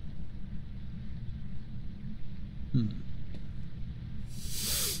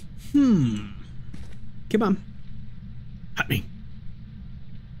 Come on. Hunt me.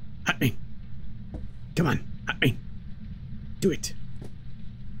 Hunt me. Come on. Hunt me. Do it.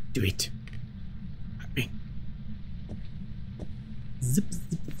 Do it. Hunt me. Zip,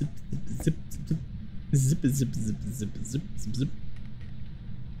 zip, zip, zip, zip, zip, zip, zip, zip, zip, zip, zip.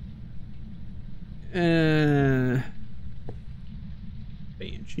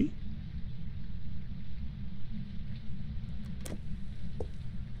 Banshee.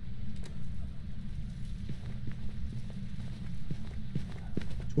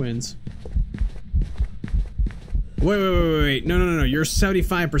 Twins. Wait. No. You're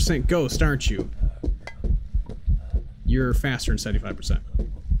 75% ghost, aren't you? You're faster than 75%.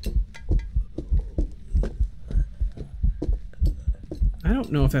 I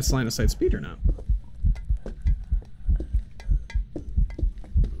don't know if that's line of sight speed or not.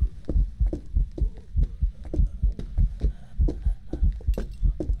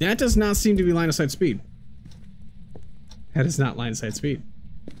 That does not seem to be line of sight speed. That is not line of sight speed.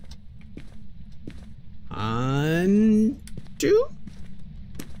 Hantu?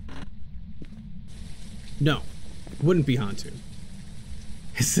 No, wouldn't be Hantu.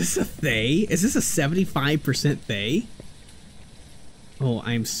 Is this a Thay? Is this a 75% Thay? Oh,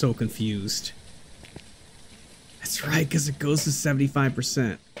 I'm so confused. That's right, because it goes to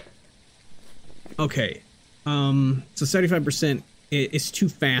 75%. Okay, so 75%, it's too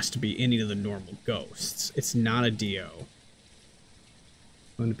fast to be any of the normal ghosts. It's not a Dio.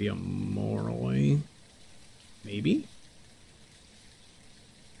 It's going to be a Moroi. Maybe?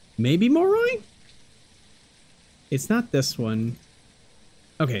 Maybe Moroi? It's not this one.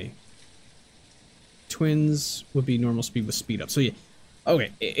 Okay. Twins would be normal speed with speed up. So yeah.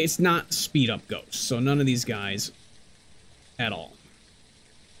 Okay, it's not speed up ghosts. So none of these guys at all.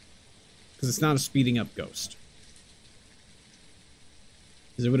 Because it's not a speeding up ghost.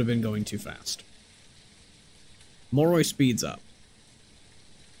 Because it would have been going too fast. Moroi speeds up.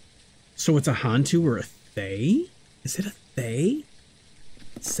 So it's a Hantu or a Thay? Is it a Thay?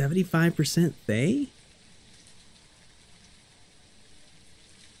 75% Thay?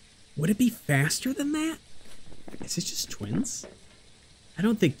 Would it be faster than that? Is it just twins? I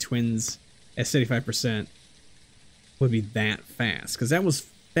don't think twins at 75% would be that fast, because that was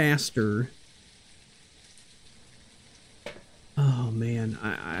faster. Oh man,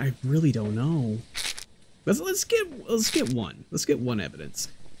 I really don't know. Let's get one. Let's get one evidence.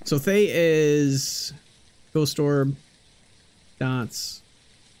 So Thay is Ghost Orb, dots.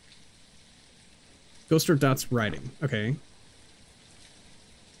 Ghost Orb, dots, writing. Okay.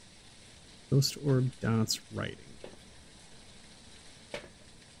 Ghost Orb, dots, writing.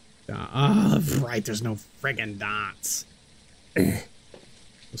 Right, there's no friggin' dots.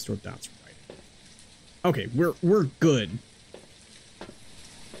 Ghost Orb, dots, writing. Okay, we're good.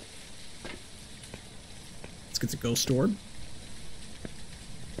 Let's get the Ghost Orb.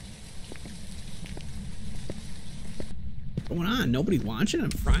 What's going on? Nobody watching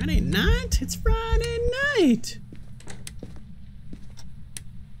on Friday night? It's Friday night.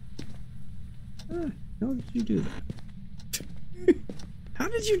 How did you do that? How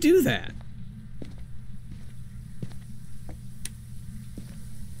did you do that?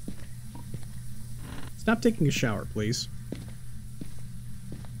 Stop taking a shower, please.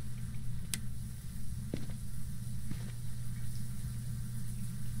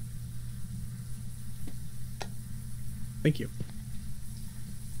 Thank you.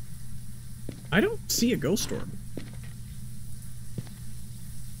 I don't see a ghost orb.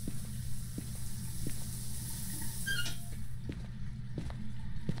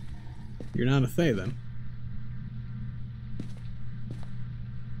 You're not a Thay, then.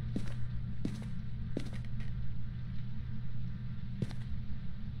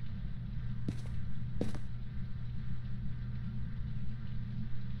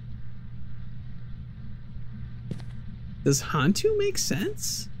 Does Hantu make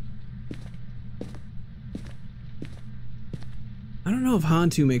sense? I don't know if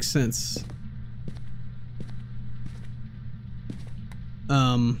Hantu makes sense.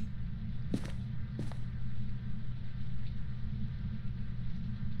 I mean,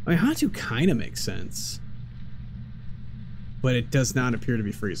 Hantu kind of makes sense, but it does not appear to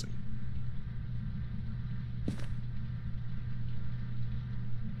be freezing.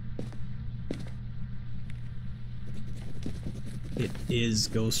 It is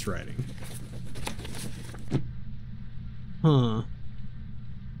ghostwriting. Huh.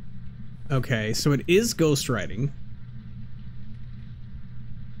 Okay, so it is ghostwriting.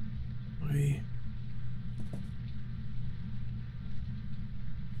 Why?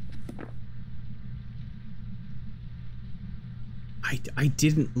 I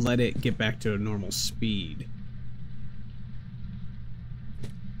didn't let it get back to a normal speed.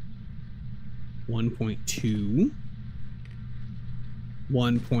 1.2.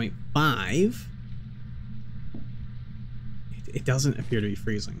 1.5. It doesn't appear to be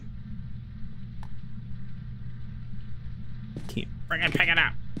freezing. Can't friggin' pick it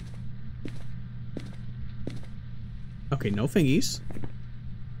up. Okay, no fingies.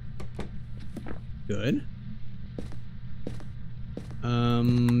 Good.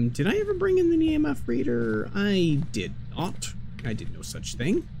 Did I ever bring in the EMF reader? I did not. I did no such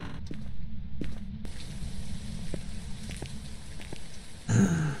thing.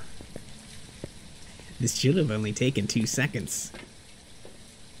 This should have only taken 2 seconds.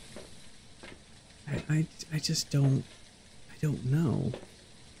 I just don't... I don't know.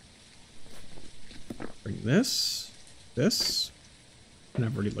 Bring this. This. And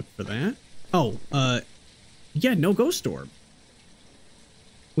I've already looked for that. Oh, yeah, no ghost orb.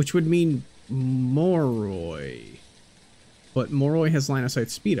 Which would mean Moroi. But Moroi has line of sight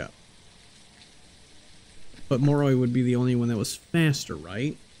speed up. But Moroi would be the only one that was faster,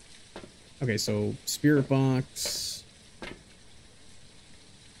 right? Okay, so Spirit Box.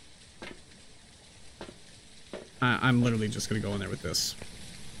 I'm literally just gonna go in there with this.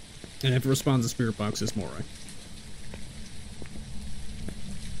 And if it responds to Spirit Box, it's Moroi.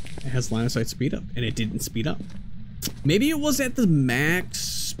 It has line of sight speed up, and it didn't speed up. Maybe it was at the max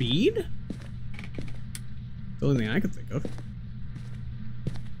speed? The only thing I could think of.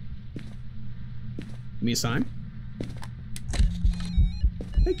 Give me a sign.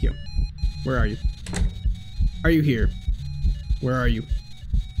 Thank you. Where are you? Are you here? Where are you?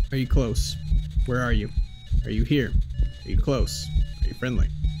 Are you close? Where are you? Are you here? Are you close? Are you friendly?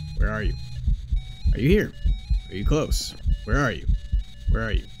 Where are you? Are you here? Are you close? Where are you? Where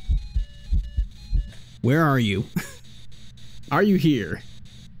are you? Where are you? Are you here?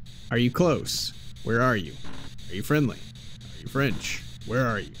 Are you close? Where are you? Are you friendly? Are you French? Where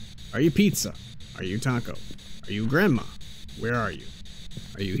are you? Are you pizza? Are you taco? Are you grandma? Where are you?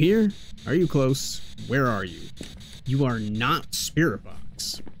 Are you here? Are you close? Where are you? You are not Spirit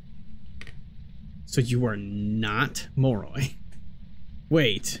Box. So you are not Moroi.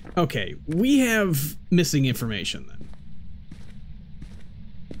 Wait, okay, we have missing information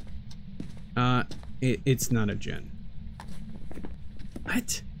then. It's not a gen.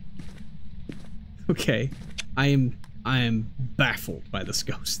 What? Okay, I am baffled by this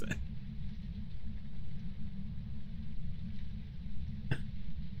ghost then.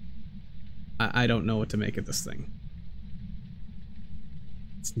 I don't know what to make of this thing.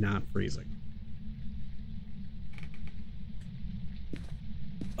 It's not freezing.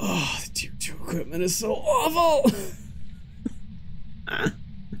 Oh, the tier 2 equipment is so awful!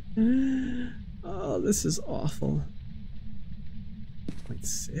 Oh, this is awful.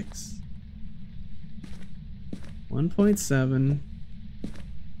 0.6? 1.7.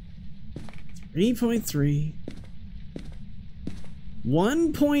 3.3.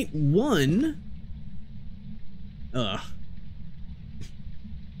 1.1? Ugh.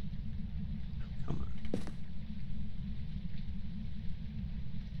 Come on.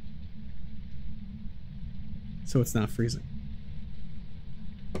 So it's not freezing.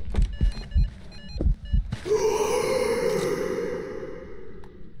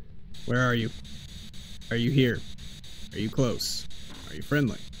 Where are you? Are you here? Are you close? Are you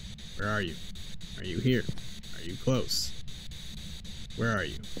friendly? Where are you? Are you here? Are you close? Where are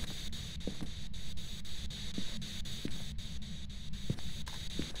you?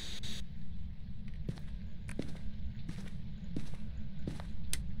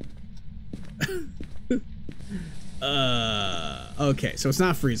 Okay, so it's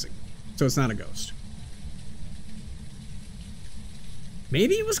not freezing. So it's not a ghost.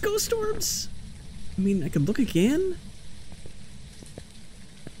 Maybe it was ghost orbs? I mean, I could look again.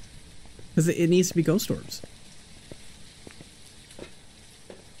 Because it needs to be ghost orbs.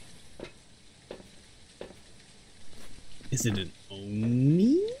 Is it an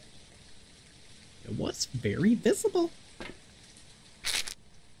Oni? It was very visible.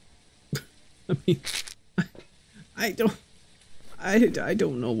 I mean, I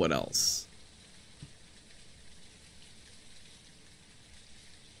don't know what else.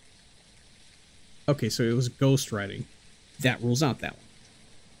 Okay, so it was ghostwriting. That rules out that one.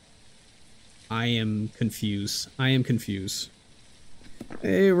 I am confused. I am confused.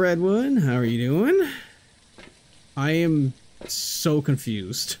 Hey, Redwood, how are you doing? I am so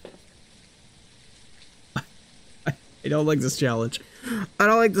confused. I don't like this challenge. I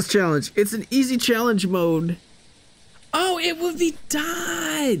don't like this challenge. It's an easy challenge mode. Oh, it would be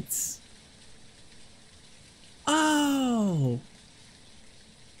dots. Oh.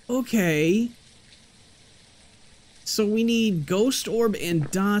 Okay. So we need ghost orb and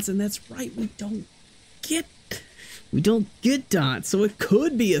dots, and that's right, we don't get dots, so it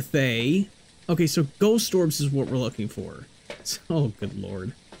could be a Thay. Okay, so ghost orbs is what we're looking for. Oh, good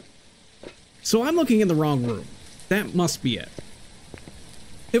lord. So I'm looking in the wrong room. That must be it.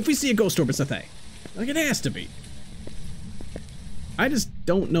 If we see a ghost orb, it's a Thay. Like, it has to be. I just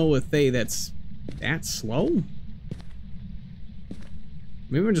don't know a Thay that's that slow.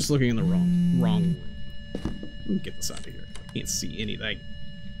 Maybe I'm just looking in the wrong room. Let me get this out of here. I can't see anything.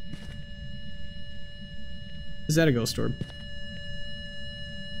 Is that a ghost orb?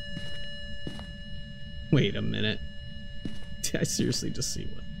 Wait a minute. Did I seriously just see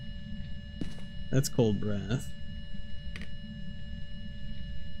one? That's cold breath.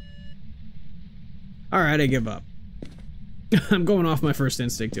 Alright, I give up. I'm going off my first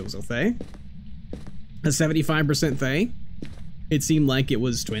instinct. It was a Thay. A 75% Thay. It seemed like it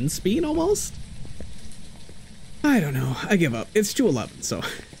was twin speed almost. I don't know. I give up. It's 2:11, so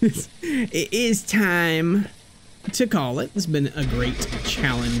it is time to call it. It's been a great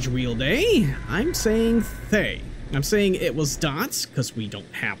challenge wheel day. I'm saying Thay. I'm saying it was dots because we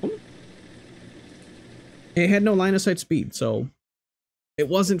don't have them. It had no line of sight speed, so it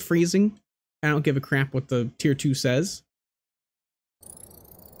wasn't freezing. I don't give a crap what the tier 2 says.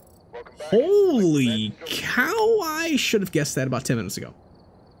 Holy cow, I should have guessed that about 10 minutes ago.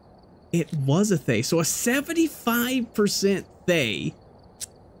 It was a Thay, so a 75% Thay.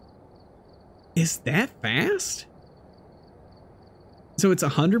 Is that fast? So it's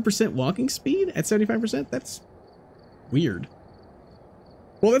 100% walking speed at 75%? That's weird.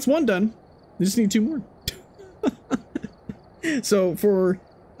 Well, that's one done. We just need 2 more. So for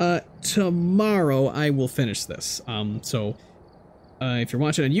tomorrow, I will finish this. If you're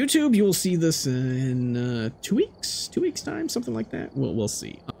watching on YouTube, you will see this in 2 weeks? 2 weeks time? Something like that? We'll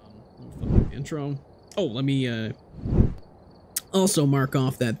see. Intro. Oh, let me also mark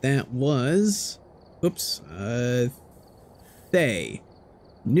off that was, oops, Thay.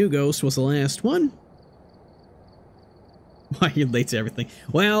 New Ghost was the last one. Why you're late to everything?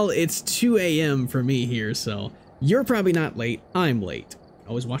 Well, it's 2 a.m. for me here, so you're probably not late. I'm late. I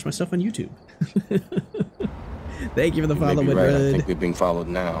always watch my stuff on YouTube. Thank you for the follow, Right. I think we're being followed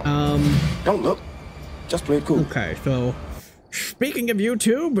now. Don't look. Just play it cool. Okay, so speaking of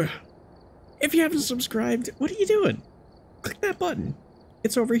YouTube, if you haven't subscribed, what are you doing? Click that button.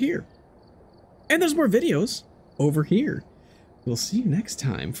 It's over here. And there's more videos over here. We'll see you next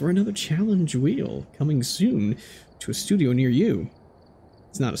time for another challenge wheel coming soon to a studio near you.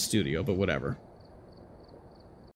 It's not a studio, but whatever.